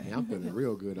say? Hey, I'm feeling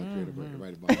real good up here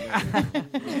right about now.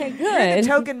 You're the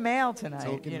token male tonight.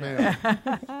 Token you know.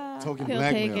 male. Token He'll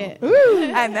blackmail. take it.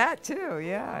 And that too,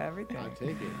 yeah, everything. I take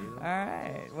it. You know? All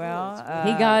right. Well,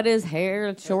 He got his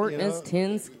hair short and his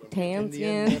tan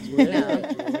skin.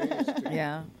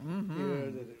 yeah.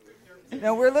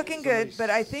 No, we're looking good, but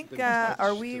I think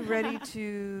are we ready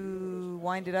to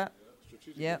wind it up?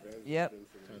 Yep.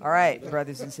 All right,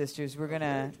 brothers and sisters, we're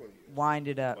gonna wind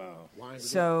it up.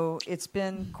 So it's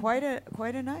been quite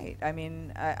a night. I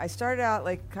mean, I started out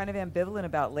like kind of ambivalent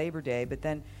about Labor Day, but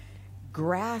then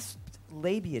grasped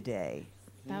Labia Day.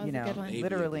 That was a good one.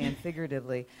 Literally and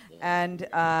figuratively, and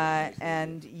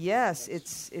yes,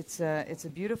 it's a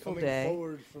beautiful day,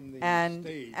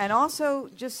 and also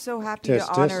just so happy to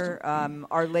honor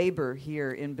our labor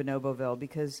here in Bonoboville,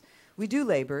 because we do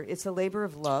labor. It's a labor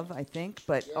of love, I think,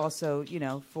 but also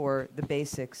for the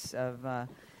basics of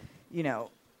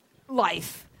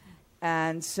life.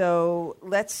 And so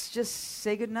let's just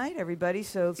say goodnight, everybody.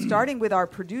 So starting with our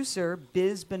producer,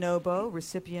 Biz Bonobo,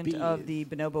 recipient of the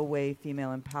Bonobo Way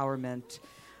Female Empowerment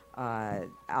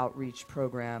Outreach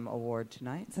Program Award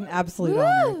tonight. It's an absolute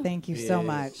honor. Thank you so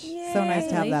much. Yay. So nice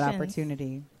to have that Congratulations.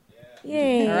 opportunity.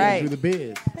 Yay. All right. You're the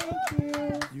biz. Thank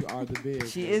you. You are the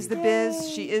biz. She is the Biz.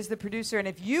 She is the producer. And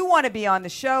if you want to be on the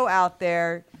show out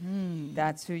there,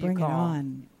 that's who you Bring call. it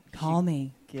on. Call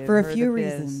me. Give For a her few the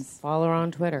biz. reasons. Follow her on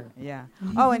Twitter. Yeah.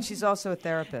 Oh, and she's also a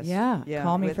therapist. Yeah.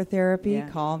 Call me with- for therapy. yeah.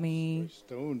 Call me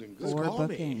Stoned and good. for call me.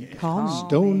 booking. Call me.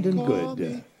 Stoned and Call good.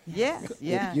 me. Yes.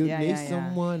 Yeah. If you yeah, need yeah, yeah.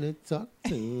 someone to talk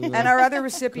to. And our other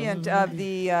recipient of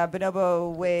the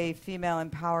Bonobo Way Female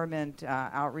Empowerment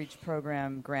Outreach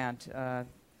Program grant,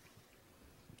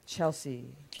 Chelsea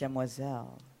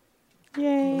Demoiselle.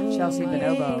 Yay. Chelsea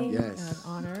Bonobo. An Yes.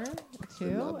 honor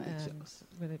too, and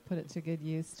really put it to good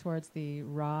use towards the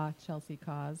Raw Chelsea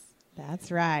cause. That's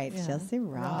right. Yeah. Chelsea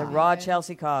Raw. The Raw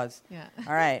Chelsea cause. Yeah.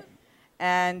 All right.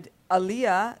 And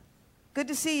Aaliyah, good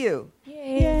to see you.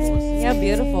 Yay. You have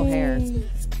beautiful hair.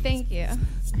 Thank you.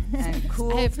 And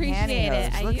cool I appreciate pantyhose.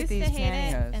 it. I Look used at to these hate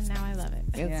pantyhose. it, and now I love it.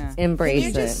 Yeah.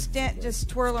 Embrace Can you it. just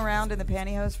twirl around in the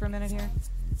pantyhose for a minute here?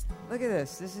 Look at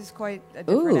this. This is quite a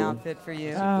different Ooh. outfit for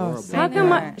you. Oh, How come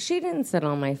Yeah. she didn't sit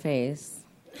on my face?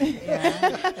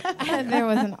 There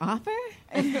was an offer?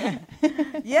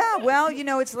 Yeah, well,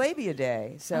 it's Labia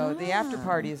Day, so the after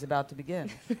party is about to begin.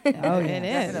 Oh, yeah. It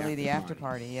is. Definitely the after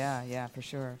party. Yeah, for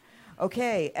sure.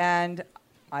 Okay, and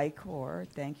Icor,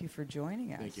 thank you for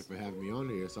joining us. Thank you for having me on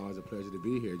here. It's always a pleasure to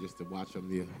be here, just to watch from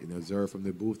the, observe from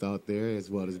the booth out there, as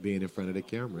well as being in front of the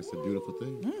camera. It's a beautiful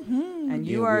thing. And Again,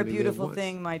 you we are a only live beautiful once.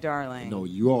 thing, my darling. No,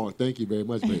 you all. Thank you very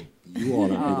much, but you all are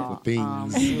beautiful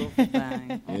things. Beautiful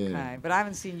thing. Yeah. Okay, but I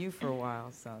haven't seen you for a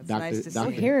while, so it's Dr. nice to Dr.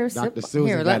 see you. Here, Dr. sip- Susan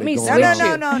here, got let it me going switch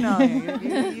on.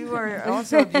 No. You are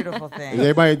also a beautiful thing.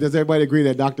 Does everybody agree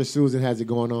that Dr. Susan has it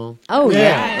going on? Oh,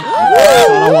 yeah. That's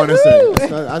all I want to say.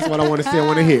 That's what I want to say. I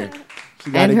want to hear. She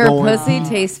got And it her going. pussy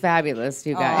tastes fabulous,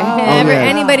 you guys. Oh, yeah.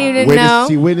 Anybody who didn't Witnessed- know,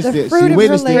 She witnessed The it. fruit She of her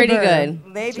witnessed it. pretty labor.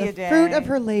 good. Labia The Day. fruit of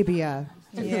her labia.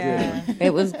 Yeah.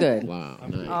 It was good. Wow.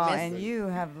 Nice. Oh, and you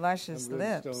have luscious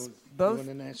lips. Both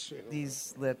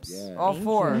these lips. Yeah. All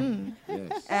four.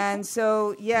 Yes. And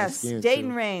so, yes, skin, Dayton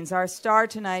too. Rains, our star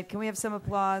tonight. Can we have some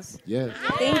applause? Yes.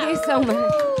 Thank you so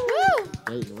much.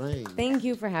 Dayton Rain. Thank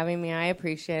you for having me. I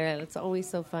appreciate it. It's always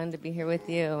so fun to be here with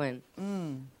you,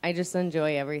 and I just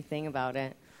enjoy everything about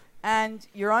it. And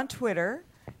you're on Twitter.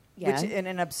 Yeah. Which in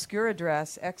an obscure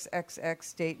address,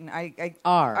 XXX Dayton.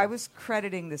 R. I was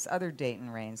crediting this other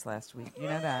Dayton Rains last week. You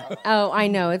know that. Oh, I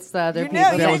know. It's the other You people.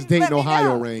 know, That was didn't let Dayton, me Ohio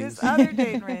know. Rains. This other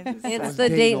Dayton Rains. It's Dayton, the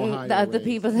Dayton, Ohio the Rains.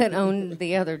 people that own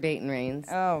the other Dayton Rains.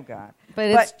 Oh, God. But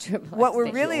it's triple what X we're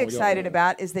Dayton. really Yo, yo, excited yo.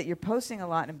 about is that you're posting a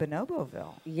lot in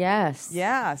Bonoboville. Yes.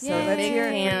 Yeah, so Yay. let's Big hear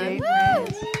it fan. for Dayton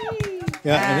Rains.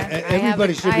 Yeah, and I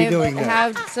everybody have- should be doing I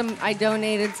that. have some. I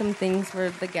donated some things for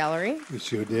the gallery. You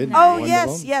sure did. Oh, One of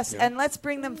yes, them. yes. Yeah. And let's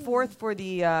bring them forth for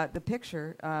the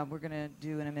picture we're going to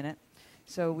do in a minute.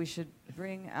 So we should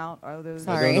bring out all those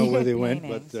I Sorry. don't know where they went,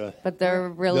 paintings. but They're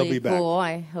be really back. cool.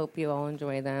 I hope you all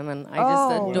enjoy them, and I Oh,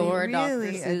 just adore we Dr.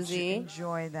 really Susie.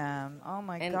 enjoy them. Oh,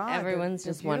 my And God. they're- everyone's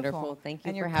they're just beautiful. wonderful. Thank you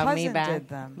And for your having me cousin back. did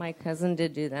them. My cousin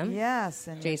did do them. Yes.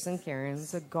 And Jason Cairns.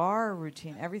 cigar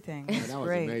routine, everything. Yeah, It's that was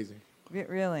great. amazing.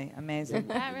 Really amazing.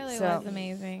 That really So- was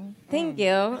amazing. Thank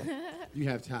you. You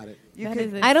have talent. You That could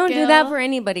is a I don't do that skill. for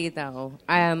anybody though.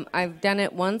 I've done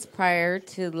it once prior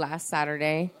to last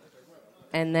Saturday,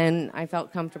 and then I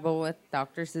felt comfortable with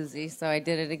Dr. Susie, so I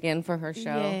did it again for her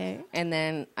show. Yay. And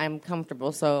then I'm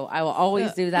comfortable, so I will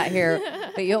always do that here.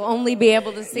 But you'll only be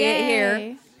able to see it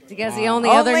here. Because the only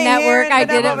other Only network here in I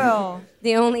did Benevolville. it,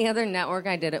 the only other network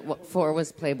I did it for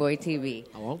was Playboy TV,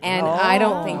 Oh, okay. and I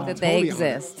don't think I'm that they totally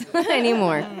honored. exist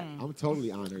anymore. I'm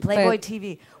totally honored. Playboy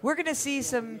TV. We're going to see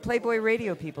some Playboy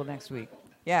radio people next week.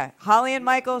 Yeah, Holly and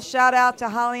Michael. Shout out to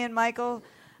Holly and Michael,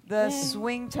 the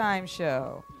Swing Time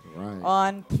Show Right.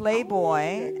 on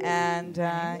Playboy, and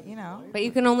you know. But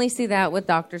you can only see that with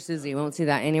Dr. Susie. You won't see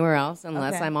that anywhere else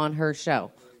unless Okay. I'm on her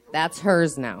show. That's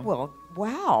hers now. Well,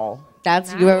 wow.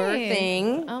 That's your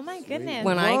thing. Oh my goodness.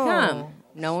 When I Whoa. come,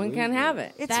 no one can have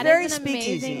it. It's That very is an amazing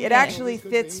speakeasy. thing. It actually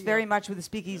fits very much with the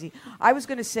speakeasy. I was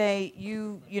going to say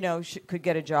you know could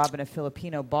get a job in a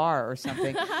Filipino bar or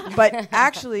something, but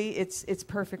actually it's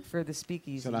perfect for the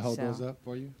speakeasy. Should I hold so. those up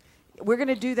for you? We're going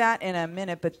to do that in a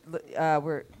minute, but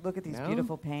look at these No?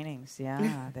 beautiful paintings.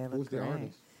 Yeah, they look Who's the great.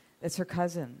 artist? It's her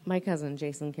cousin, My cousin,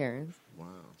 Jason Karen. Wow.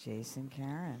 Jason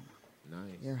Karen.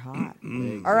 Nice. You're hot.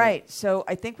 Big. All right, so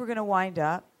I think we're going to wind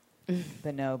up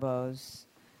the Nobos,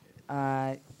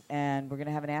 and we're going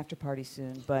to have an after party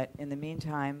soon. But in the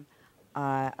meantime,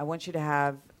 I want you to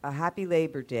have a happy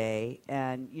Labor Day.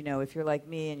 And, you know, if you're like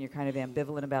me and you're kind of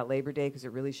ambivalent about Labor Day because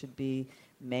it really should be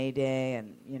May Day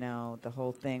and, you know, the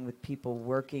whole thing with people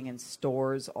working in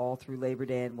stores all through Labor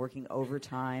Day and working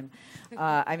overtime.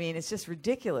 I mean, it's just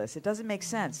ridiculous. It doesn't make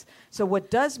sense. So what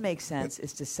does make sense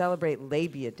is to celebrate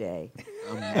Labia Day.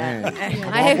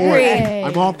 I agree.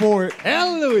 I'm all for it.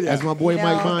 Hallelujah. As my boy You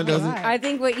Mike know, Bond does it. I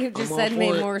think what you just I'm all said for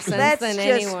made it. more sense Let's than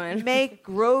just anyone. make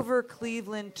Grover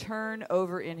Cleveland turn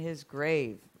over in his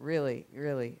grave. Really,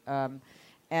 really. And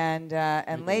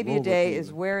Labia Grover Day Cleveland.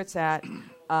 is where it's at.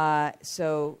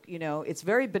 So, you know, it's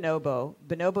very bonobo.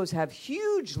 Bonobos have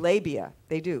huge labia.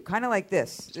 They do, kind of like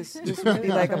this. This would be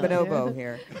like a bonobo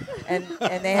here. And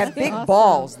they have big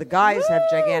balls. The guys have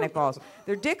gigantic balls.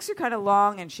 Their dicks are kind of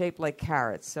long and shaped like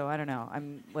carrots. So I don't know.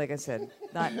 Like I said,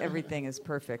 not everything is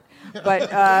perfect.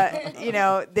 But, you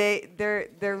know, they're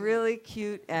really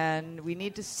cute, and we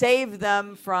need to save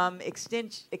them from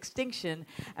extinction,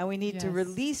 and we need to Yes.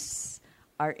 release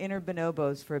our inner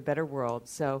bonobos for a better world.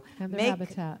 So And their make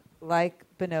habitat. like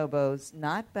bonobos,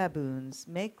 not baboons.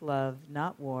 Make love,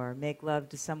 not war. Make love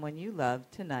to someone you love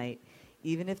tonight,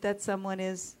 even if that someone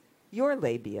is your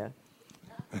labia.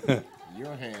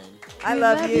 Your hand. I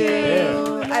love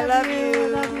you. I love you.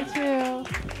 Love you too.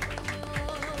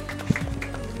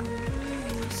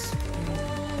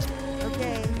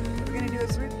 Okay, we're gonna do a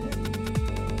group.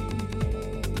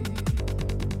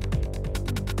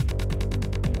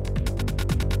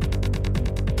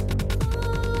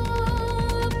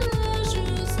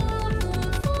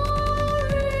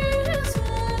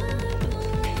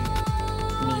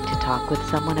 Need to talk with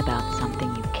someone about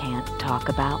something you can't talk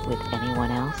about with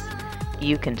anyone else?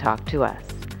 You can talk to us.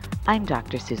 I'm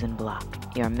Dr. Susan Block,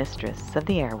 your mistress of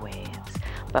the airwaves,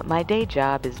 but my day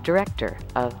job is director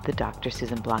of the Dr.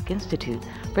 Susan Block Institute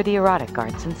for the Erotic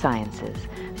Arts and Sciences,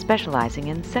 specializing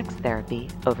in sex therapy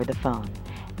over the phone.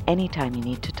 Anytime you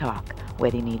need to talk,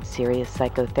 whether you need serious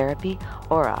psychotherapy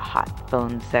or a hot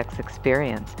phone sex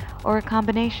experience, or a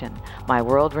combination, my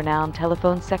world-renowned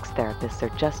telephone sex therapists are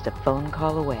just a phone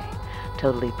call away.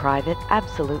 Totally private,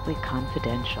 absolutely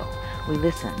confidential. We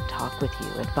listen, talk with you,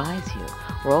 advise you,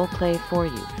 role play for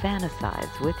you,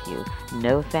 fantasize with you.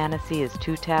 No fantasy is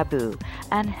too taboo,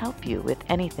 and help you with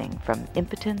anything from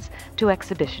impotence to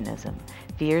exhibitionism,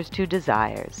 fears to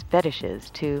desires, fetishes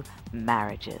to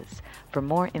marriages. For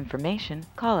more information,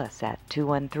 call us at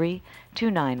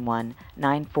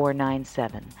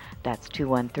 213-291-9497. That's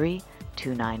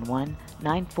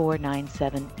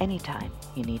 213-291-9497 anytime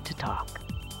you need to talk.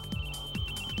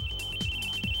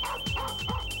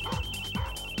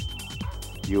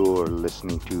 You're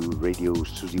listening to Radio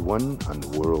Susie One on the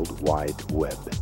World Wide Web.